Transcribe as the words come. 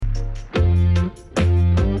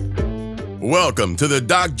Welcome to the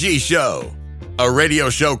Doc G Show, a radio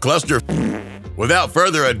show cluster. Without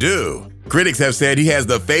further ado, critics have said he has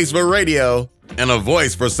the face for radio and a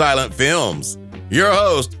voice for silent films. Your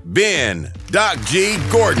host, Ben Doc G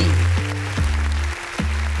Gordon.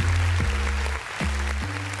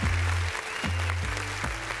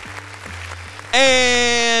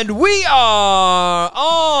 And we are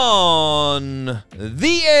on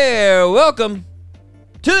the air. Welcome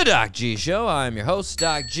to the Doc G Show. I'm your host,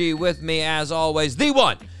 Doc G. With me, as always, the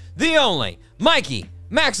one, the only, Mikey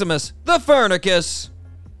Maximus, the Fernicus,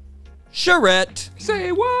 Charette.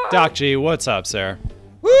 Say what? Doc G, what's up, sir?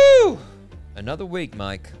 Woo! Another week,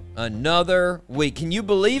 Mike. Another week. Can you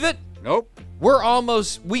believe it? Nope. We're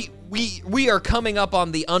almost, we are coming up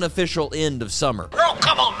on the unofficial end of summer. Oh,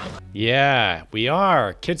 come on. Yeah, we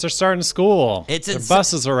are. Kids are starting school. It's There are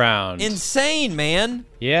buses around. Insane, man.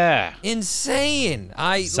 Yeah. Insane.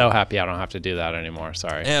 So happy I don't have to do that anymore.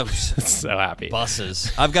 Sorry. So happy.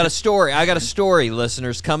 Buses. I've got a story.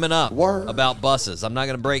 Listeners, coming up about buses. I'm not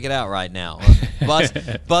going to break it out right now.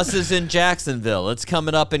 Buses in Jacksonville. It's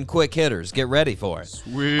coming up in quick hitters. Get ready for it.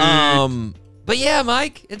 Sweet. But yeah,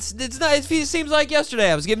 Mike, it's nice. It seems like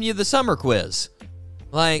yesterday I was giving you the summer quiz.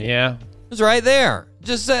 Yeah. It was right there.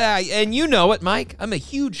 Just and you know it, Mike. I'm a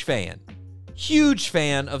huge fan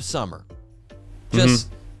of summer.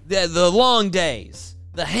 Just the long days,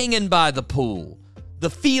 the hanging by the pool, the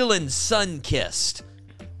feeling sun-kissed,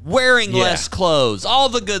 wearing less clothes, all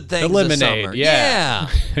the good things The lemonade, of summer. yeah.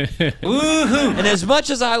 Woohoo! And as much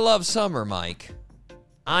as I love summer, Mike,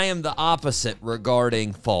 I am the opposite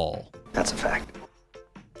regarding fall. That's a fact.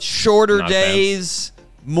 Shorter Not days,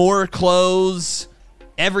 more clothes,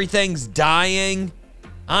 everything's dying.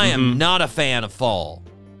 I am not a fan of fall.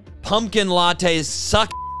 Pumpkin lattes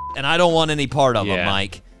suck, and I don't want any part of them,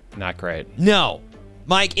 Mike. Not great. No.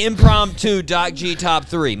 Mike, impromptu Doc G top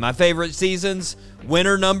 3. My favorite seasons,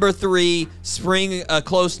 winter number 3, spring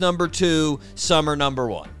close number 2, summer number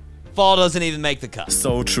 1. Fall doesn't even make the cut.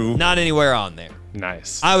 So true. Not anywhere on there.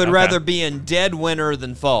 Nice. I would Okay. rather be in dead winter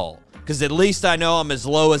than fall, because at least I know I'm as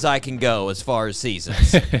low as I can go as far as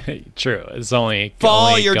seasons. True. It's only Fall,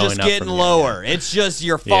 only you're going just up getting from lower. It's just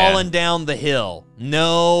you're falling down the hill.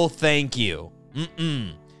 No, thank you.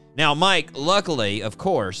 Now, Mike, luckily, of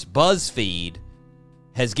course, BuzzFeed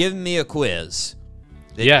has given me a quiz.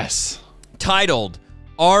 Yes. Titled,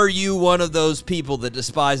 "Are you one of those people that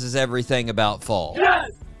despises everything about fall?"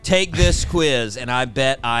 Yes! Take this quiz, and I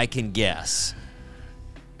bet I can guess.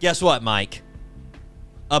 Guess what, Mike?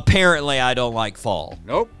 Apparently, I don't like fall.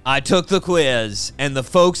 Nope. I took the quiz, and the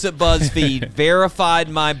folks at BuzzFeed verified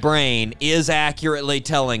my brain is accurately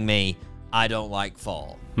telling me I don't like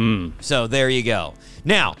fall. So there you go.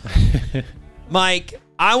 Now, Mike,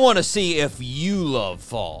 I want to see if you love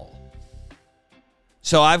fall.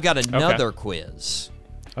 So I've got another quiz.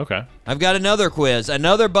 Okay. I've got another quiz,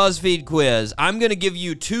 another BuzzFeed quiz. I'm going to give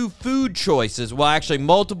you 2 food choices. Well, actually,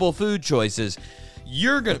 multiple food choices.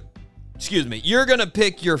 You're going to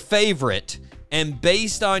pick your favorite, and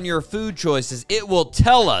based on your food choices, it will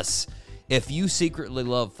tell us if you secretly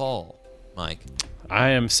love fall, Mike.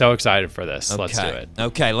 I am so excited for this. Let's do it.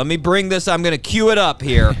 Okay, let me bring this. I'm going to cue it up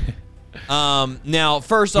here. Now,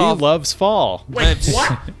 first off, He loves fall.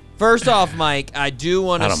 First off, Mike, I do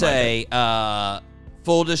want I to don't say,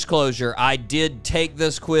 full disclosure, I did take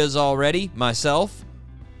this quiz already myself,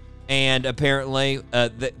 and apparently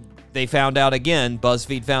they found out again,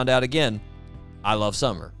 BuzzFeed found out again, I love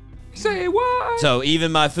summer. Say what? So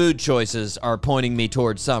even my food choices are pointing me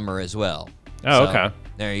towards summer as well. Oh, So, okay.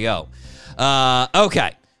 There you go.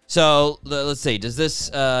 Okay, so let's see. Does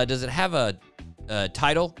it have a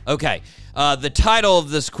title? Okay. The title of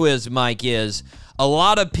this quiz, Mike, is "A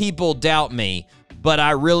Lot of People Doubt Me, but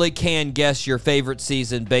I Really Can Guess Your Favorite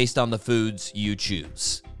Season Based on the Foods You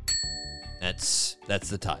Choose." That's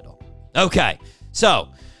the title. Okay, so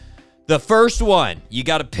the first one, you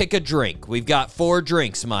got to pick a drink. We've got 4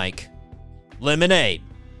 drinks, Mike. Lemonade,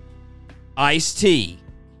 iced tea,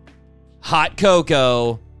 hot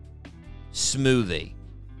cocoa, smoothie.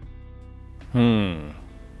 I'm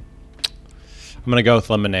going to go with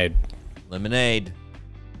lemonade. Lemonade.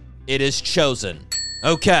 It is chosen.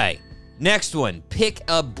 Okay. Next one. Pick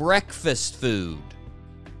a breakfast food.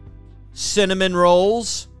 Cinnamon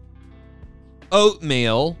rolls,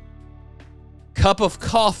 oatmeal, cup of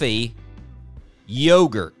coffee,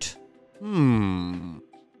 yogurt.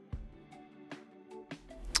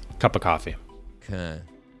 Cup of coffee. Okay.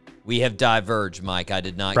 We have diverged, Mike. I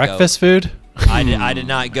did not Breakfast food? I did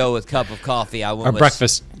not go with cup of coffee. I went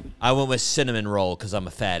with cinnamon roll because I'm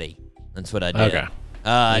a fatty. That's what I did. Okay.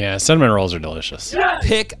 Yeah, cinnamon rolls are delicious.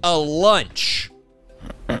 Pick a lunch.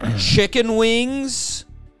 chicken wings,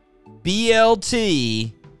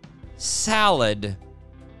 BLT, salad,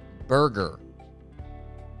 burger.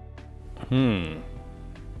 I'd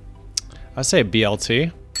say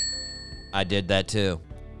BLT. I did that too.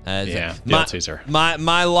 Yeah, BLTs are.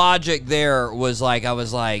 My logic there was like I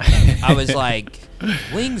was like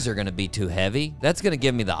wings are gonna be too heavy. That's gonna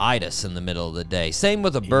give me the itis in the middle of the day. Same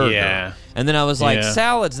with a burger. Yeah. And then I was like, Yeah.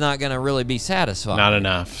 salad's not gonna really be satisfying. Not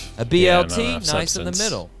enough. A Yeah, not BLT, enough nice in the substance.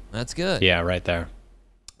 middle. That's good. Yeah, right there.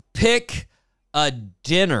 Pick a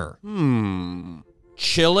dinner.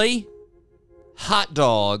 Chili, hot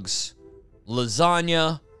dogs,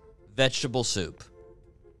 lasagna, vegetable soup.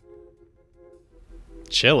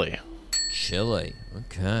 Chili. Chili.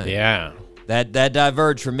 Okay. Yeah. That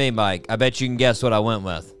diverged from me, Mike. I bet you can guess what I went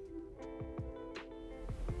with.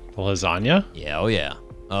 Lasagna? Yeah, oh yeah.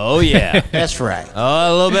 Oh yeah. That's right.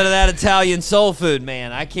 Oh, a little bit of that Italian soul food,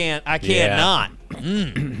 man. I can't Yeah. not.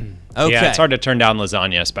 Okay. Yeah, it's hard to turn down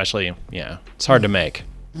lasagna, especially, yeah. It's hard to make.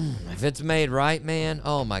 If it's made right, man.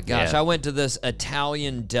 Oh my gosh. Yeah. I went to this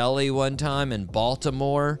Italian deli one time in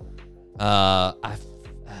Baltimore. I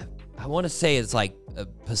want to say it's like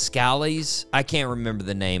Pascali's. I can't remember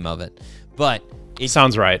the name of it, but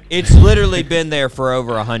Sounds right. it's literally been there for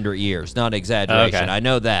over 100 years. Not exaggeration. Okay. I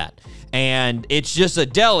know that. And it's just a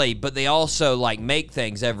deli, but they also like make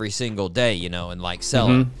things every single day, you know, and like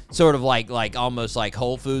sell it. Sort of like almost like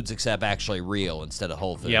Whole Foods, except actually real instead of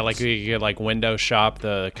Whole Foods. Yeah, like you could like window shop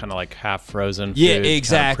the kind of like half frozen food. Yeah, kind of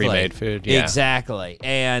exactly. pre-made food. Yeah. Exactly.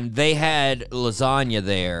 And they had lasagna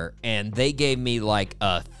there, and they gave me like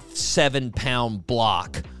a 7-pound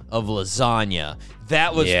block of lasagna.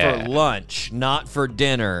 That was Yeah. for lunch, not for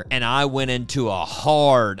dinner, and I went into a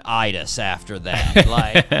hard itis after that.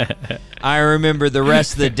 Like, I remember the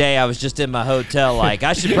rest of the day I was just in my hotel like,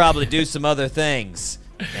 I should probably do some other things.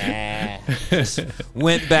 Nah, just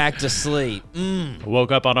went back to sleep.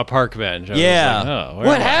 Woke up on a park bench. I was Yeah. like, oh, where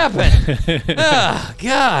What am I? happened? Oh,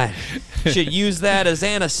 God. Should use that as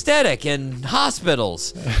anesthetic in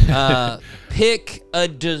hospitals. Pick a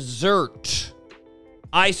dessert.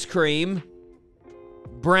 Ice cream,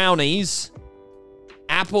 brownies,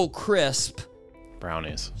 apple crisp,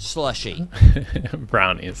 Brownies. slushy.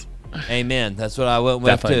 Brownies. Amen. That's what I went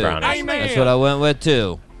with Definitely too. brownies. That's what I went with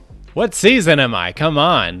too. What season am I? Come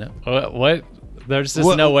on. What? There's just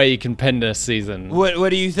What- no way you can pin this season. What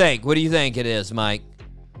do you think? What do you think it is, Mike?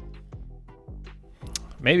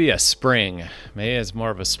 Maybe a spring. Maybe it's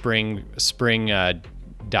more of a spring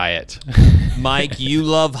diet. Mike, you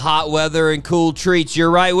love hot weather and cool treats.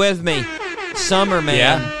 You're right with me. Summer, man.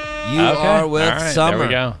 Yeah. You Okay. are with All right, summer. there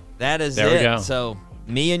we go. That is There we it. go. So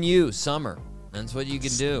me and you, summer. That's what you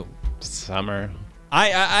can do. Summer.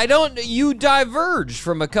 I don't. You diverged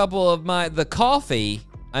from a couple of the coffee.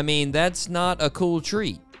 I mean, that's not a cool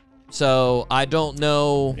treat. So I don't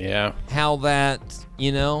know Yeah. how that,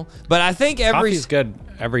 But I think Coffee's good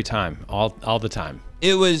every time. All the time.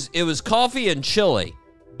 it was coffee and chili.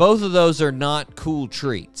 Both of those are not cool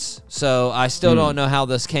treats. So I still don't know how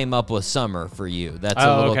this came up with summer for you. That's a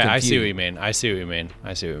Oh, little okay. I see what confusing.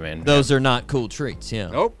 you mean. Those are not cool treats, yeah.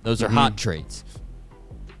 Nope. Those are hot treats.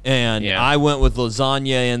 And Yeah. I went with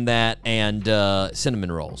lasagna in that and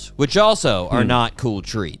cinnamon rolls, which also are not cool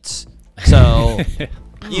treats. So,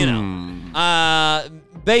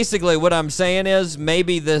 basically what I'm saying is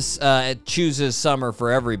maybe this it chooses summer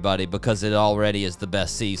for everybody because it already is the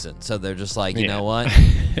best season. So they're just like, you know what?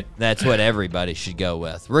 That's what everybody should go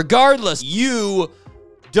with. Regardless, you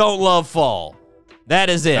don't love fall. That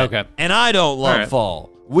is it. Okay. And I don't love All right. fall.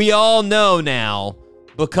 We all know now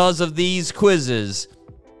because of these quizzes,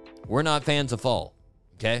 we're not fans of fall.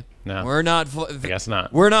 Okay? No. We're not I guess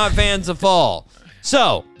not. We're not fans of fall.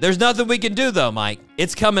 So, there's nothing we can do though, Mike.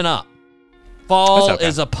 It's coming up. Fall That's okay.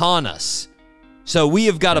 is upon us. So we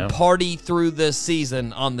have got to Yeah. party through this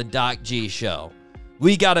season on the Doc G Show.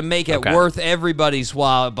 We got to make it Okay. worth everybody's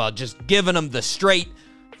while by just giving them the straight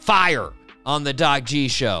fire on the Doc G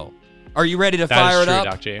Show. Are you ready to That fire is it true, up?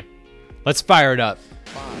 Doc G. Let's fire it up.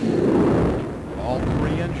 All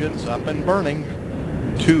three engines up and burning.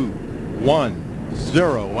 2, 1,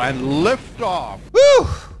 0, and lift off. Woo!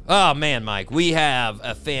 Oh man, Mike, we have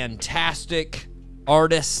a fantastic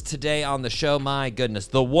artist today on the show. My goodness,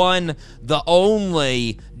 the one, the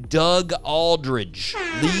only Doug Aldridge,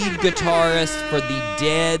 lead guitarist for the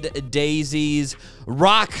Dead Daisies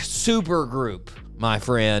rock supergroup. My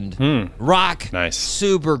friend, rock Nice.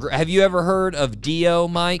 supergroup. Have you ever heard of Dio,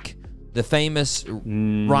 Mike? The famous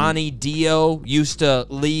Ronnie Dio used to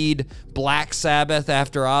lead Black Sabbath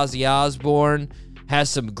after Ozzy Osbourne. Has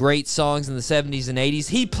some great songs in the 70s and 80s.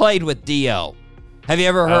 He played with Dio. Have you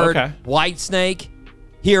ever heard okay. Whitesnake?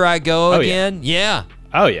 Here I Go Oh, Again. Yeah.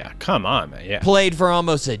 Oh yeah, come on, man. Yeah. Played for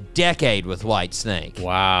almost a decade with Whitesnake.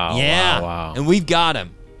 Wow. Yeah. Wow. And we've got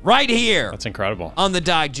him right here That's incredible. on the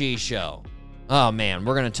Doc G Show. Oh, man,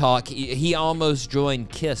 we're going to talk. He almost joined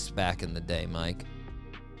KISS back in the day, Mike.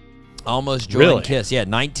 Almost joined Really? KISS. Yeah,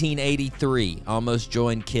 1983. Almost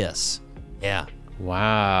joined KISS. Yeah.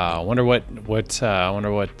 Wow. I wonder why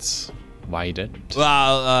you didn't.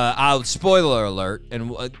 Well, spoiler alert,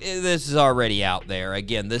 and this is already out there.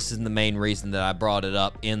 Again, this is the main reason that I brought it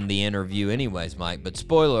up in the interview anyways, Mike. But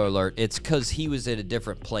spoiler alert, it's because he was at a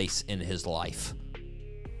different place in his life.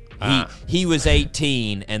 He was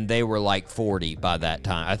 18, and they were like 40 by that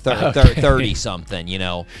time. 30-something,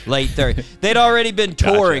 late 30. They'd already been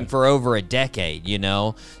touring for over a decade,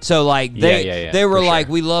 So, like, they were like,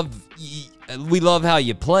 sure. we love how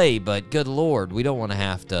you play, but good Lord, we don't want to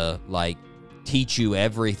have to, like, teach you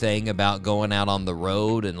everything about going out on the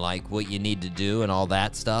road and, like, what you need to do and all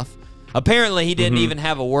that stuff. Apparently, he didn't even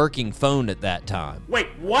have a working phone at that time. Wait,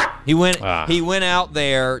 what? He went out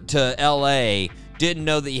there to L.A., didn't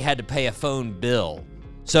know that you had to pay a phone bill.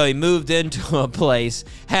 So he moved into a place,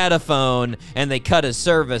 had a phone, and they cut his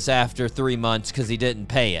service after 3 months because he didn't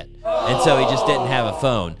pay it. And so he just didn't have a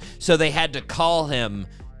phone. So they had to call him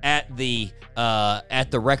at the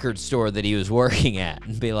record store that he was working at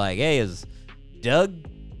and be like, "Hey, is Doug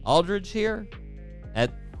Aldridge here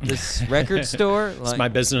at this record store?" It's my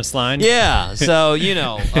business line. Yeah, so, he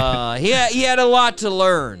had a lot to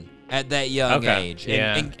learn at that young age.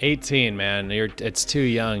 And 18, man. It's too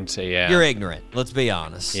young to, You're ignorant. Let's be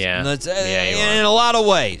honest. Yeah. You are. In a lot of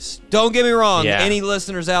ways. Don't get me wrong. Yeah. Any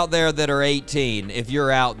listeners out there that are 18, if you're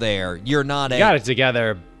out there, you're not You got it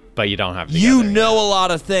together, but you don't have it You together. know a lot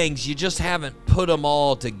of things. You just haven't put them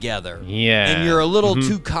all together. Yeah. And you're a little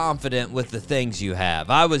too confident with the things you have.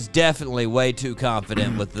 I was definitely way too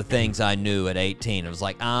confident with the things I knew at 18. It was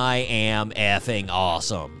like, I am effing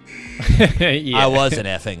awesome. Yeah. I wasn't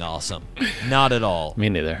effing awesome. Not at all. Me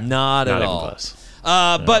neither. Not at even all. Close.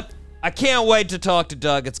 But I can't wait to talk to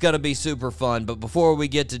Doug. It's going to be super fun. But before we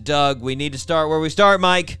get to Doug, we need to start where we start,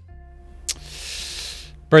 Mike.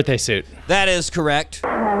 Birthday suit. That is correct.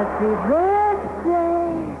 Happy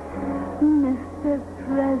birthday, Mr.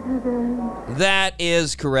 President. That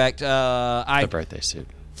is correct. I The birthday suit.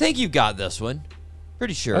 think you got this one.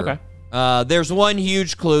 Pretty sure. Okay. There's one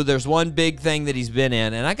huge clue. There's one big thing that he's been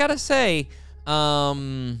in. And I got to say,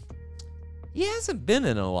 he hasn't been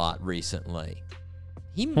in a lot recently.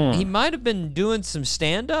 He might have been doing some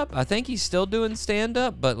stand-up. I think he's still doing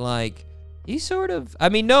stand-up, but, like, he's sort of, I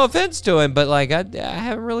mean, no offense to him, but, like, I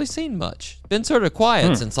haven't really seen much. Been sort of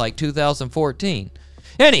quiet since, like, 2014.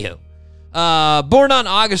 Anywho, born on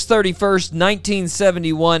August 31st,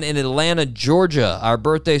 1971 in Atlanta, Georgia. Our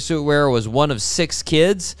birthday suit wearer was one of 6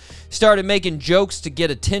 kids. Started making jokes to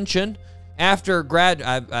get attention. After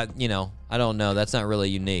I don't know. That's not really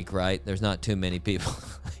unique, right? There's not too many people.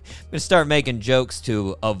 I'm going to start making jokes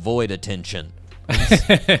to avoid attention.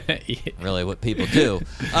 Really what people do.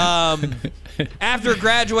 After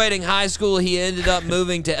graduating high school, he ended up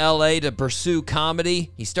moving to L.A. to pursue comedy.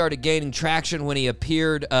 He started gaining traction when he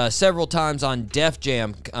appeared several times on Def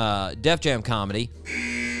Jam Comedy,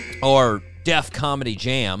 or Def Comedy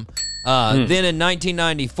Jam. Then in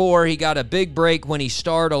 1994, he got a big break when he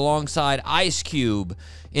starred alongside Ice Cube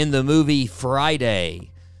in the movie Friday.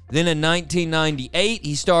 Then in 1998,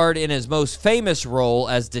 he starred in his most famous role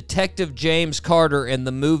as Detective James Carter in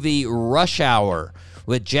the movie Rush Hour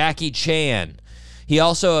with Jackie Chan. He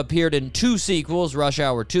also appeared in 2 sequels, Rush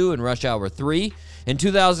Hour 2 and Rush Hour 3. In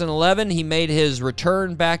 2011, he made his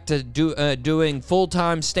return back to doing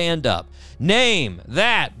full-time stand-up. Name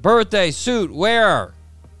that birthday suit wearer.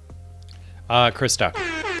 Chris Tucker.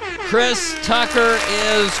 Chris Tucker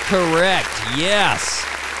is correct. Yes.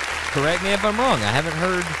 Correct me if I'm wrong. I haven't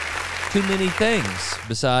heard too many things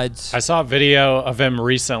besides. I saw a video of him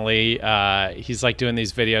recently. He's like doing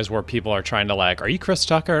these videos where people are trying to like, "Are you Chris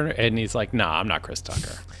Tucker?" And he's like, "Nah, I'm not Chris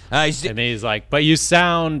Tucker." And he's like, "But you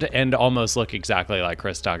sound and almost look exactly like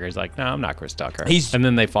Chris Tucker." He's like, "No, I'm not Chris Tucker." And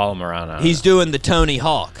then they follow him around. He's doing the Tony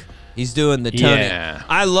Hawk. He's doing the Tony. Yeah.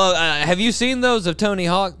 I love. Have you seen those of Tony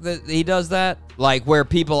Hawk that he does that? Like where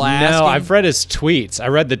people ask No, him? I've read his tweets. I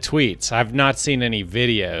read the tweets. I've not seen any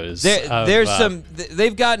videos. There's some.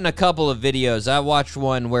 They've gotten a couple of videos. I watched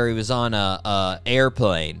one where he was on a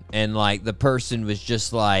airplane, and like the person was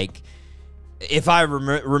just like, if I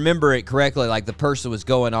remember it correctly, like the person was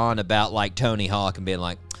going on about like Tony Hawk and being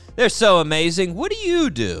like, "They're so amazing. What do you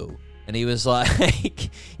do?" And he was like,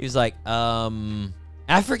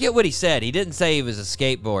 I forget what he said. He didn't say he was a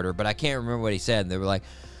skateboarder, but I can't remember what he said. And they were like,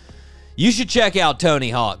 You should check out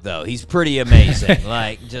Tony Hawk, though. He's pretty amazing.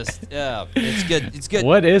 Like, just, it's good. It's good.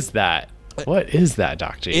 What is that? What is that,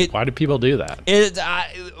 Doc G? Why do people do that? It's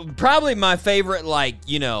probably my favorite, like,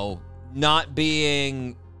 not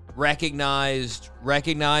being recognized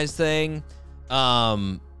thing.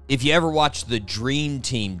 If you ever watched the Dream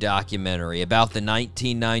Team documentary about the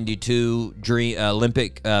 1992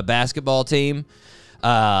 Olympic basketball team,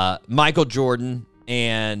 Michael Jordan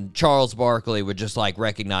and Charles Barkley were just like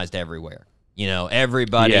recognized everywhere.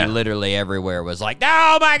 Everybody literally everywhere was like,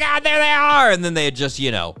 oh my God, there they are. And then they just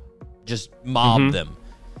mobbed them.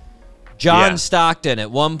 John Stockton, at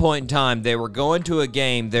one point in time, they were going to a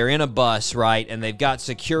game. They're in a bus, right? And they've got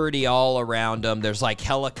security all around them. There's like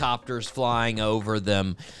helicopters flying over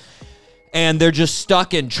them. And they're just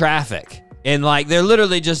stuck in traffic. And like they're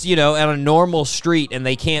literally just, on a normal street and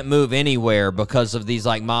they can't move anywhere because of these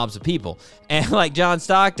like mobs of people. And like John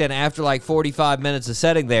Stockton, after like 45 minutes of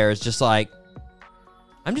sitting there, is just like,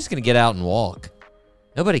 I'm just going to get out and walk.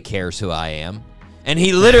 Nobody cares who I am. And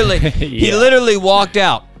he literally walked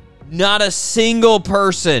out. Not a single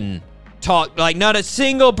person talked, like not a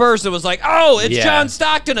single person was like, oh, it's John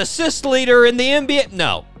Stockton, assist leader in the NBA.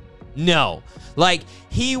 No. Like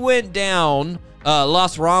he went down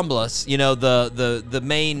Las Ramblas, the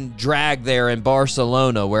main drag there in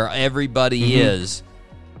Barcelona where everybody is.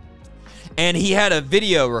 And he had a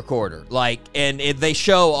video recorder, they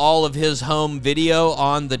show all of his home video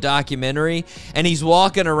on the documentary, and he's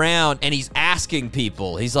walking around and he's asking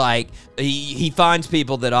people. He's like, he finds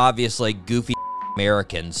people that obviously goofy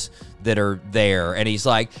Americans that are there, and he's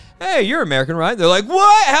like, hey, you're American, right? They're like,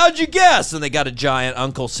 what? How'd you guess? And they got a giant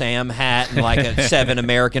Uncle Sam hat and like 7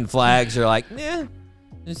 American flags. They're like,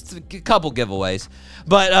 it's a couple giveaways.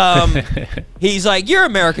 But he's like, you're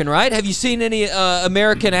American, right? Have you seen any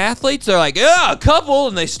American athletes? They're like, yeah, a couple.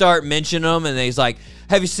 And they start mentioning them. And he's like,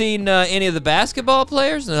 have you seen any of the basketball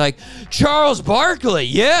players? And they're like, Charles Barkley.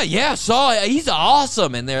 Yeah, saw it. He's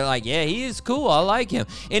awesome. And they're like, yeah, he is cool. I like him.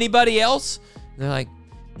 Anybody else? And they're like,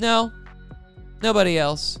 no, nobody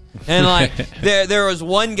else. And like there was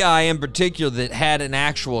one guy in particular that had an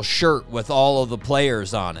actual shirt with all of the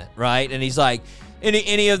players on it, right? And he's like,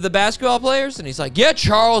 Any of the basketball players? And he's like, yeah,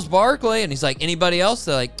 Charles Barkley. And he's like, anybody else?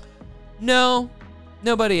 They're like, no,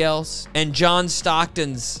 nobody else. And John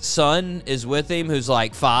Stockton's son is with him, who's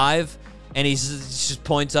like 5. And he just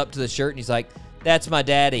points up to the shirt and he's like, that's my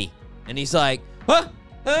daddy. And he's like, huh?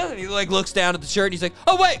 And he like looks down at the shirt and he's like,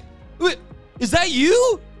 oh, wait, is that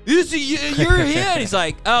you? You're here? And he's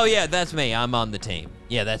like, oh, yeah, that's me. I'm on the team.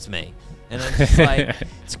 Yeah, that's me. And I'm just like,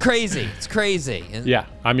 it's crazy. It's crazy. Yeah,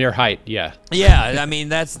 I'm your height. Yeah. Yeah, I mean,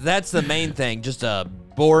 that's the main thing. Just a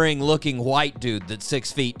boring-looking white dude that's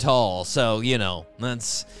 6 feet tall. So,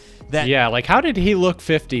 that's that. Yeah, like how did he look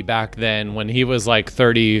 50 back then when he was like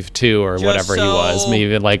 32 or whatever he was,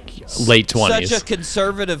 maybe like late 20s? Such a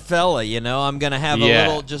conservative fella, I'm going to have a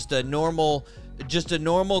little, just a normal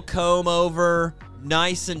comb over,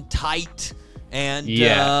 nice and tight. And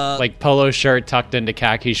like polo shirt tucked into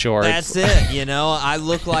khaki shorts. That's it. I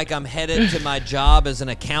look like I'm headed to my job as an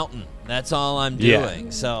accountant. That's all I'm doing.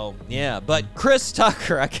 Yeah. So, but Chris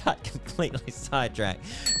Tucker, I got completely sidetracked.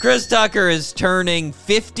 Chris Tucker is turning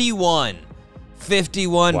 51.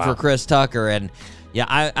 51 for Chris Tucker. And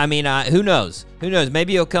I mean, who knows? Who knows?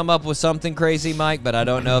 Maybe he'll come up with something crazy, Mike, but I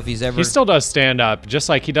don't know if he's ever... He still does stand-up, just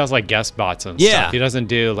like he does, like, guest spots and stuff. He doesn't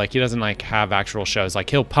have actual shows. Like,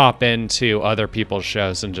 he'll pop into other people's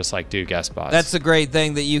shows and just, like, do guest spots. That's a great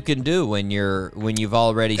thing that you can do when you've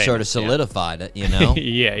already sort of solidified it,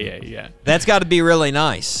 Yeah. That's got to be really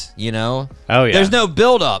nice, Oh, yeah. There's no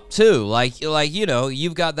build-up, too. Like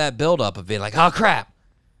you've got that build-up of being like, oh, crap.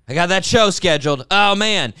 I got that show scheduled. Oh,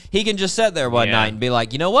 man. He can just sit there one night and be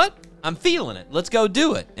like, you know what? I'm feeling it. Let's go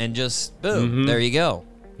do it. And just, boom, there you go.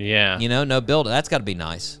 Yeah. No build. That's got to be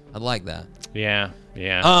nice. I like that. Yeah.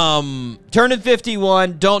 Turning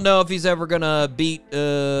 51. Don't know if he's ever going to beat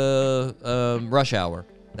Rush Hour.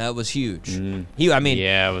 That was huge.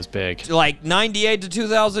 It was big. Like 98 to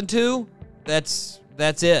 2002, that's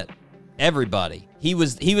it. Everybody. He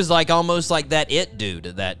was like almost like that it dude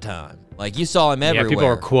at that time. Like you saw him everywhere. Yeah, people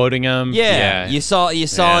were quoting him. Yeah. You saw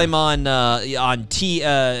him on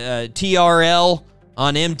TRL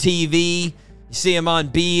on MTV. You see him on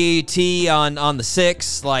BET on the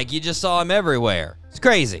 6. Like you just saw him everywhere. It's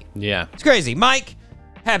crazy. Yeah. It's crazy. Mike,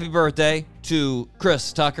 happy birthday to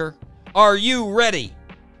Chris Tucker. Are you ready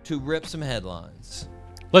to rip some headlines?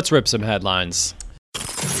 Let's rip some headlines.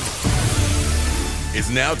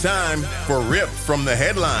 It's now time for Rip from the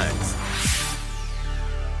Headlines.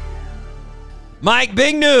 Mike,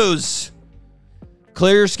 big news.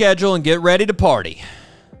 Clear your schedule and get ready to party.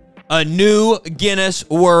 a new Guinness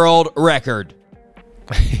World Record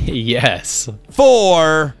Yes.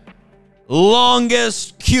 for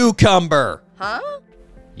longest cucumber.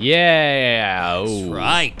 Yeah. Ooh.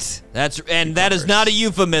 Right. That is not a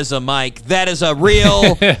euphemism, Mike. That is a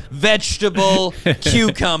real vegetable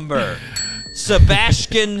cucumber.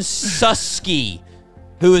 Sebastian Susky,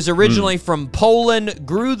 who is originally from Poland,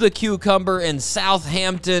 grew the cucumber in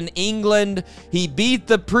Southampton, England. He beat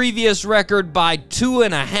the previous record by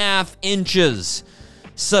 2.5 inches.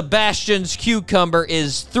 Sebastian's cucumber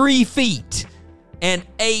is 3 feet and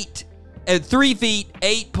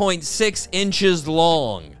 8.6 inches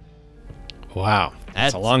long. Wow.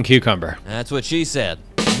 That's a long cucumber. That's what she said.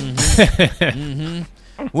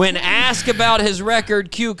 When asked about his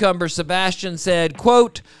record cucumber, Sebastian said,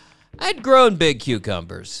 quote, I'd grown big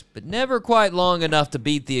cucumbers, but never quite long enough to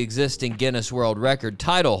beat the existing Guinness World Record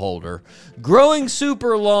title holder. Growing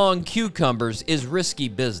super long cucumbers is risky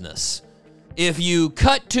business. If you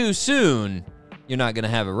cut too soon, you're not going to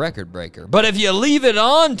have a record breaker. But if you leave it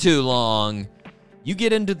on too long, you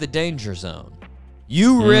get into the danger zone.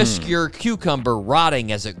 You risk your cucumber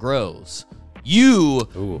rotting as it grows. You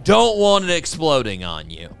don't want it exploding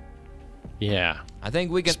on you. Yeah. I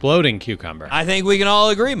think we can Exploding cucumber. I think we can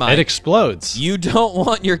all agree, Mike. It explodes. You don't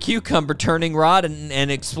want your cucumber turning rotten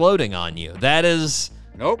and exploding on you. That is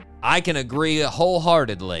Nope. I can agree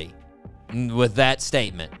wholeheartedly with that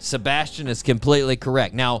statement. Sebastian is completely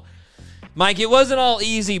correct. Now, Mike, it wasn't all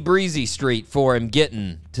easy breezy street for him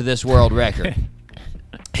getting to this world record.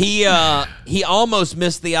 He almost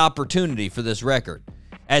missed the opportunity for this record.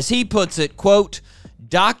 As he puts it, quote,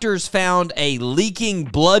 doctors found a leaking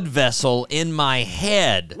blood vessel in my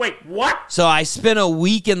head. Wait, what? So I spent a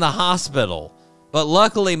week in the hospital. But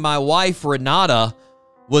luckily, my wife, Renata,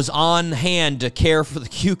 was on hand to care for the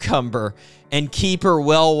cucumber and keep her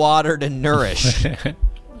well-watered and nourished. I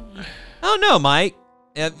don't know, Mike.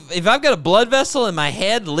 If I've got a blood vessel in my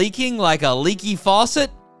head leaking like a leaky faucet,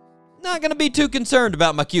 not going to be too concerned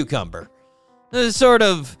about my cucumber. Sort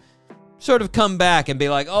of come back and be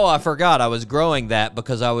like, oh, I forgot I was growing that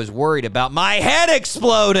because I was worried about my head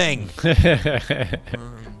exploding.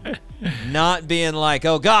 Not being like,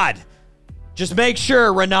 oh, God, just make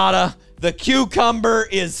sure, Renata, the cucumber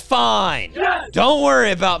is fine. Yes! Don't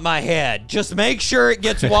worry about my head. Just make sure it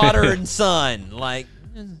gets water and sun. Like,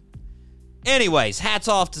 anyways, hats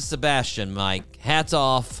off to Sebastian, Mike. Hats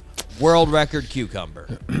off. World record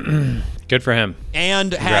cucumber. Good for him.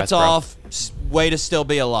 And Congrats, hats bro. off, way to still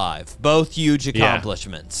be alive. Both huge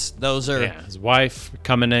accomplishments. Those are... Yeah, his wife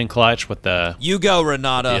coming in clutch with the You go,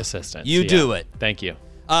 Renata. the assistance. You do it. Thank you.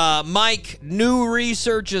 Mike, new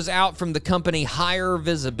research is out from the company Higher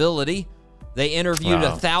Visibility. They interviewed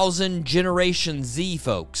 1,000 Generation Z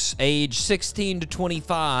folks, age 16 to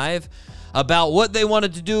 25, about what they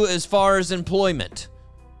wanted to do as far as employment.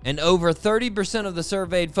 And over 30% of the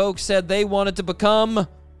surveyed folks said they wanted to become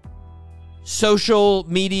social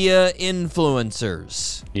media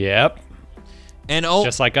influencers. Yep. And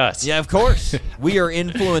Just like us. Yeah, of course. We are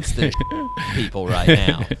influenced the people right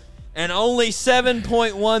now. And only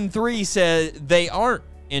 7.13 said they aren't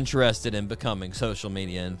interested in becoming social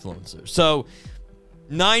media influencers. So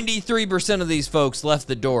 93% of these folks left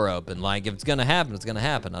the door open. Like, if it's going to happen, it's going to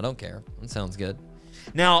happen. I don't care. That sounds good.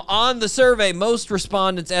 Now, on the survey, most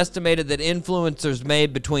respondents estimated that influencers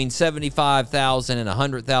made between $75,000 and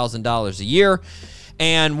 $100,000 a year.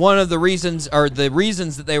 And one of the reasons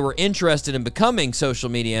that they were interested in becoming social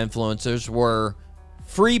media influencers were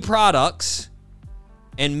free products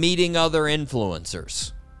and meeting other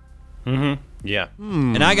influencers. Mm-hmm. Yeah.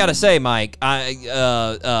 And I got to say, Mike,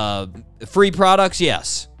 free products,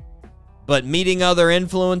 yes. But meeting other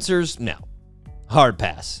influencers, no. Hard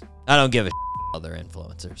pass. I don't give a other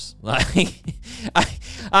influencers. Like,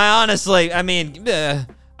 I honestly, I mean,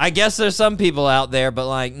 I guess there's some people out there, but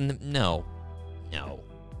like, no.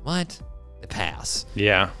 What? Pass.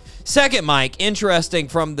 Yeah. Second, Mike, interesting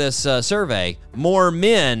from this survey, more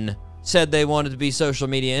men said they wanted to be social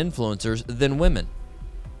media influencers than women.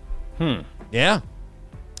 Yeah.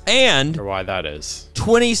 And Or why that is.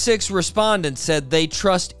 26 respondents said they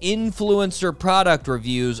trust influencer product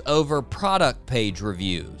reviews over product page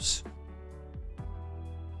reviews.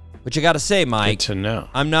 But you got to say, Mike, Good to know.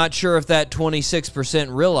 I'm not sure if that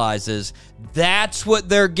 26% realizes that's what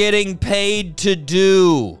they're getting paid to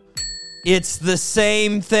do. It's the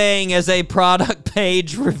same thing as a product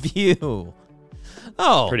page review.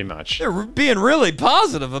 Oh, Pretty much. they're being really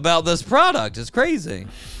positive about this product. It's crazy.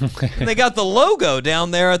 And they got the logo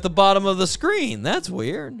down there at the bottom of the screen. That's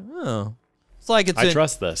weird. Oh. It's like it's I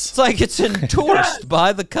trust this. It's like it's endorsed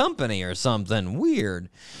by the company or something weird.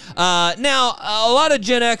 Now, a lot of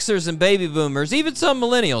Gen Xers and baby boomers, even some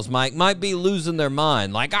millennials, Mike, might be losing their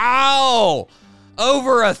mind. Like, oh,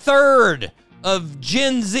 over a third of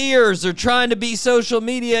Gen Zers are trying to be social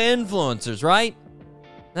media influencers, right?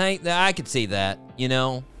 I could see that, you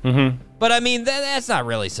know? Mm-hmm. But, I mean, that's not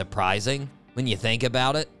really surprising when you think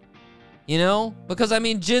about it. You know, because I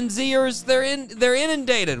mean, Gen Zers, they're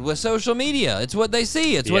inundated with social media. It's what they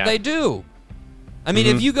see. It's what they do. I mean,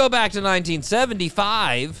 if you go back to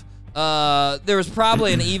 1975, there was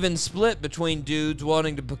probably an even split between dudes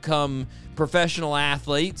wanting to become professional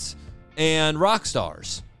athletes and rock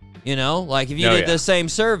stars. You know, like if you did the same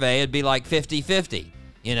survey, it'd be like 50-50,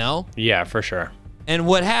 you know? Yeah, for sure. And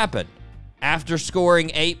what happened? After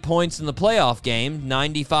scoring 8 points in the playoff game,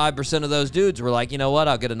 95% of those dudes were like, you know what,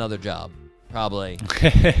 I'll get another job. Probably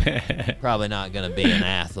not going to be an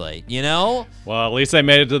athlete, you know? Well, at least I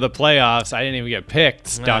made it to the playoffs. I didn't even get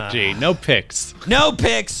picked, Doc G. No picks. No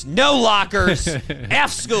picks, no lockers.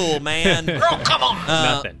 F school, man. Girl, come on.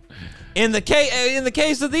 Nothing. In the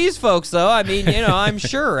case of these folks, though, I mean, you know, I'm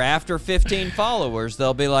sure after 15 followers,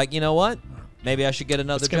 they'll be like, you know what? Maybe I should get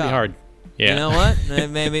another job. It's going to be hard. Yeah. You know what?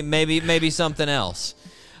 Maybe something else.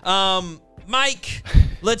 Mike,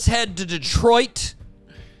 let's head to Detroit,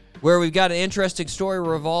 where we've got an interesting story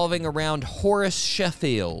revolving around Horace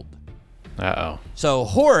Sheffield. Uh-oh. So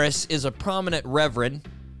Horace is a prominent reverend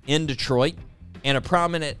in Detroit and a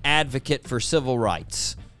prominent advocate for civil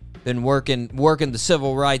rights. Been working the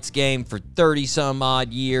civil rights game for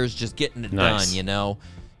 30-some-odd years, just getting it done, you know,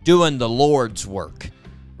 doing the Lord's work.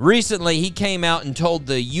 Recently, he came out and told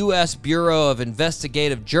the U.S. Bureau of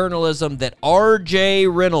Investigative Journalism that R.J.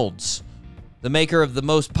 Reynolds, the maker of the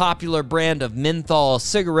most popular brand of menthol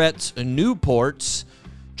cigarettes, Newports,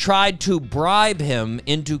 tried to bribe him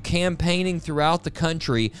into campaigning throughout the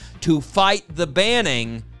country to fight the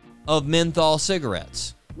banning of menthol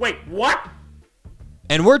cigarettes. Wait, what?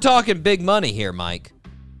 And we're talking big money here, Mike.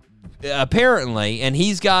 Apparently, and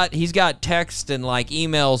he's got text and like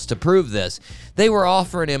emails to prove this. They were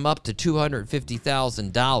offering him up to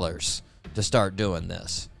 $250,000 to start doing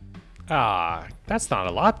this. That's not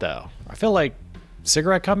a lot though. I feel like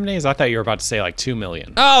cigarette companies. I thought you were about to say like $2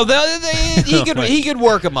 million. Oh, he could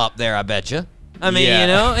work them up there. I bet you. I mean, you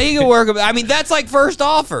know, he could work them. I mean, that's like first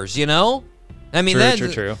offers. You know. I mean,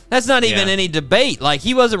 true. That's not even any debate. Like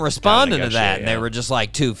he wasn't responding to that, and they were just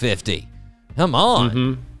like $250. Come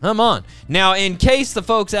on. Come on. Now, in case the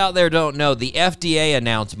folks out there don't know, the FDA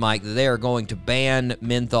announced, Mike, that they are going to ban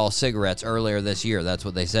menthol cigarettes earlier this year. That's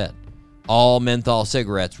what they said. All menthol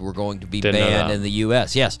cigarettes were going to be banned in the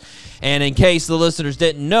U.S. Yes. And in case the listeners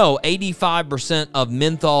didn't know, 85% of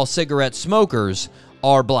menthol cigarette smokers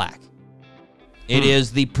are black. It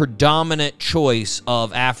is the predominant choice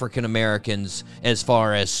of African Americans as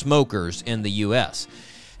far as smokers in the U.S.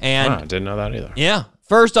 And I didn't know that either. Yeah.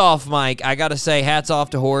 First off, Mike, I got to say hats off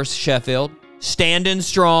to Horace Sheffield. Standing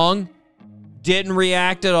strong. Didn't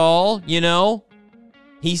react at all, you know.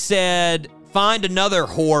 He said, find another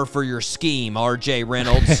whore for your scheme, R.J.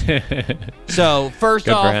 Reynolds. So, first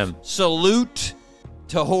off, salute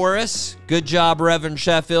to Horace. Good job, Reverend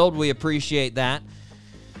Sheffield. We appreciate that.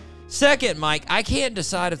 Second, Mike, I can't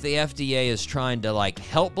decide if the FDA is trying to, like,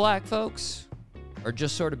 help black folks or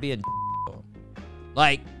just sort of being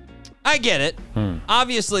like, I get it.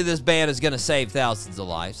 Obviously, this ban is going to save thousands of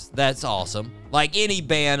lives. That's awesome. Like any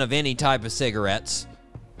ban of any type of cigarettes.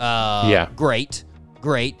 Great.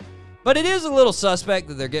 But it is a little suspect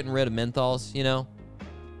that they're getting rid of menthols, you know?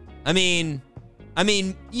 I mean,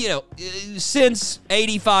 you know, since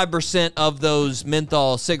 85% of those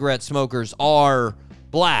menthol cigarette smokers are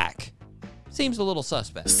black, seems a little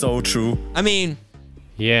suspect. So true. I mean,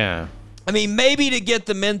 maybe to get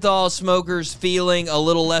the menthol smokers feeling a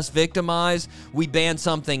little less victimized, we ban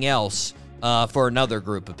something else for another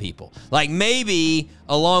group of people. Like maybe,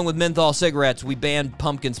 along with menthol cigarettes, we ban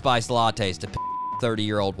pumpkin spice lattes to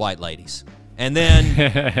 30-year-old white ladies. And then,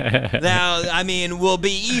 now, I mean, we'll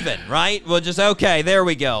be even, right? We'll just, okay, there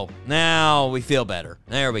we go. Now we feel better.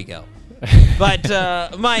 There we go. But,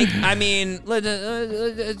 Mike, I mean,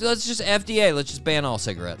 let's just FDA. Let's just ban all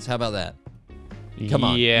cigarettes. How about that? Come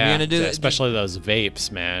on. Yeah, you're gonna do especially those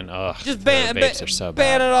vapes, man. Ugh, just ban vapes are so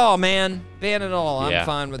ban bad. it all, man. Ban it all. I'm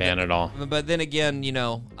fine with ban it all. But then again, you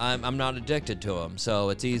know, I'm not addicted to them, so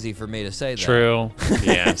it's easy for me to say that. True.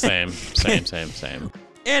 Yeah, same.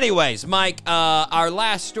 Anyways, Mike, our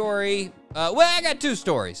last story. Well, I got two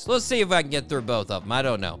stories. Let's see if I can get through both of them. I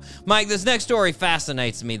don't know. Mike, this next story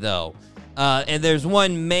fascinates me, though. And there's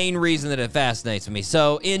one main reason that it fascinates me.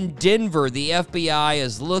 So in Denver, the FBI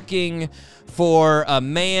is looking for a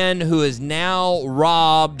man who has now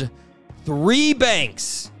robbed 3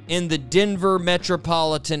 banks in the Denver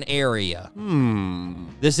metropolitan area.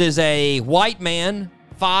 This is a white man,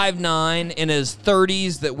 5'9", in his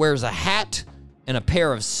 30s that wears a hat and a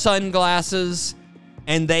pair of sunglasses,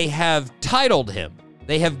 and they have titled him.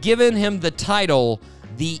 They have given him the title,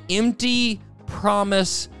 the Empty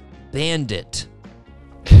Promise Bandit.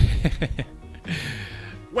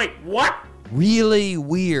 Wait, what? Really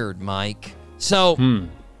weird, Mike. So,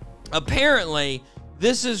 apparently,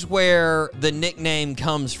 this is where the nickname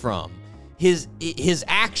comes from. His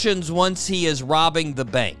actions once he is robbing the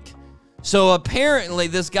bank. So, apparently,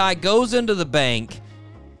 this guy goes into the bank,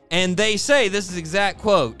 and they say, this is exact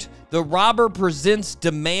quote, the robber presents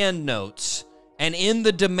demand notes, and in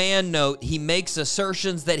the demand note, he makes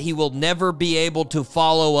assertions that he will never be able to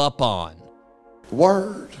follow up on.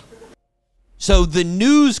 Word. So the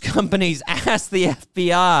news companies asked the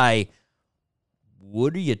FBI,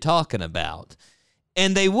 what are you talking about?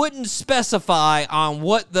 And they wouldn't specify on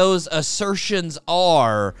what those assertions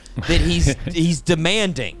are that he's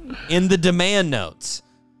demanding in the demand notes.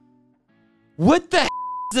 What the is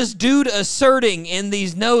this dude asserting in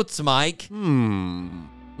these notes, Mike?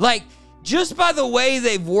 Like, just by the way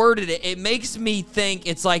they've worded it, it makes me think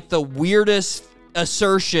it's like the weirdest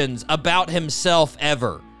assertions about himself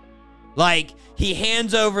ever. Like, he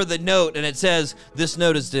hands over the note and it says, this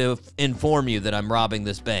note is to inform you that I'm robbing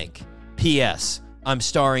this bank. P.S. I'm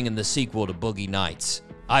starring in the sequel to Boogie Nights.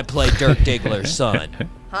 I play Dirk Diggler's son.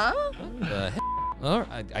 Huh? All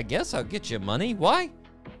right, I guess I'll get you money. Why?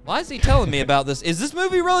 Why is he telling me about this? Is this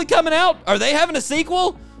movie really coming out? Are they having a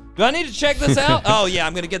sequel? Do I need to check this out? Oh yeah,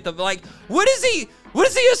 I'm gonna get the like. What is he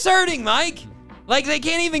asserting, Mike? Like they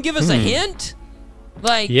can't even give us a hint.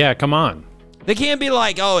 Like Yeah, come on. they can't be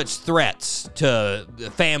like, oh, it's threats to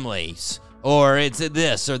families or it's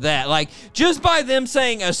this or that. Like just by them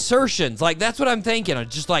saying assertions, like that's what I'm thinking. Of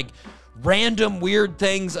just like random weird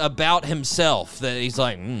things about himself that he's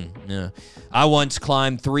like, yeah. I once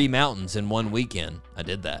climbed 3 mountains in one weekend. I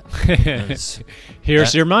did that.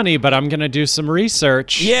 Here's your money, but I'm gonna do some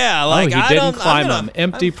research. Yeah, like he didn't climb them.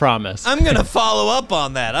 Empty promise. I'm gonna follow up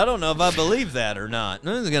on that. I don't know if I believe that or not.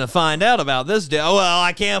 I'm gonna find out about this dude. Oh well,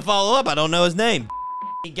 I can't follow up. I don't know his name.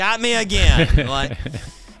 He got me again. Like,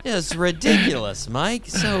 it's ridiculous, Mike.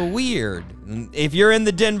 So weird. If you're in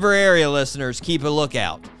the Denver area, listeners, keep a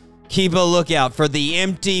lookout. Keep a lookout for the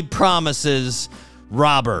Empty Promises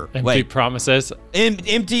robber. Empty Promises.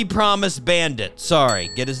 Empty Promise Bandit. Sorry,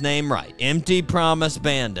 get his name right. Empty Promise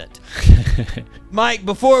Bandit. Mike,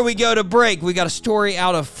 before we go to break, we got a story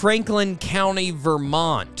out of Franklin County,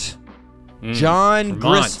 Vermont. John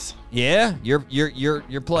Vermont. Yeah, your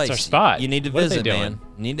place. That's our spot. You need to What are visit, they doing? man.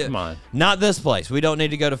 You need to. Come on. Not this place. We don't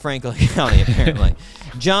need to go to Franklin County, apparently.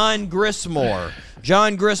 John Grismore.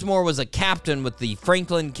 John Grismore was a captain with the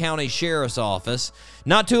Franklin County Sheriff's Office.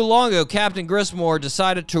 Not too long ago, Captain Grismore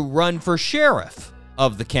decided to run for sheriff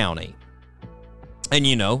of the county. And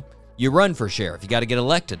you know, you run for sheriff. You got to get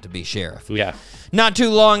elected to be sheriff. Yeah. Not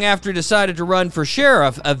too long after he decided to run for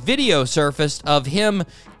sheriff, a video surfaced of him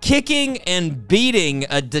kicking and beating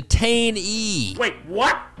a detainee. Wait,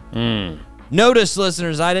 what? Notice,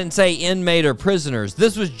 listeners, I didn't say inmate or prisoners.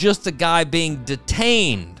 This was just a guy being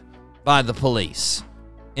detained by the police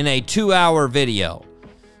in a 2-hour video.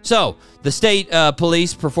 So, the state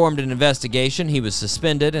police performed an investigation. He was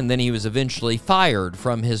suspended, and then he was eventually fired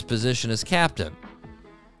from his position as captain.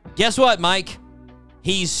 Guess what, Mike?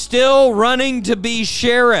 He's still running to be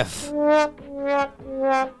sheriff. Not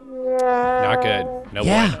good. No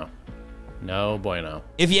Yeah. bueno. No bueno.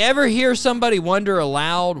 If you ever hear somebody wonder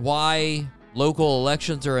aloud why local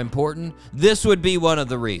elections are important, this would be one of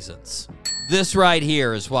the reasons. This right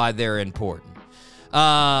here is why they're important.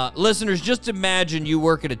 Listeners, just imagine you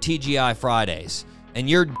work at a TGI Fridays and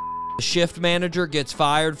your shift manager gets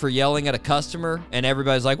fired for yelling at a customer and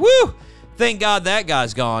everybody's like, woo, thank God that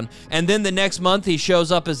guy's gone. And then the next month he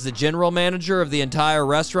shows up as the general manager of the entire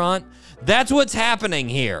restaurant. That's what's happening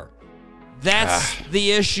here. That's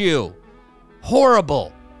the issue.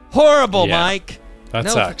 Horrible. Horrible, Yeah. Mike. That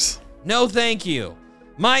sucks. No, thank you.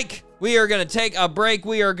 Mike, we are going to take a break.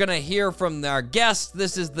 We are going to hear from our guest.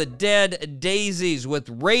 This is the Dead Daisies with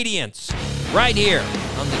Radiance right here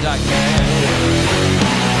on the documentary.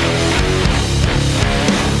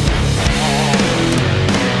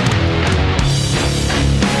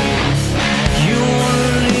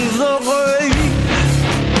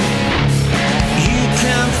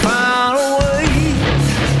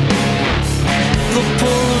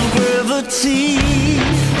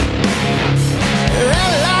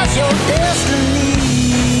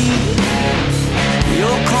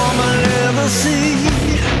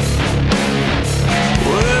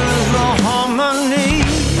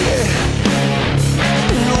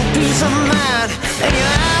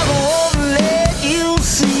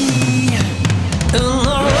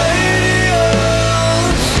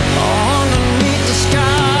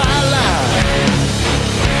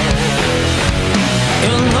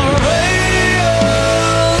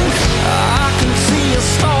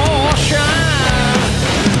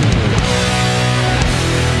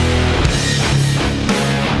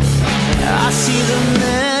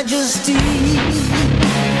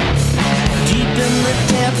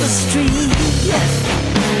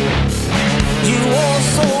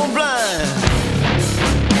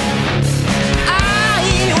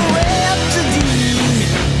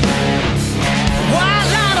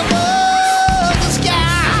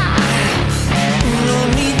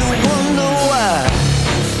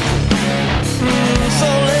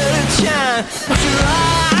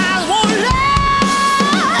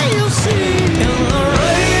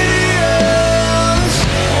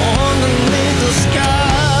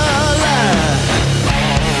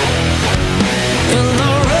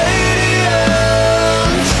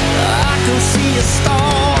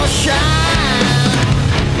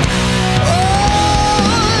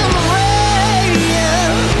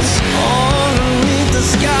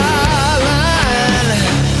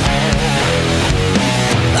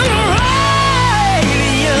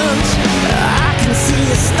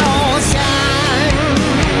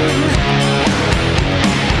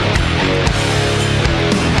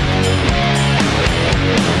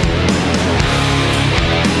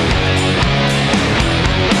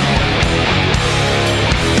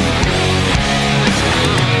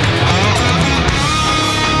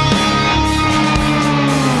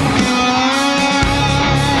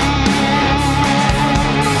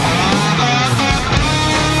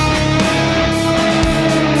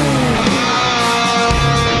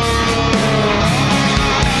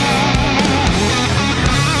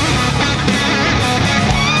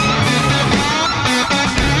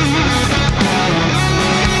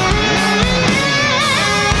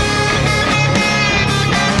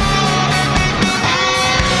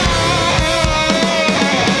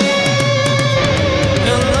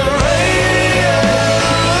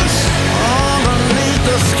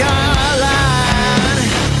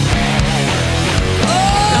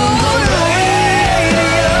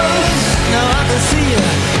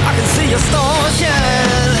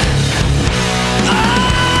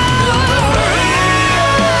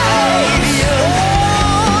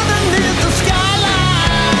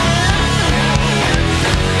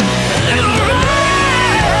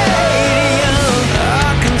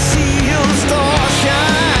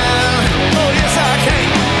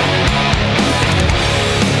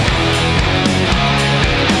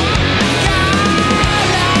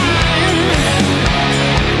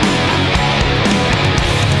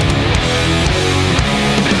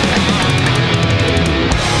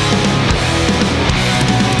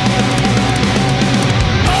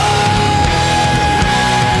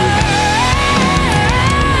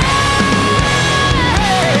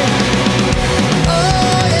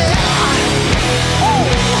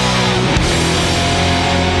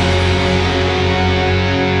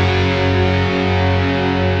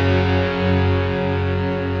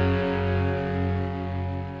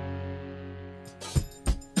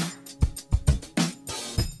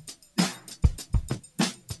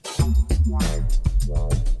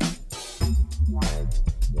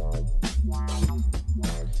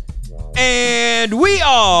 We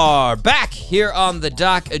are back here on the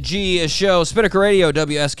Doc G Show. Spinnaker Radio,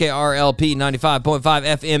 WSKRLP 95.5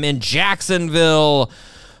 FM in Jacksonville,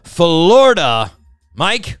 Florida.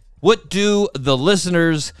 Mike, what do the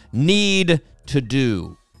listeners need to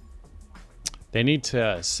do? They need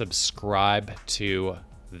to subscribe to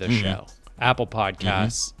the show. Apple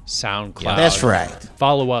Podcasts, SoundCloud. Yeah, that's right.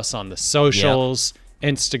 Follow us on the socials,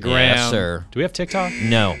 Instagram. Yes, sir. Do we have TikTok?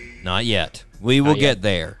 No, not yet. We will get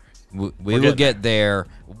there. We will get there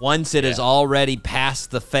once it is already past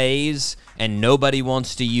the phase and nobody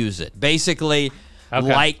wants to use it. Basically,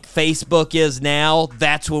 like Facebook is now,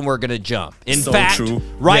 that's when we're going to jump. In fact,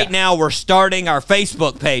 right now we're starting our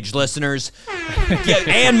Facebook page, listeners,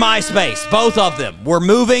 and MySpace, both of them. We're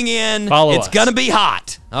moving in. It's going to be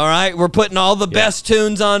hot. All right? We're putting all the best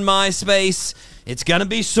tunes on MySpace. It's going to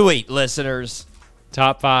be sweet, listeners.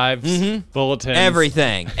 Top fives, bulletins.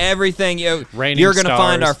 Everything. You're going to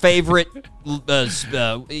find our favorite,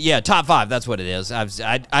 top five. That's what it is.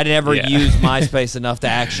 I never used MySpace enough to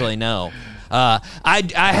actually know. I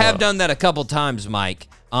have done that a couple times, Mike,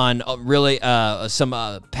 on really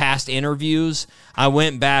some past interviews. I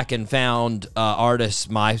went back and found artists'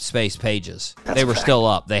 MySpace pages. They were still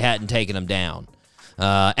up. They hadn't taken them down.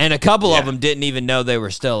 And a couple of them didn't even know they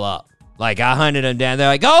were still up. Like, I hunted them down. They're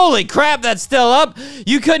like, holy crap, that's still up?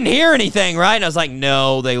 You couldn't hear anything, right? And I was like,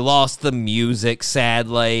 no, they lost the music,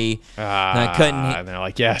 sadly. I couldn't. And they're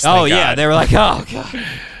like, yes. Oh, yeah. They were like, oh, God.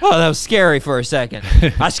 Oh, that was scary for a second.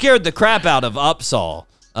 I scared the crap out of Upsall,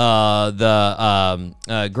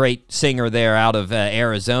 the great singer there out of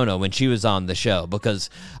Arizona, when she was on the show,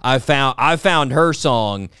 because I found her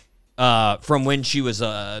song from when she was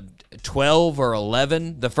 12 or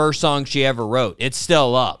 11, the first song she ever wrote. It's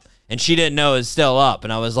still up. And she didn't know it was still up.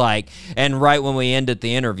 And I was like, and right when we ended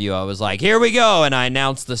the interview, I was like, here we go. And I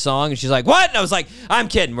announced the song. And she's like, what? And I was like, I'm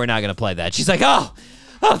kidding. We're not going to play that. She's like, oh,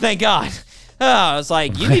 thank God. I was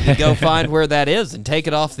like, you need to go find where that is and take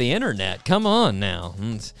it off the internet. Come on now.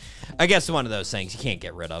 I guess one of those things. You can't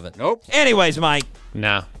get rid of it. Nope. Anyways, Mike.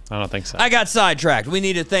 No, I don't think so. I got sidetracked. We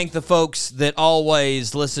need to thank the folks that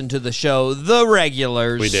always listen to the show, the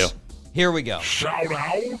regulars. We do. Here we go.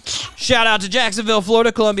 Shout out to Jacksonville,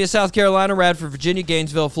 Florida, Columbia, South Carolina, Radford, Virginia,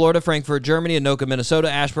 Gainesville, Florida, Frankfurt, Germany, Anoka,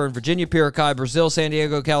 Minnesota, Ashburn, Virginia, Piracai, Brazil, San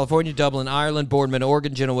Diego, California, Dublin, Ireland, Boardman,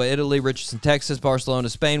 Oregon, Genoa, Italy, Richardson, Texas, Barcelona,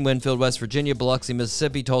 Spain, Winfield, West Virginia, Biloxi,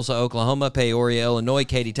 Mississippi, Tulsa, Oklahoma, Peoria, Illinois,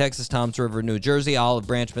 Katy, Texas, Toms River, New Jersey, Olive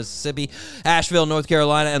Branch, Mississippi, Asheville, North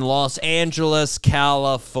Carolina, and Los Angeles,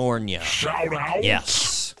 California. Shout out.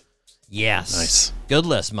 Yes. Nice. Good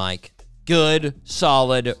list, Mike. Good,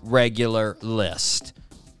 solid, regular list.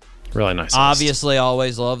 Really nice. Obviously,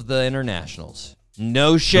 always love the internationals.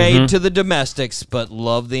 No shade to the domestics, but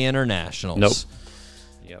love the internationals.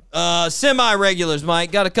 Nope. Yep. Semi-regulars,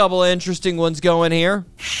 Mike. Got a couple of interesting ones going here.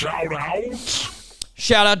 Shout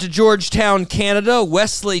out to Georgetown, Canada,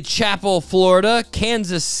 Wesley Chapel, Florida,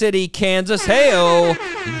 Kansas City, Kansas, hey-oh,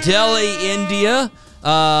 Delhi, India,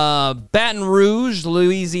 Baton Rouge,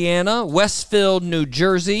 Louisiana, Westfield, New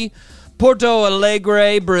Jersey, Porto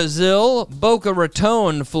Alegre, Brazil, Boca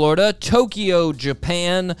Raton, Florida, Tokyo,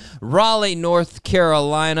 Japan, Raleigh, North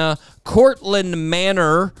Carolina, Cortland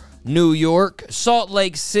Manor, New York, Salt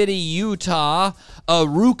Lake City, Utah,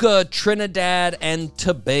 Aruca, Trinidad, and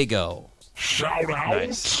Tobago. Shout out.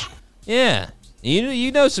 Nice. Yeah.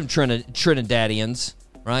 You know some Trinidadians,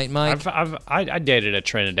 right, Mike? I dated a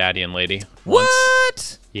Trinidadian lady once.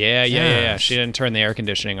 What? Yeah. She didn't turn the air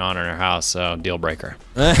conditioning on in her house, so deal breaker.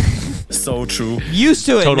 So true. Used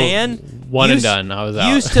to it, Total man. And done. I was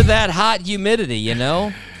out. Used to that hot humidity, you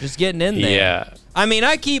know? Just getting in there. Yeah. I mean,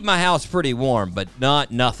 I keep my house pretty warm, but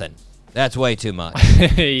not nothing. That's way too much.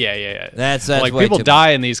 Yeah. That's like way people too die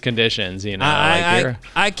much. in these conditions, you know.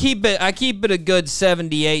 I keep it a good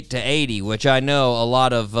 78 to 80, which I know a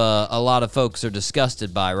lot of folks are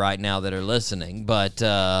disgusted by right now that are listening. But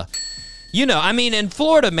you know, I mean, in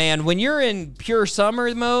Florida, man, when you're in pure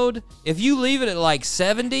summer mode, if you leave it at like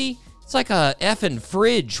 70, it's like a effing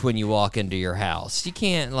fridge when you walk into your house. You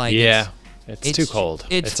can't like. Yeah. It's too cold.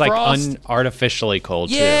 It's like artificially cold,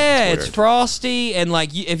 too. Yeah, it's frosty, and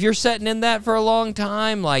like if you're sitting in that for a long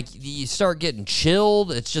time, like you start getting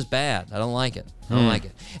chilled. It's just bad. I don't like it.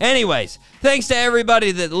 Anyways, thanks to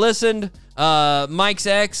everybody that listened. Mike's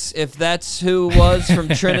ex, if that's who was from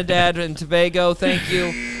Trinidad and Tobago, thank you.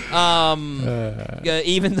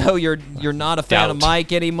 Even though you're not a fan of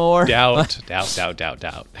Mike anymore. Doubt.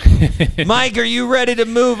 Mike, are you ready to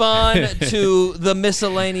move on to the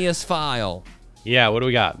miscellaneous file? Yeah, what do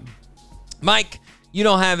we got? Mike, you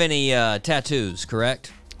don't have any tattoos,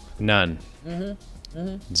 correct? None.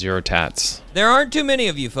 Zero tats. There aren't too many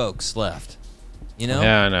of you folks left. You know?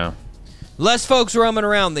 Yeah, I know. Less folks roaming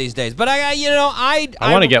around these days, but I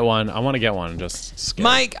want to get one. I want to get one. Just skip.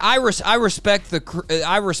 Mike, I respect the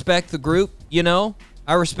group. You know,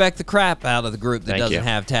 I respect the crap out of the group that doesn't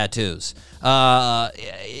have tattoos.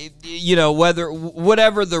 You know,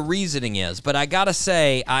 whatever the reasoning is, but I gotta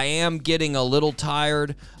say, I am getting a little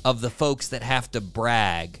tired of the folks that have to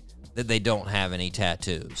brag that they don't have any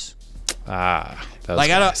tattoos. Nice.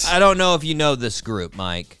 I don't know if you know this group,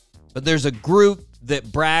 Mike, but there's a group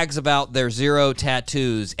that brags about their 0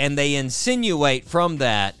 tattoos, and they insinuate from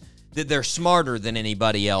that they're smarter than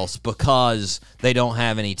anybody else because they don't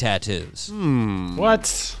have any tattoos.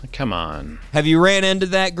 What? Come on. Have you ran into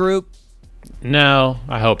that group? No,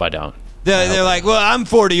 I hope I don't. They're like, well, I'm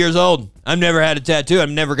 40 years old. I've never had a tattoo.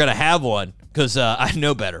 I'm never going to have one because I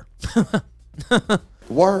know better.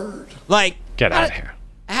 Word. Like, Get out of here.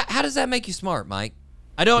 How does that make you smart, Mike?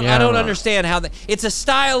 I don't understand how that. It's a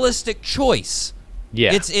stylistic choice.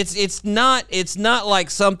 Yeah. It's not like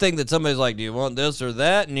something that somebody's like, do you want this or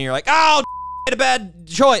that? And you're like, oh, a bad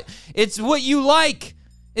choice. It's what you like.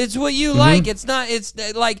 It's what you like. It's not. It's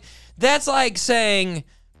like that's like saying,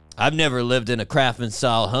 I've never lived in a craftsman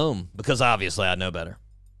style home because obviously I know better.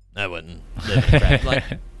 I wouldn't live in a craftsman. Like,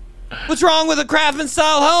 what's wrong with a craftsman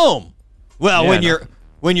style home? Well,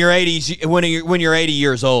 when you're 80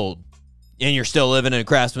 years old and you're still living in a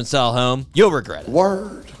craftsman style home, you'll regret it.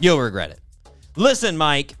 Word. You'll regret it. Listen,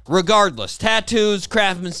 Mike, regardless, tattoos,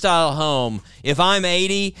 craftsman style home, if I'm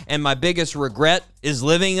 80 and my biggest regret is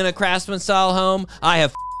living in a craftsman style home, I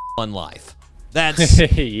have one life. That's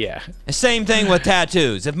yeah. Same thing with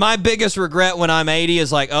tattoos. If my biggest regret when I'm 80 is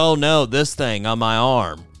like, oh no, this thing on my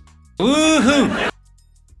arm, woohoo,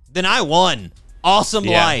 then I won. Awesome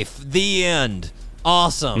life. The end.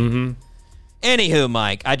 Awesome. Anywho,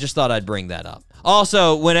 Mike, I just thought I'd bring that up.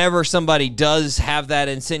 Also, whenever somebody does have that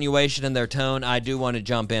insinuation in their tone, I do want to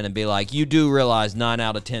jump in and be like, you do realize 9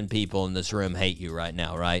 out of 10 people in this room hate you right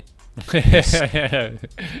now, right? I'm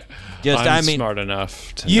smart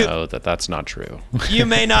enough to know that that's not true. You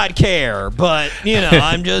may not care, but,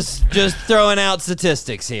 I'm just throwing out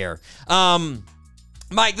statistics here.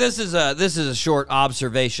 Mike, this is a short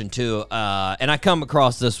observation, too, and I come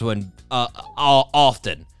across this one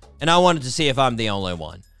often, and I wanted to see if I'm the only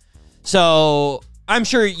one. So I'm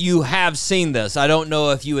sure you have seen this. I don't know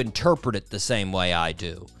if you interpret it the same way I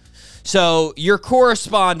do. So you're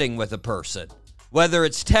corresponding with a person, whether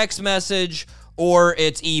it's text message or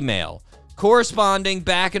it's email, corresponding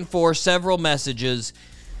back and forth, several messages.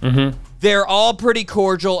 They're all pretty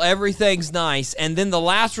cordial. Everything's nice. And then the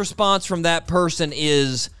last response from that person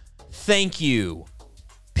is, thank you,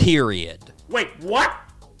 period. Wait, what?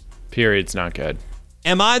 Period's not good.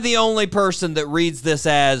 Am I the only person that reads this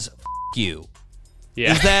as you?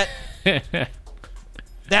 Yeah. Is that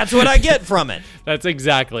that's what I get from it. That's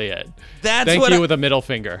exactly it. Thank you with a middle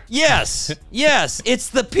finger. Yes. It's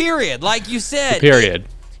the period, like you said. The period.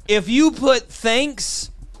 If you put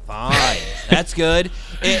thanks, fine. That's good.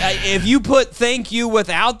 If you put thank you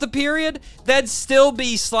without the period, that'd still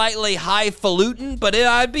be slightly highfalutin, but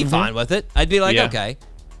I'd be fine with it. I'd be like, okay.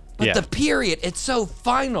 But the period, it's so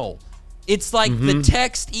final. It's like the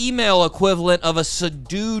text email equivalent of a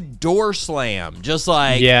subdued door slam. Just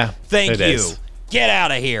like, thank you. Is. Get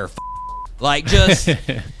out of here. Like, just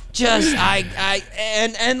I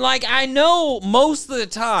know most of the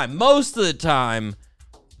time,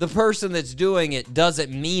 the person that's doing it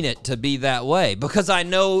doesn't mean it to be that way because I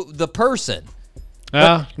know the person.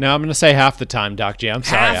 No, I'm going to say half the time, Doc G. I'm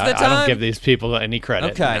sorry. Half the time? I don't give these people any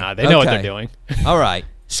credit. Okay. Nah, they know what they're doing. All right.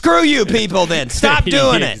 Screw you people then. Stop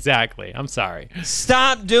doing it. Exactly. I'm sorry.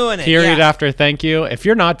 Stop doing it. Period after thank you. If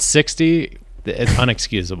you're not 60, it's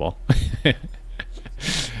unexcusable.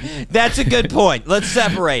 That's a good point. Let's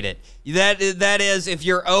separate it. That is, if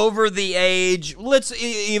you're over the age, let's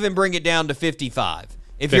even bring it down to 55.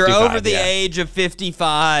 If you're over the age of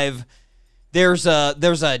 55, there's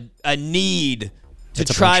a need to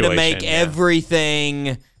try to make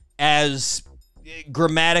everything as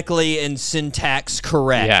grammatically and syntax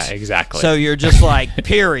correct. Yeah, exactly. So you're just like,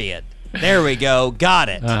 period. There we go. Got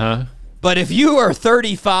it. But if you are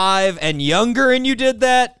 35 and younger and you did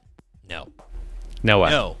that, no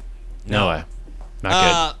way. No way.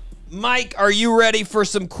 Not good. Mike, are you ready for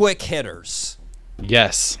some quick hitters?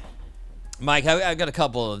 Yes. Mike, I've got a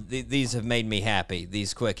couple of these have made me happy,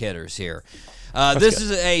 these quick hitters here. This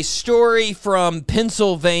is a story from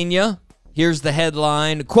Pennsylvania. Here's the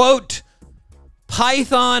headline. Quote,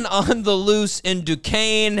 python on the loose in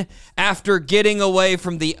Duquesne after getting away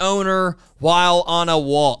from the owner while on a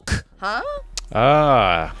walk.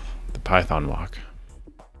 The python walk.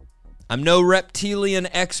 I'm no reptilian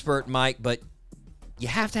expert, Mike, but you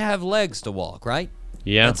have to have legs to walk, right?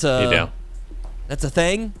 Yeah, you do. That's a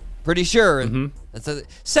thing. Pretty sure. That's a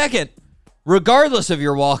second. Regardless of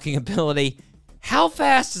your walking ability, how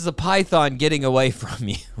fast is a python getting away from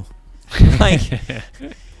you? Like,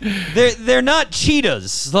 they're not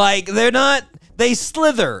cheetahs. Like, they're not. They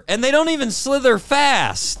slither, and they don't even slither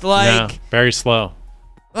fast. Like, very slow.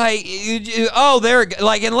 Like, they're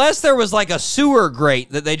like, unless there was like a sewer grate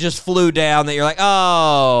that they just flew down that you're like,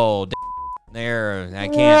 oh, there, I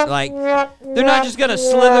can't. Like, they're not just gonna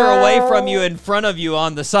slither away from you in front of you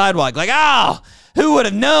on the sidewalk. Like, oh, who would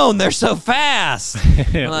have known they're so fast?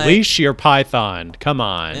 Like, leash your python. Come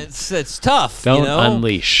on. It's tough. Don't you know?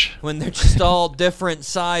 unleash. When they're just all different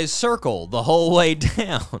size circle the whole way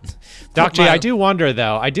down. Doc G, I do wonder,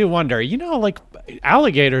 though. You know, like,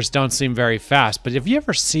 alligators don't seem very fast, but if you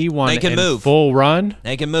ever see one in full run,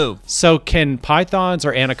 they can move. So can pythons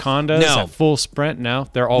or anacondas at full sprint? No,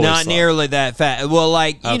 they're always not slow. Nearly that fast. Well,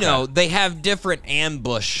 like, you know, they have different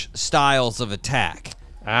ambush styles of attack.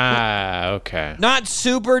 Ah, okay. Not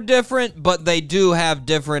super different, but they do have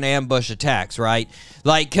different ambush attacks, right?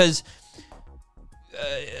 Like, because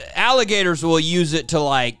alligators will use it to,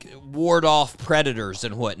 like, ward off predators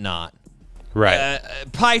and whatnot. Right.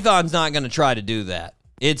 Python's not going to try to do that.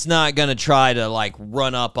 It's not going to try to, like,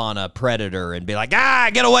 run up on a predator and be like,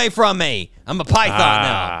 get away from me. I'm a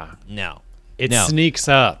python. No. It sneaks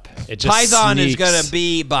up. It just Python sneaks. is going to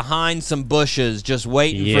be behind some bushes just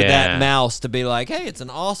waiting for that mouse to be like, hey, it's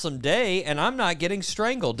an awesome day, and I'm not getting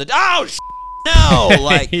strangled. No!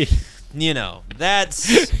 Like, you know, that's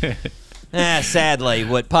sadly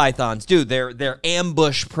what pythons do. They're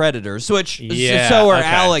ambush predators, which so are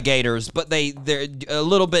alligators, but they're a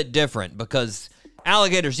little bit different because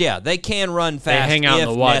alligators, they can run fast. They hang out in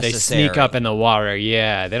the water. Necessary. They sneak up in the water.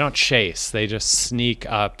 Yeah, they don't chase. They just sneak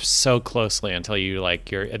up so closely until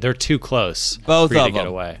they're too close. Both for you of to them. Get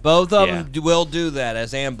away. Both of them will do that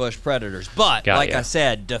as ambush predators. But I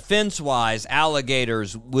said, defense-wise,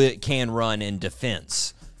 alligators can run in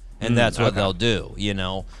defense, and that's what they'll do. You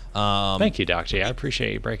know. Thank you, Doc G. I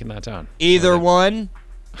appreciate you breaking that down. Either one,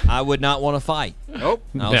 I would not want to fight. Nope.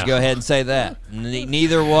 I'll just go ahead and say that.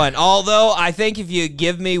 Neither one. Although, I think if you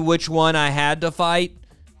give me which one I had to fight,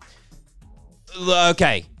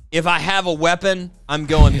 okay, if I have a weapon, I'm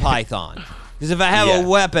going python. Because if I have a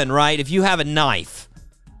weapon, right, if you have a knife,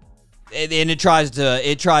 and it tries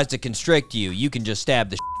to constrict you, you can just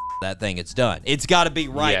stab the that thing, it's done. It's got to be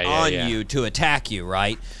on you to attack you,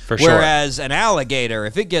 right? For sure. Whereas an alligator,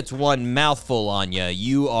 if it gets one mouthful on you,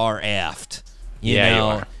 you are effed. You know? You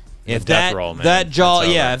are. If death roll, man. that jaw,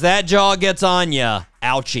 if that jaw gets on you,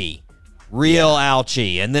 ouchie, real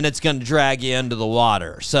ouchie, and then it's going to drag you into the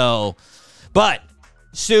water. So, but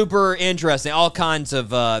super interesting. All kinds of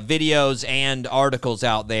videos and articles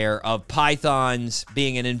out there of pythons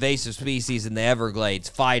being an invasive species in the Everglades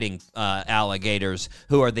fighting alligators,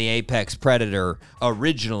 who are the apex predator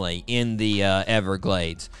originally in the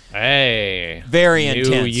Everglades. Hey, very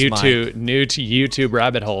intense. New to YouTube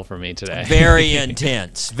rabbit hole for me today. Very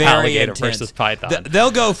intense. Very alligator intense. versus python.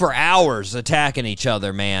 They'll go for hours attacking each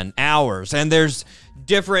other, man. Hours. And there's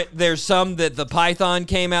some that the python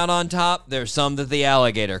came out on top. There's some that the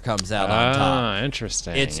alligator comes out on top.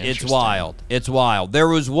 Interesting. It's wild. It's wild. There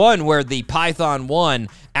was one where the python won.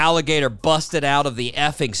 Alligator busted out of the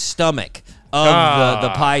effing stomach of the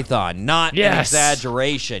python. Not an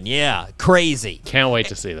exaggeration. Yeah, crazy. Can't wait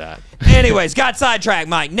to see that. Anyways, got sidetracked,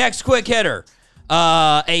 Mike. Next quick hitter.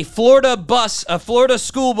 A Florida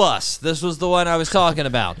school bus. This was the one I was talking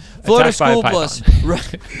about. Florida school bus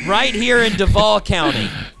right here in Duval County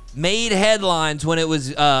made headlines when it was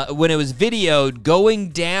videoed going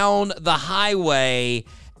down the highway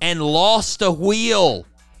and lost a wheel.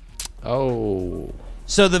 Oh.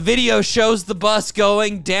 So the video shows the bus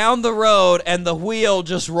going down the road and the wheel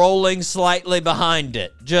just rolling slightly behind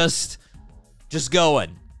it. Just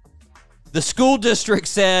going. The school district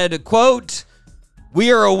said, quote,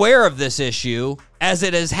 "We are aware of this issue as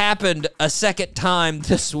it has happened a second time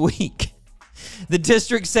this week." The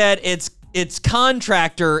district said its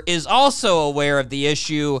contractor is also aware of the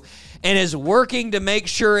issue and is working to make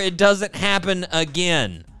sure it doesn't happen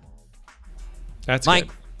again. That's Mike,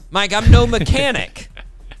 good. Mike, I'm no mechanic,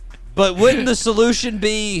 but wouldn't the solution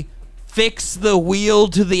be fix the wheel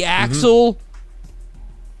to the axle?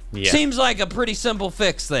 Yeah. Seems like a pretty simple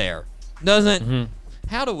fix there, doesn't?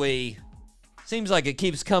 How do we? Seems like it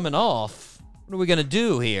keeps coming off. What are we gonna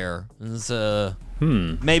do here? Is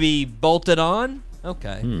maybe bolt it on?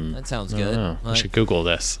 Okay, that sounds good. I should Google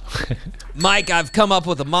this. Mike, I've come up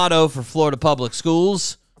with a motto for Florida public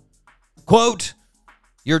schools. Quote,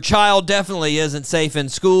 "Your child definitely isn't safe in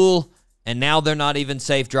school. and now they're not even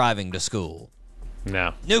safe driving to school.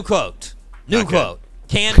 No. New quote. New quote.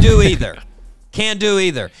 Can't do either. Can't do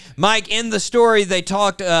either. Mike, in the story, they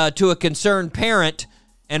talked to a concerned parent,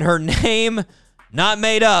 and her name, not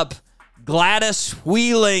made up, Gladys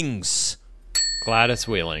Wheelings. Gladys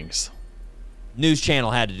Wheelings. News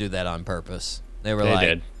Channel had to do that on purpose. They They like,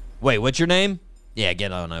 did. wait, what's your name? Yeah,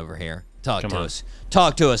 get on over here. Talk Come to on. us.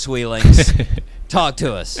 Talk to us, Wheelings. Talk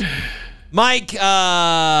to us. Mike,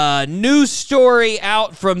 news story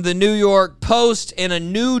out from the New York Post in a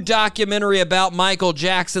new documentary about Michael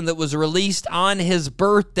Jackson that was released on his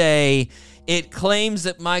birthday. It claims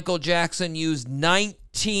that Michael Jackson used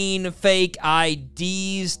 19 fake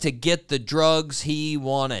IDs to get the drugs he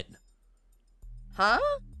wanted. Huh?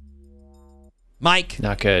 Mike,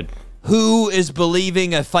 Not good. who is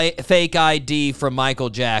believing a fake ID from Michael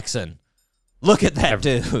Jackson? Look at that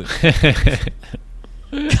dude.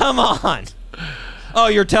 Come on. Oh,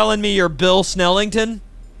 you're telling me you're Bill Snellington?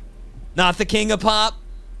 Not the king of pop?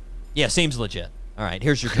 Yeah, seems legit. All right,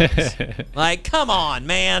 here's your case. Like, come on,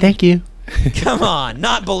 man. Thank you. Come on.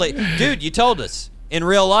 Not believe. Dude, you told us. In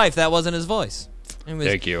real life, that wasn't his voice. It was,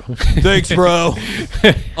 Thank you. Thanks, bro.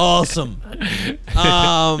 Awesome.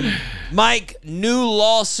 Mike, new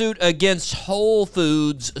lawsuit against Whole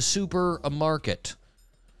Foods supermarket.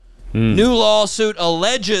 New lawsuit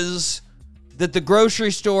alleges that the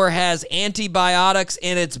grocery store has antibiotics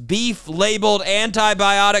in its beef labeled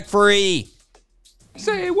antibiotic free.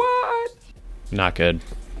 Say what? Not good.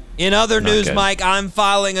 In other news, good. Mike, I'm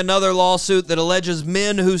filing another lawsuit that alleges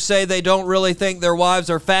men who say they don't really think their wives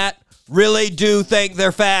are fat really do think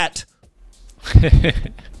they're fat.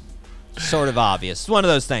 Sort of obvious. It's one of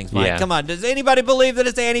those things, Mike. Yeah. Come on. Does anybody believe that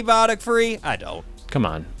it's antibiotic free? I don't. Come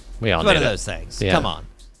on. We all It's one need of it. those things. Yeah. Come on.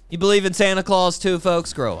 You believe in Santa Claus too,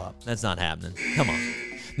 folks? Grow up. That's not happening. Come on.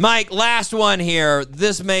 Mike, last one here.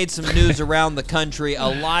 This made some news around the country. A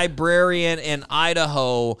librarian in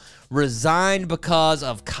Idaho resigned because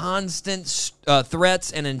of constant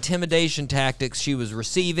threats and intimidation tactics she was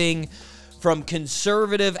receiving from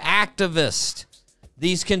conservative activists.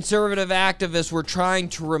 These conservative activists were trying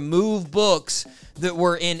to remove books that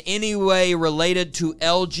were in any way related to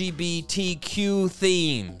LGBTQ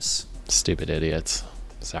themes. Stupid idiots.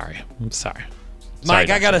 Sorry. I'm sorry. Mike,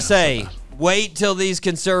 Sorry, I gotta Dr. say, wait till these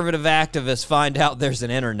conservative activists find out there's an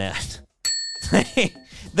internet.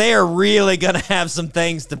 They are really gonna have some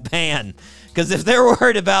things to ban. Because if they're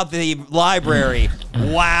worried about the library,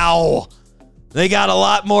 wow, they got a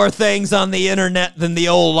lot more things on the internet than the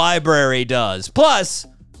old library does. Plus,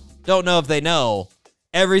 don't know if they know,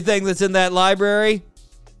 everything that's in that library,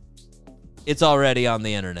 it's already on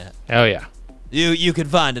the internet. Oh, yeah. You can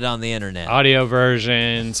find it on the internet. Audio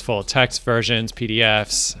versions, full text versions,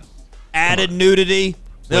 PDFs. Added nudity.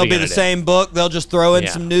 They'll are you be the gonna do? same book. They'll just throw in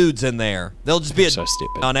Yeah. some nudes in there. They'll just be So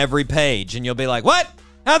stupid. on every page, and you'll be like, "What?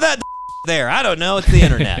 How'd that there? I don't know. It's the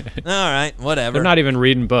internet." All right, whatever. They're not even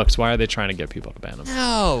reading books. Why are they trying to get people to ban them?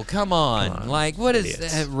 No, come on. Come on, Like, what is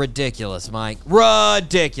idiots. ridiculous, Mike?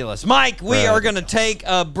 Ridiculous. Mike, we are going to Ridiculous. take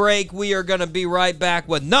a break. We are going to be right back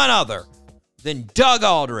with none other than Doug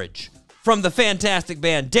Aldridge from the fantastic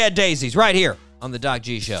band Dead Daisies right here on the Doc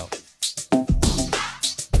G Show.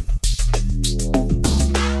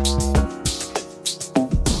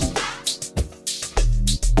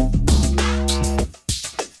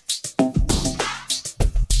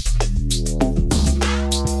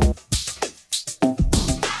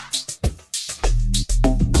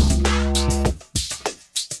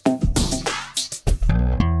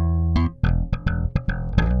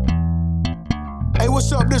 Hey,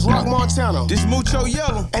 what's up? This Rock Montana. This Mucho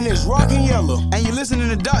Yellow. And this Rockin' Yellow. And you listening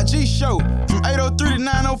to Doc G Show from 803 to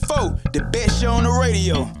 904. The best show on the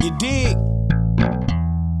radio. You dig?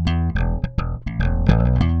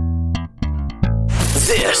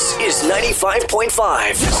 This is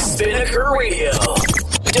 95.5 Spinnaker Radio.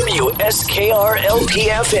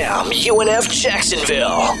 WSKR-LP-FM, UNF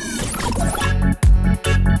Jacksonville.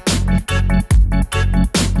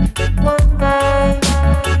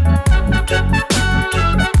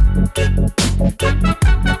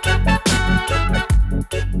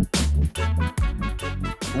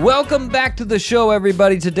 Welcome back to the show,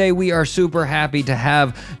 everybody. Today we are super happy to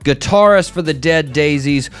have guitarist for the Dead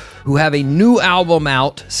Daisies, who have a new album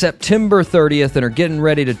out September 30th and are getting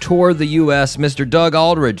ready to tour the U.S., Mr. Doug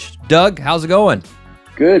Aldridge. Doug, how's it going?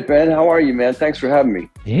 Good, Ben. How are you, man? Thanks for having me.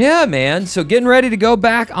 Yeah, man. So getting ready to go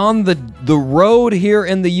back on the road here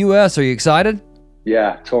in the U.S. Are you excited?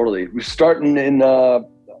 Yeah, totally. We're starting in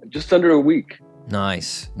just under a week.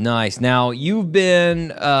 Nice. Now, you've been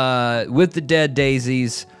with the Dead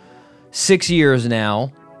Daisies 6 years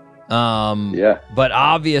now. But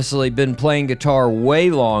obviously been playing guitar way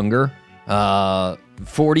longer,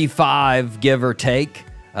 45 give or take.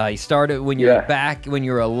 You started when you're back when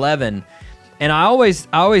you were 11, and I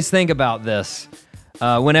always think about this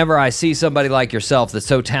whenever I see somebody like yourself that's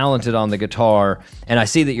so talented on the guitar, and I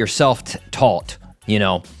see that you're self-taught, you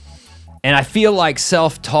know, and I feel like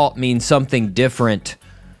self-taught means something different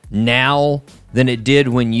now than it did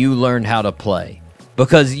when you learned how to play,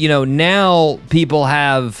 because you know now people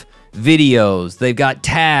have videos, they've got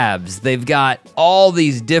tabs, they've got all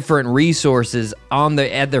these different resources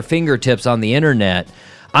at their fingertips on the internet.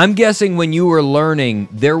 I'm guessing when you were learning,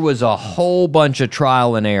 there was a whole bunch of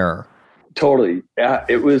trial and error. Totally. Yeah,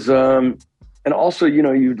 it was. And also, you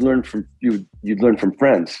know, you'd learn from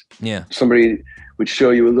friends. Yeah. Somebody would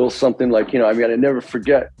show you a little something like, you know, I mean, I never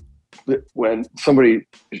forget that when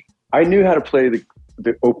I knew how to play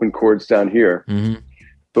the open chords down here. Mm-hmm.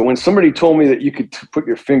 But when somebody told me that you could put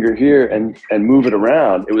your finger here and move it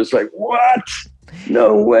around, it was like, what?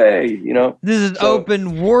 No way, you know? This is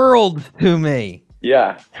open world to me.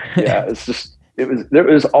 Yeah. It's just,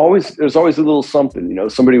 there's always a little something, you know,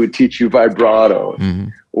 somebody would teach you vibrato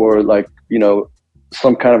or like, you know,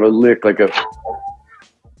 some kind of a lick, like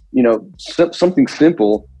you know, something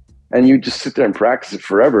simple, and you just sit there and practice it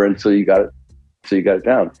forever until you got it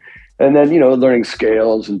down. And then, you know, learning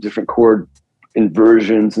scales and different chord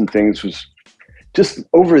inversions and things was just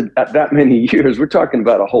over that many years. We're talking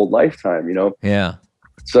about a whole lifetime, you know? Yeah.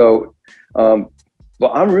 So, well,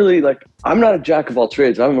 I'm really I'm not a jack of all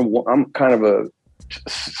trades. I'm kind of a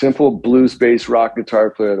simple blues-based rock guitar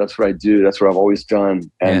player. That's what I do. That's what I've always done.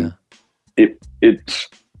 And it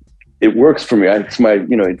works for me. It's my,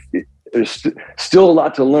 you know, there's still a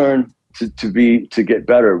lot to learn to get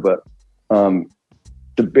better, but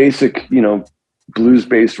the basic, you know,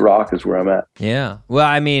 blues-based rock is where I'm at. Yeah. Well,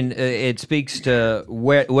 I mean, it speaks to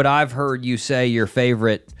what I've heard you say your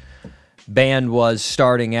favorite band was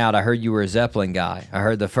starting out. I heard you were a Zeppelin guy. I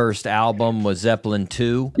heard the first album was Zeppelin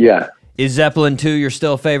 2. Yeah. Is Zeppelin 2 your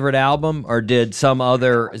still favorite album, or did some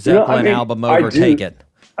other Zeppelin album overtake it?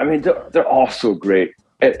 I mean, they're all so great.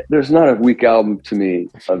 There's not a weak album to me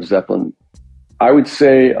of Zeppelin. I would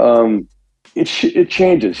say it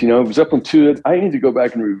changes. You know, Zeppelin 2, I need to go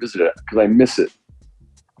back and revisit it because I miss it.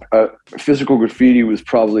 Physical Graffiti was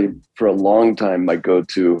probably for a long time my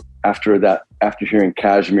go-to after hearing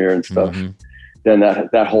Kashmir and stuff. Mm-hmm. Then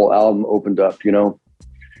that whole album opened up, you know,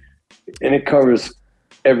 and it covers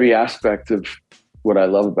every aspect of what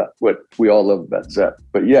we all love about Zepp.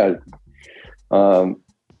 But yeah,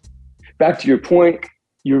 back to your point,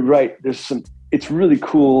 you're right. It's really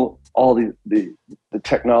cool. All the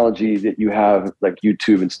technology that you have, like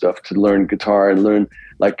YouTube and stuff, to learn guitar and learn,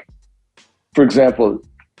 like, for example,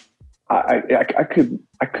 I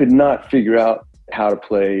could not figure out how to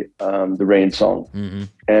play the Rain Song. Mm-hmm.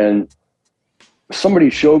 And somebody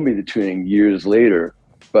showed me the tuning years later,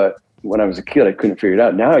 but when I was a kid, I couldn't figure it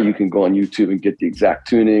out. Now you can go on YouTube and get the exact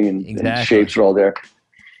tuning and shapes are all there.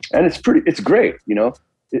 And it's great, you know,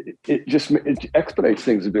 it expedites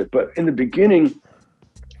things a bit. But in the beginning,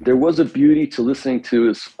 there was a beauty to listening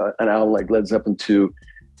to an album like Led Zeppelin 2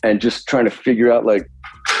 and just trying to figure out, like,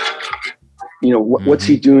 you know, what's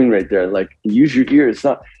he doing right there? Like, use your ear. It's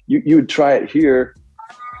not, you would try it here,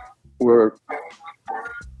 or,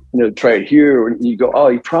 you know, try it here, and you go, oh,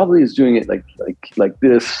 he probably is doing it like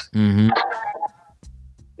this,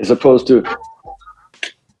 as opposed to,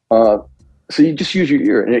 so you just use your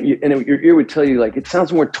ear, and your ear would tell you, like, it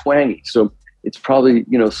sounds more twangy, so it's probably,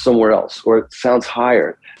 you know, somewhere else, or it sounds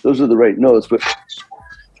higher. Those are the right notes, but,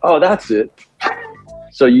 oh, that's it.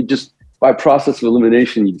 So you just, by process of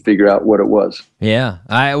elimination, you figure out what it was. Yeah,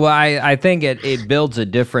 I think it builds a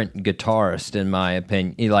different guitarist, in my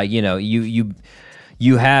opinion. Like, you know, you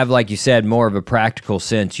have, like you said, more of a practical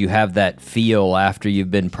sense. You have that feel after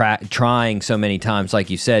you've been trying so many times,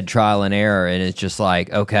 like you said, trial and error, and it's just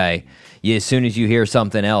like, okay, as soon as you hear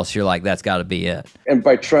something else, you're like, that's got to be it. And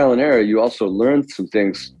by trial and error, you also learn some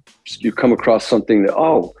things. You come across something that,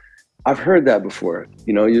 oh, I've heard that before.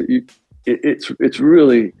 You know, it's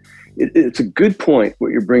really. It's a good point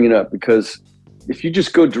what you're bringing up, because if you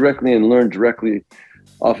just go directly and learn directly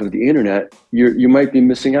off of the internet, you might be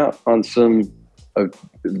missing out on some of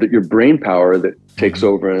your brain power that takes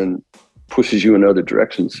over and pushes you in other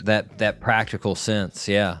directions. That practical sense,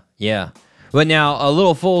 yeah. But now a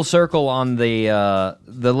little full circle on the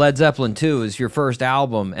Led Zeppelin 2 is your first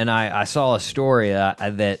album, and I saw a story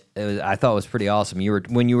that I thought was pretty awesome.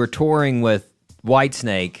 When you were touring with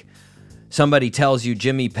Whitesnake, somebody tells you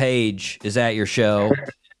Jimmy Page is at your show.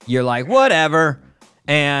 You're like, whatever.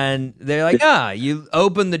 And they're like, you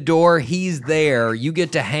open the door, he's there, you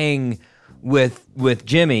get to hang with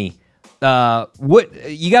Jimmy. What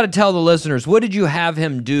you got to tell the listeners, what did you have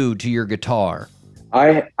him do to your guitar?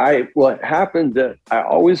 Well, it happened that I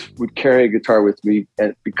always would carry a guitar with me,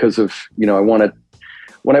 and because of,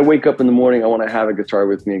 when I wake up in the morning, I want to have a guitar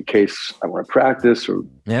with me in case I want to practice or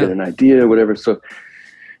get an idea or whatever. So,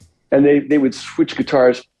 and they would switch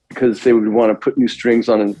guitars because they would want to put new strings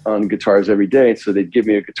on guitars every day. So they'd give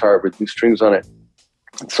me a guitar with new strings on it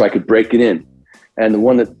so I could break it in. And the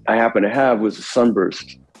one that I happened to have was a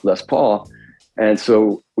Sunburst Les Paul. And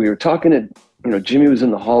so we were talking to, Jimmy was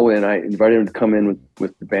in the hallway, and I invited him to come in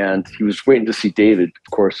with the band. He was waiting to see David,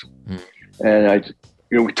 of course. And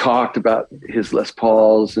we talked about his Les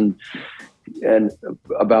Pauls and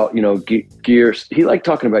about, gear. He liked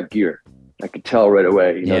talking about gear. I could tell right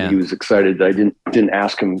away, he was excited that I didn't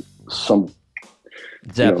ask him some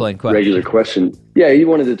Zeppelin regular question. Yeah, he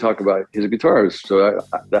wanted to talk about his guitars. So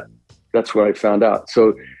that's what I found out.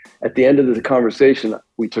 So at the end of the conversation,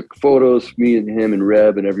 we took photos, me and him and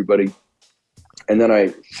Reb and everybody. And then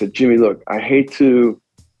I said, Jimmy, look, I hate to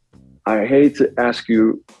ask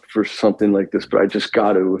you for something like this, but I just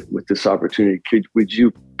got to with this opportunity. Could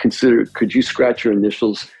you scratch your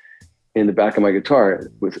initials in the back of my guitar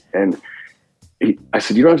I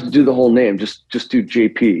said, you don't have to do the whole name, just do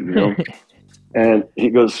JP, And he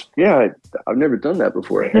goes, yeah, I've never done that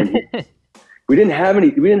before. And we didn't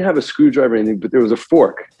have a screwdriver or anything, but there was a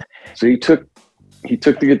fork. So he took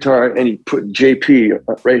the guitar and he put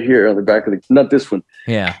JP right here on the back of not this one.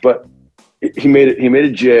 Yeah. But he made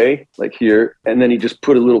a J like here, and then he just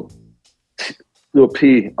put a little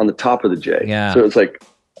P on the top of the J. Yeah. So it's like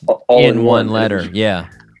all in one letter. Yeah.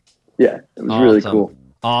 Yeah. It was really cool.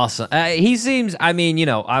 Awesome. He seems,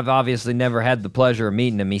 I've obviously never had the pleasure of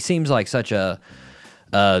meeting him. He seems like such a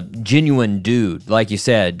genuine dude, like you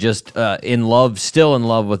said, just still in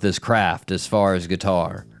love with his craft as far as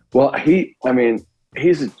guitar. Well,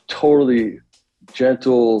 he's a totally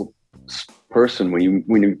gentle person.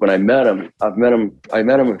 When I met him, I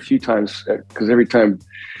met him a few times because every time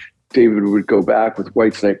David would go back with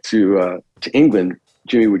Whitesnake to England,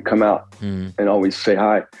 Jimmy would come out and always say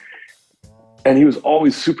hi. And he was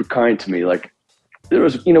always super kind to me. Like there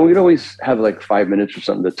was, we'd always have like 5 minutes or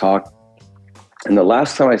something to talk. And the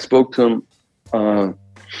last time I spoke to him,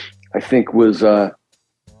 I think was, I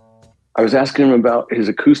was asking him about his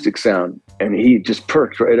acoustic sound, and he just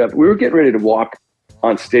perked right up. We were getting ready to walk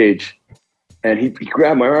on stage, and he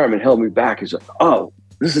grabbed my arm and held me back. He's like, oh,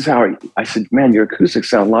 this is how I said, man, your acoustic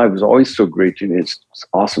sound live was always so great, Jimmy. It's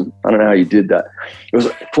awesome. I don't know how you did that. It was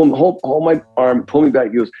like, hold my arm, pull me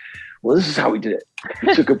back. He goes, well, this is how we did it.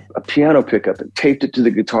 He took a piano pickup and taped it to the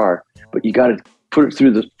guitar, but you got to put it through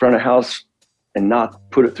the front of house and not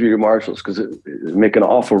put it through your Marshalls because it would make an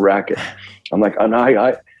awful racket. I'm like, oh, no,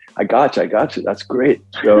 I got you. That's great.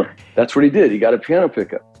 So that's what he did. He got a piano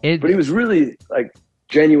pickup. But he was really like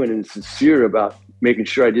genuine and sincere about making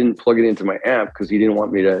sure I didn't plug it into my amp because he didn't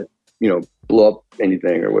want me to, blow up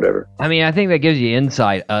anything or whatever. I think that gives you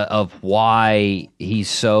insight of why he's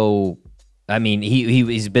so...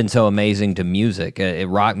 he's been so amazing to music,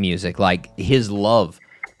 rock music, like his love,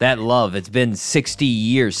 it's been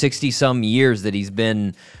 60 some years that he's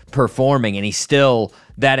been performing, and he's still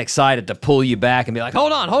that excited to pull you back and be like,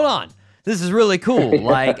 hold on. This is really cool.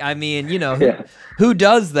 Like, who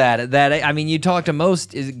does that? You talk to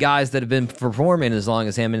most guys that have been performing as long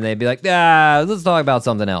as him, and they'd be like, let's talk about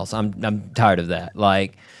something else. I'm tired of that.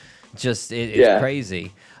 Like, just, it's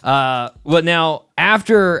crazy. Well, now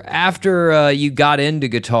after you got into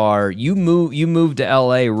guitar, you moved to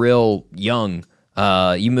LA real young.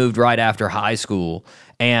 You moved right after high school,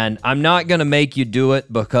 and I'm not gonna make you do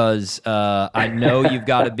it because I know you've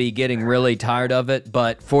got to be getting really tired of it.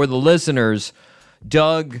 But for the listeners,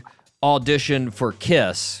 Doug auditioned for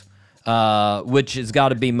Kiss, which has got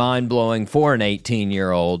to be mind blowing for an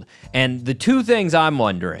 18-year-old. And the two things I'm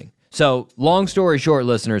wondering. So, long story short,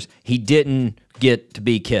 listeners, he didn't get to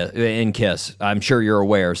be in Kiss. I'm sure you're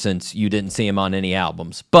aware since you didn't see him on any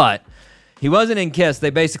albums. But he wasn't in Kiss.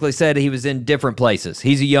 They basically said he was in different places.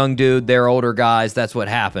 He's a young dude. They're older guys. That's what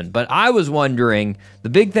happened. But I was wondering, the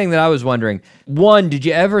big thing that I was wondering, one, did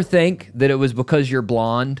you ever think that it was because you're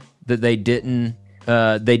blonde that they didn't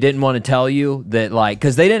want to tell you that, like,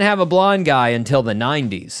 because they didn't have a blonde guy until the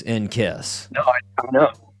 90s in Kiss?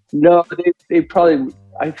 No, they probably...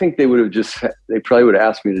 I think they probably would have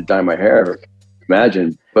asked me to dye my hair,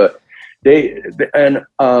 imagine. But it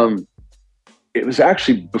was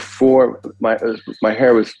actually before my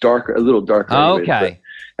hair was darker, a little darker. Oh, okay.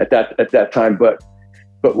 At that time, but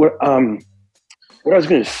what what I was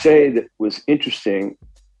going to say that was interesting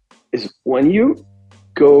is when you're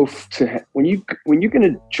going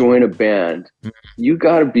to join a band, you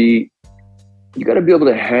got to be able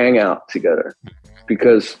to hang out together,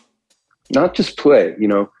 because not just play,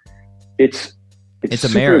 it's a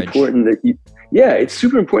super marriage. important that it's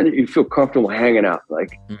super important that you feel comfortable hanging out.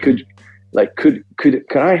 Like, could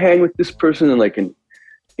I hang with this person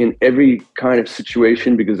in every kind of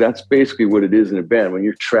situation? Because that's basically what it is in a band. When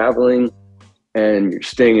you're traveling and you're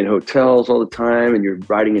staying in hotels all the time, and you're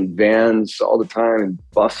riding in vans all the time, and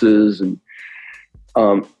buses, and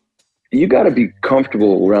you got to be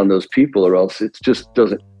comfortable around those people, or else it just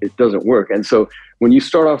doesn't work. And so when you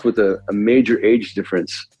start off with a major age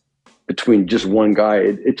difference between just one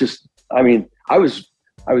guy, I was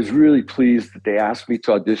really pleased that they asked me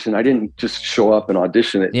to audition. I didn't just show up and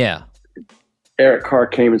audition it. Yeah. Then Carr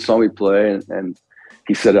came and saw me play, and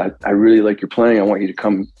he said, I really like your playing. I want you to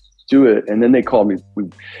come do it. And then they called me.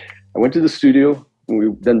 I went to the studio,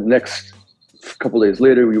 and then the next couple of days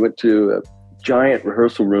later, we went to a giant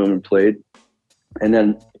rehearsal room and played. And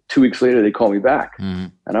then 2 weeks later, they called me back.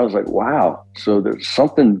 And I was like, wow, so there's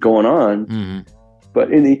something going on.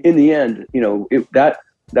 But in the end,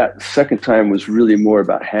 that second time was really more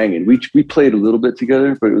about hanging. We played a little bit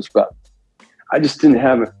together, but it was about, I just didn't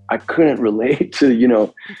have it. I couldn't relate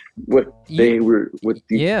to, what they were,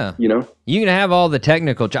 you can have all the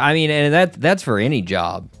technical, and that's for any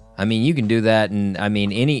job. You can do that. And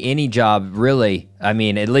any job really, at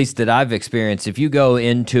least that I've experienced, if you go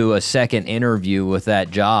into a second interview with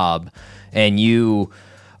that job and you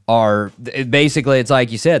are basically, it's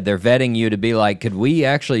like you said, they're vetting you to be like, could we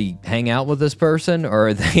actually hang out with this person, or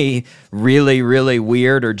are they really, really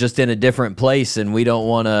weird, or just in a different place, and we don't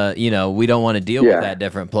want to deal with that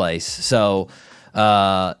different place. So, they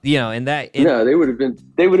would have been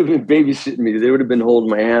babysitting me. They would have been holding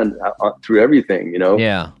my hand through everything,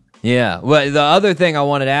 Yeah. Yeah. Well, the other thing I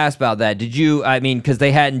wanted to ask about that, did you, because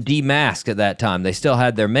they hadn't demasked at that time, they still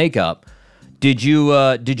had their makeup. Did you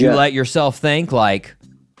let yourself think, like,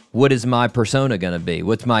 what is my persona going to be?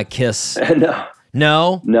 What's my Kiss?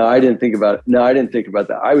 No, I didn't think about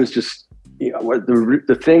that. I was just, the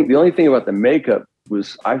only thing about the makeup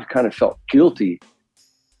was I kind of felt guilty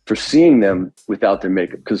for seeing them without their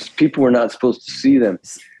makeup, because people were not supposed to see them.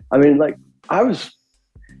 I was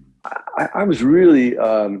really,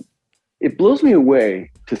 it blows me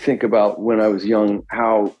away to think about when I was young,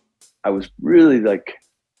 how I was really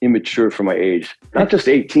immature for my age, not just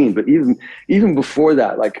 18, but even before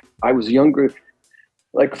that, I was younger.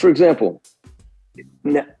 For example,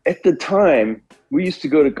 at the time we used to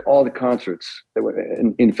go to all the concerts that were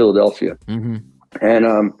in Philadelphia,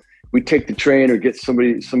 and we'd take the train or get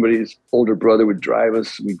somebody's older brother would drive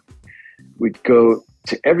us. We'd go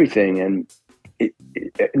to everything, and it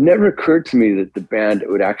never occurred to me that the band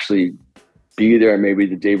would actually be there maybe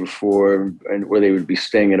the day before, and where they would be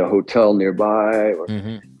staying at a hotel nearby.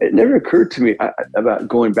 It never occurred to me about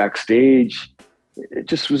going backstage. It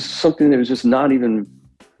just was something that was just not even.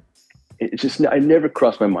 I never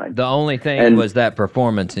crossed my mind. The only thing was that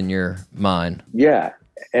performance in your mind. Yeah,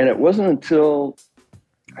 and it wasn't until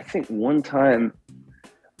I think one time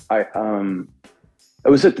I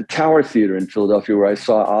was at the Tower Theater in Philadelphia where I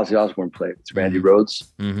saw Ozzy Osbourne play. It's Randy Rhoads,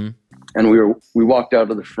 and we walked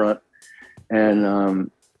out of the front.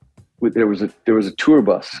 And there was a tour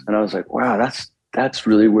bus, and I was like, wow, that's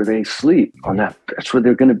really where they sleep on that. That's where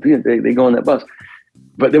they're going to be. They go on that bus.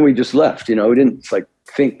 But then we just left. We didn't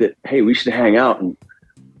think that, hey, we should hang out and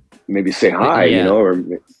maybe say hi, or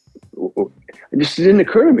it just didn't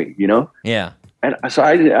occur to me, Yeah. And so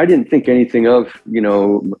I didn't think anything of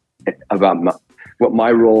about what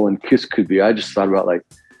my role in Kiss could be. I just thought about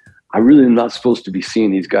I really am not supposed to be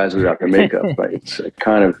seeing these guys without their makeup. But it's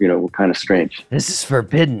kind of strange. This is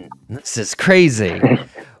forbidden. This is crazy.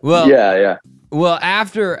 Well, yeah. Well,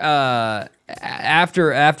 after that,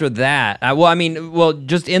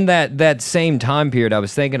 just in that same time period, I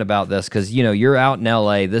was thinking about this because, you're out in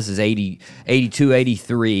LA. This is 82,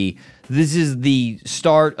 83. This is the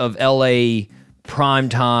start of LA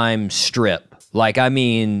primetime strip.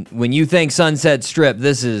 When you think Sunset Strip,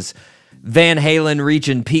 this is Van Halen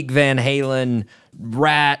reaching peak Van Halen,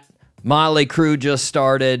 Rat, Motley Crue just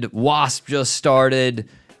started, Wasp just started,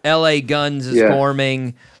 LA Guns is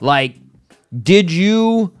forming. Did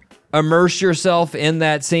you immerse yourself in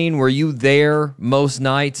that scene? Were you there most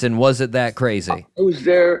nights, and was it that crazy? I was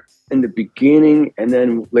there in the beginning, and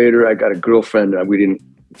then later I got a girlfriend. I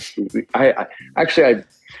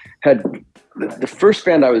had the first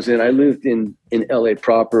band I was in. I lived in LA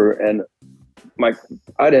proper, and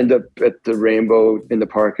I'd end up at the Rainbow in the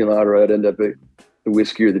parking lot, or I'd end up at the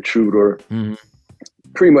Whiskey or the Troubadour.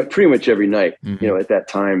 pretty much every night, you know, at that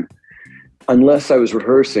time, unless I was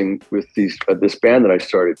rehearsing with this band that I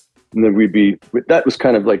started, and then that was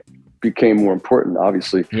kind of like became more important,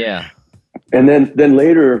 obviously. Yeah. And then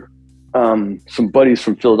later, some buddies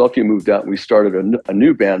from Philadelphia moved out, and we started a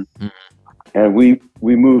new band, and we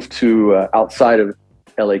moved to outside of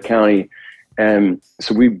LA County, and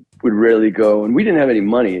so we would rarely go, and we didn't have any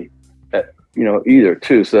money, either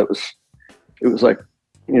too. So it was like,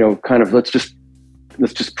 you know, kind of let's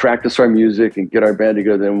just practice our music and get our band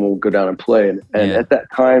together, and we'll go down and play. And at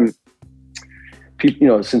that time, people, you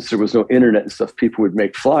know, since there was no internet and stuff, people would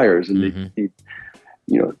make flyers, and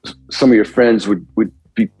some of your friends would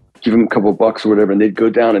give them a couple of bucks or whatever, and they'd go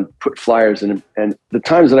down and put flyers in. And the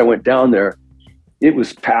times that I went down there, it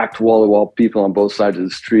was packed wall to wall, people on both sides of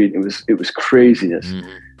the street. It was craziness.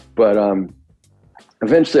 But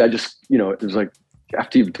eventually I just, you know, it was like,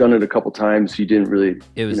 after you've done it a couple times, you didn't really,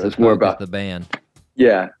 it's more about the band.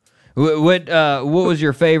 Yeah. What was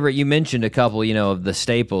your favorite? You mentioned a couple, you know, of the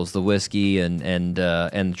staples, the Whiskey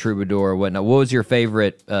and Troubadour or whatnot. What was your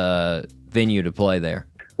favorite venue to play there?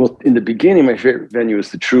 Well, in the beginning, my favorite venue was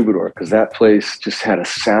the Troubadour, because that place just had a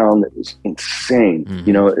sound that was insane.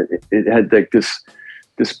 You know, it had like this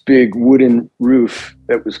big wooden roof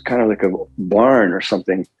that was kind of like a barn or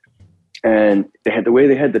something. And they had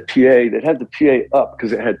the PA up,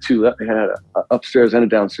 because it had they had a upstairs and a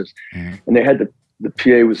downstairs. And they had the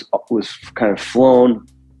PA was kind of flown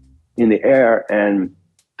in the air, and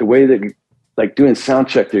the way that, like, doing sound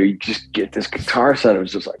check there, you just get this guitar sound. It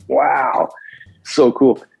was just like, wow, so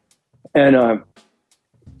cool. And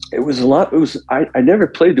it was a lot. I never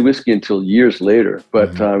played the Whiskey until years later,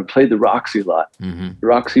 but played the Roxy a lot. The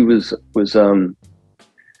Roxy was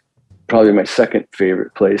probably my second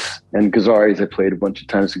favorite place. And Gazzarri's I played a bunch of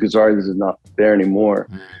times. The Gazzarri's is not there anymore,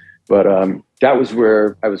 but that was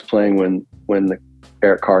where I was playing when the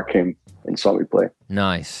Eric Carr came and saw me play.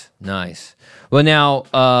 Nice. Well,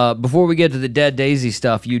 now, before we get to the Dead Daisy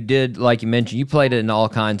stuff, you did, like you mentioned, you played in all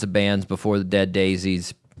kinds of bands before the Dead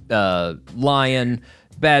Daisies. Lion,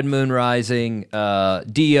 Bad Moon Rising,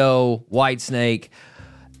 Dio, Whitesnake,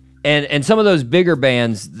 and some of those bigger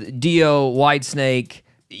bands, Dio, Whitesnake,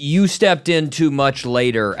 you stepped into much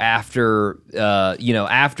later after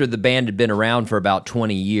the band had been around for about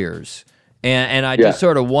 20 years. And I just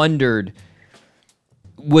sort of wondered,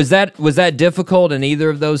 was that difficult in either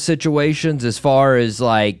of those situations, as far as,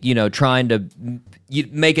 like, you know, trying to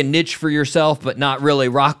make a niche for yourself but not really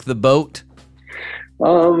rock the boat?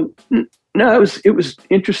 No, it was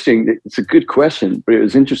interesting. It's a good question, but it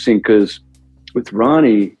was interesting because with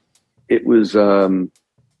Ronnie, it was kind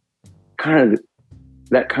of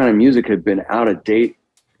that kind of music had been out of date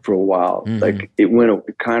for a while. Like it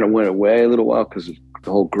kind of went away a little while because of the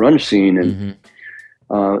whole grunge scene.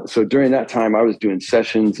 And so during that time, I was doing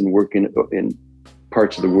sessions and working in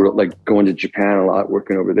parts of the world, like going to Japan a lot,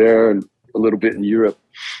 working over there, and a little bit in Europe.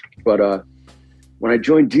 But when I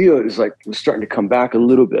joined Dio, it was starting to come back a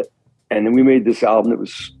little bit. And then we made this album that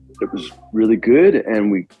was really good,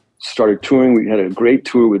 and we started touring. We had a great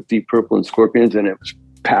tour with Deep Purple and Scorpions, and it was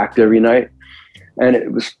packed every night. And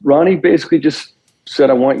it was, Ronnie basically just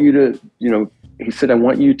said, I want you to, you know, he said, I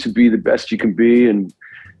want you to be the best you can be.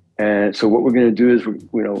 And so what we're going to do is,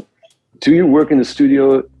 do your work in the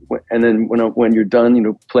studio, and then when you're done, you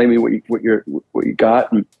know, play me what you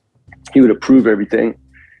got. And he would approve everything.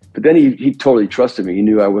 But then he totally trusted me. He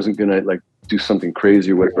knew I wasn't going to, like, do something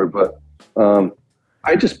crazy or whatever. But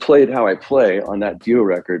I just played how I play on that Dio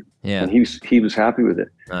record. Yeah. And he was happy with it.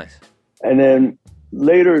 Nice. And then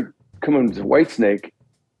later, coming to Whitesnake,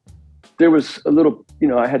 there was a little, you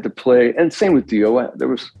know, I had to play, and same with Dio. There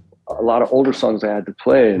was a lot of older songs I had to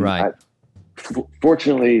play. And right.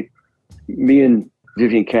 Fortunately, me and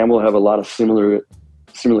Vivian Campbell have a lot of similar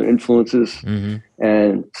influences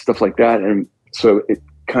and stuff like that. And so it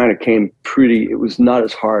kind of came it was not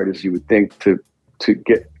as hard as you would think to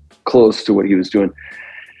get close to what he was doing.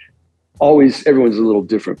 Always, everyone's a little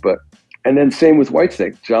different, and then same with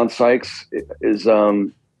Whitesnake. John Sykes is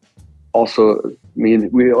also,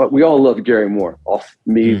 we all love Gary Moore.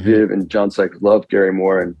 Viv, and John Sykes love Gary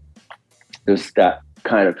Moore, and there's that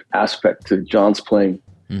kind of aspect to John's playing,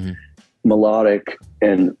 melodic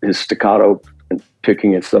and his staccato and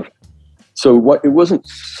picking and stuff. So it wasn't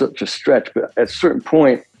such a stretch, but at a certain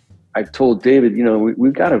point, I told David, you know,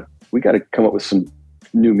 we got to come up with some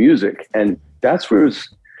new music, and that's where it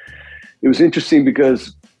was interesting,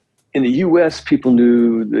 because in the U.S., people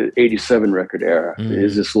knew the '87 record era,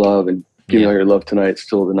 Is This Love, and Give Me All Your Love Tonight,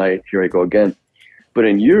 Still the Night, Here I Go Again. But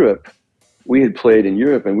in Europe, we had played in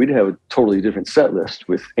Europe, and we'd have a totally different set list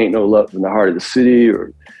with Ain't No Love in the Heart of the City,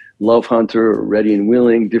 or Love Hunter or Ready and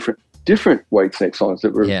Willing, different Whitesnake songs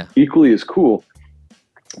that were equally as cool,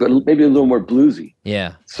 but maybe a little more bluesy.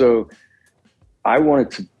 Yeah. So I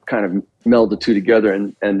wanted to kind of meld the two together,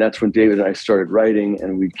 and that's when David and I started writing,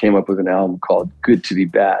 and we came up with an album called Good to Be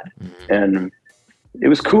Bad. Mm-hmm. And it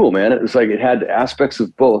was cool, man. It was like it had aspects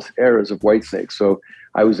of both eras of Whitesnake. So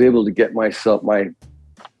I was able to get my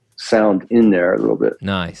sound in there a little bit.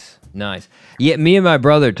 Nice. Yeah, me and my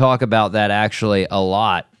brother talk about that actually a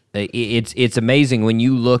lot. It's amazing when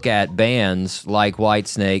you look at bands like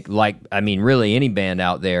Whitesnake, really any band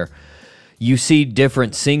out there, you see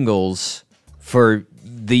different singles for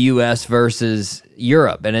the U.S. versus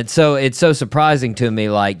Europe, and it's so surprising to me.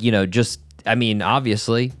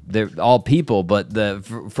 Obviously they're all people, but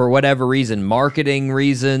for whatever reason, marketing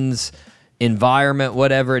reasons, environment,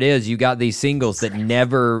 whatever it is, you got these singles that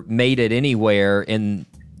never made it anywhere in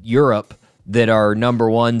Europe that are number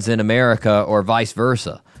ones in America, or vice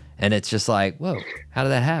versa. And it's just like, whoa, how did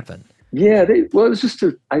that happen? Yeah, it was just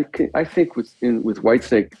I think with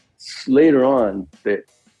Whitesnake later on that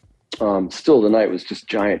Still the Night was just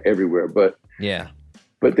giant everywhere. But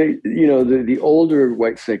they, the older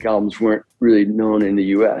Whitesnake albums weren't really known in the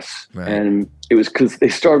U.S. Right. And it was because they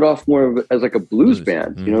started off more as like a blues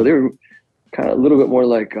band. Mm-hmm. They were kind of a little bit more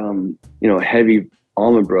like heavy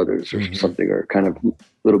Allman Brothers or something, or kind of a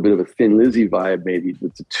little bit of a Thin Lizzy vibe, maybe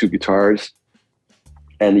with the two guitars.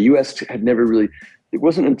 And the U.S. had never really. It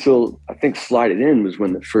wasn't until I think Slide It In was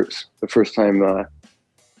when the first time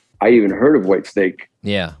I even heard of Whitesnake.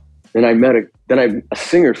 Yeah. And I met a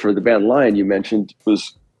singer for the band Lion you mentioned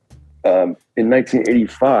was in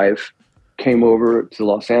 1985 came over to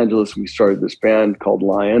Los Angeles. We started this band called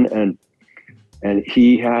Lion, and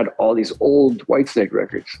he had all these old Whitesnake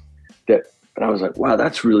records and I was like, wow,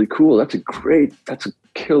 that's really cool. That's a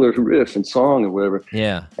killer riff and song or whatever.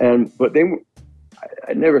 Yeah. But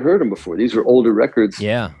I'd never heard them before. These were older records.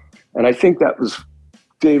 Yeah. And I think that was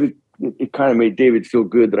David. It kind of made David feel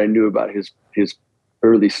good that I knew about his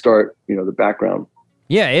early start, the background.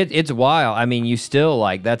 Yeah, it's wild. I mean, you still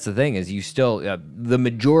that's the thing is you still, the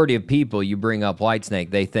majority of people you bring up Whitesnake,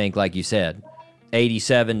 they think, like you said,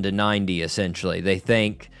 87 to 90 essentially. They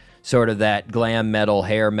think sort of that glam metal,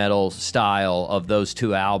 hair metal style of those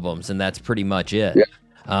two albums, and that's pretty much it. Yeah.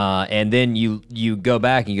 And then you go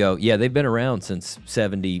back and you go, yeah, they've been around since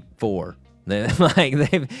 74. They've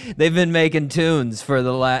been making tunes for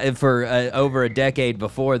over a decade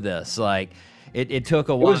before this. It took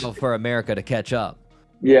a while for America to catch up.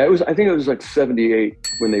 Yeah, I think it was like 78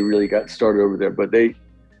 when they really got started over there. But they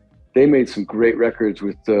made some great records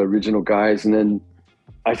with the original guys, and then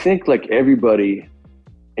I think like everybody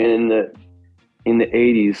in the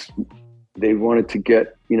 80s, they wanted to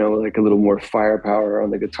get like a little more firepower on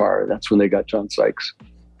the guitar. That's when they got John Sykes.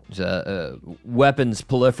 Weapons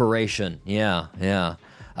proliferation. Yeah. Yeah.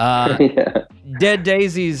 Dead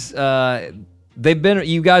Daisies.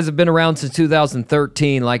 You guys have been around since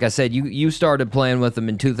 2013. Like I said, you started playing with them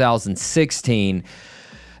in 2016,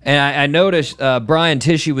 and I noticed Brian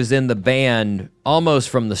Tichy was in the band almost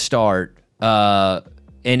from the start,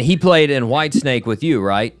 and he played in Whitesnake with you,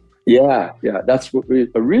 right? Yeah. That's what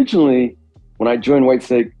originally when I joined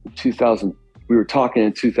Whitesnake in 2000. We were talking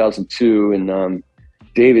in 2002, and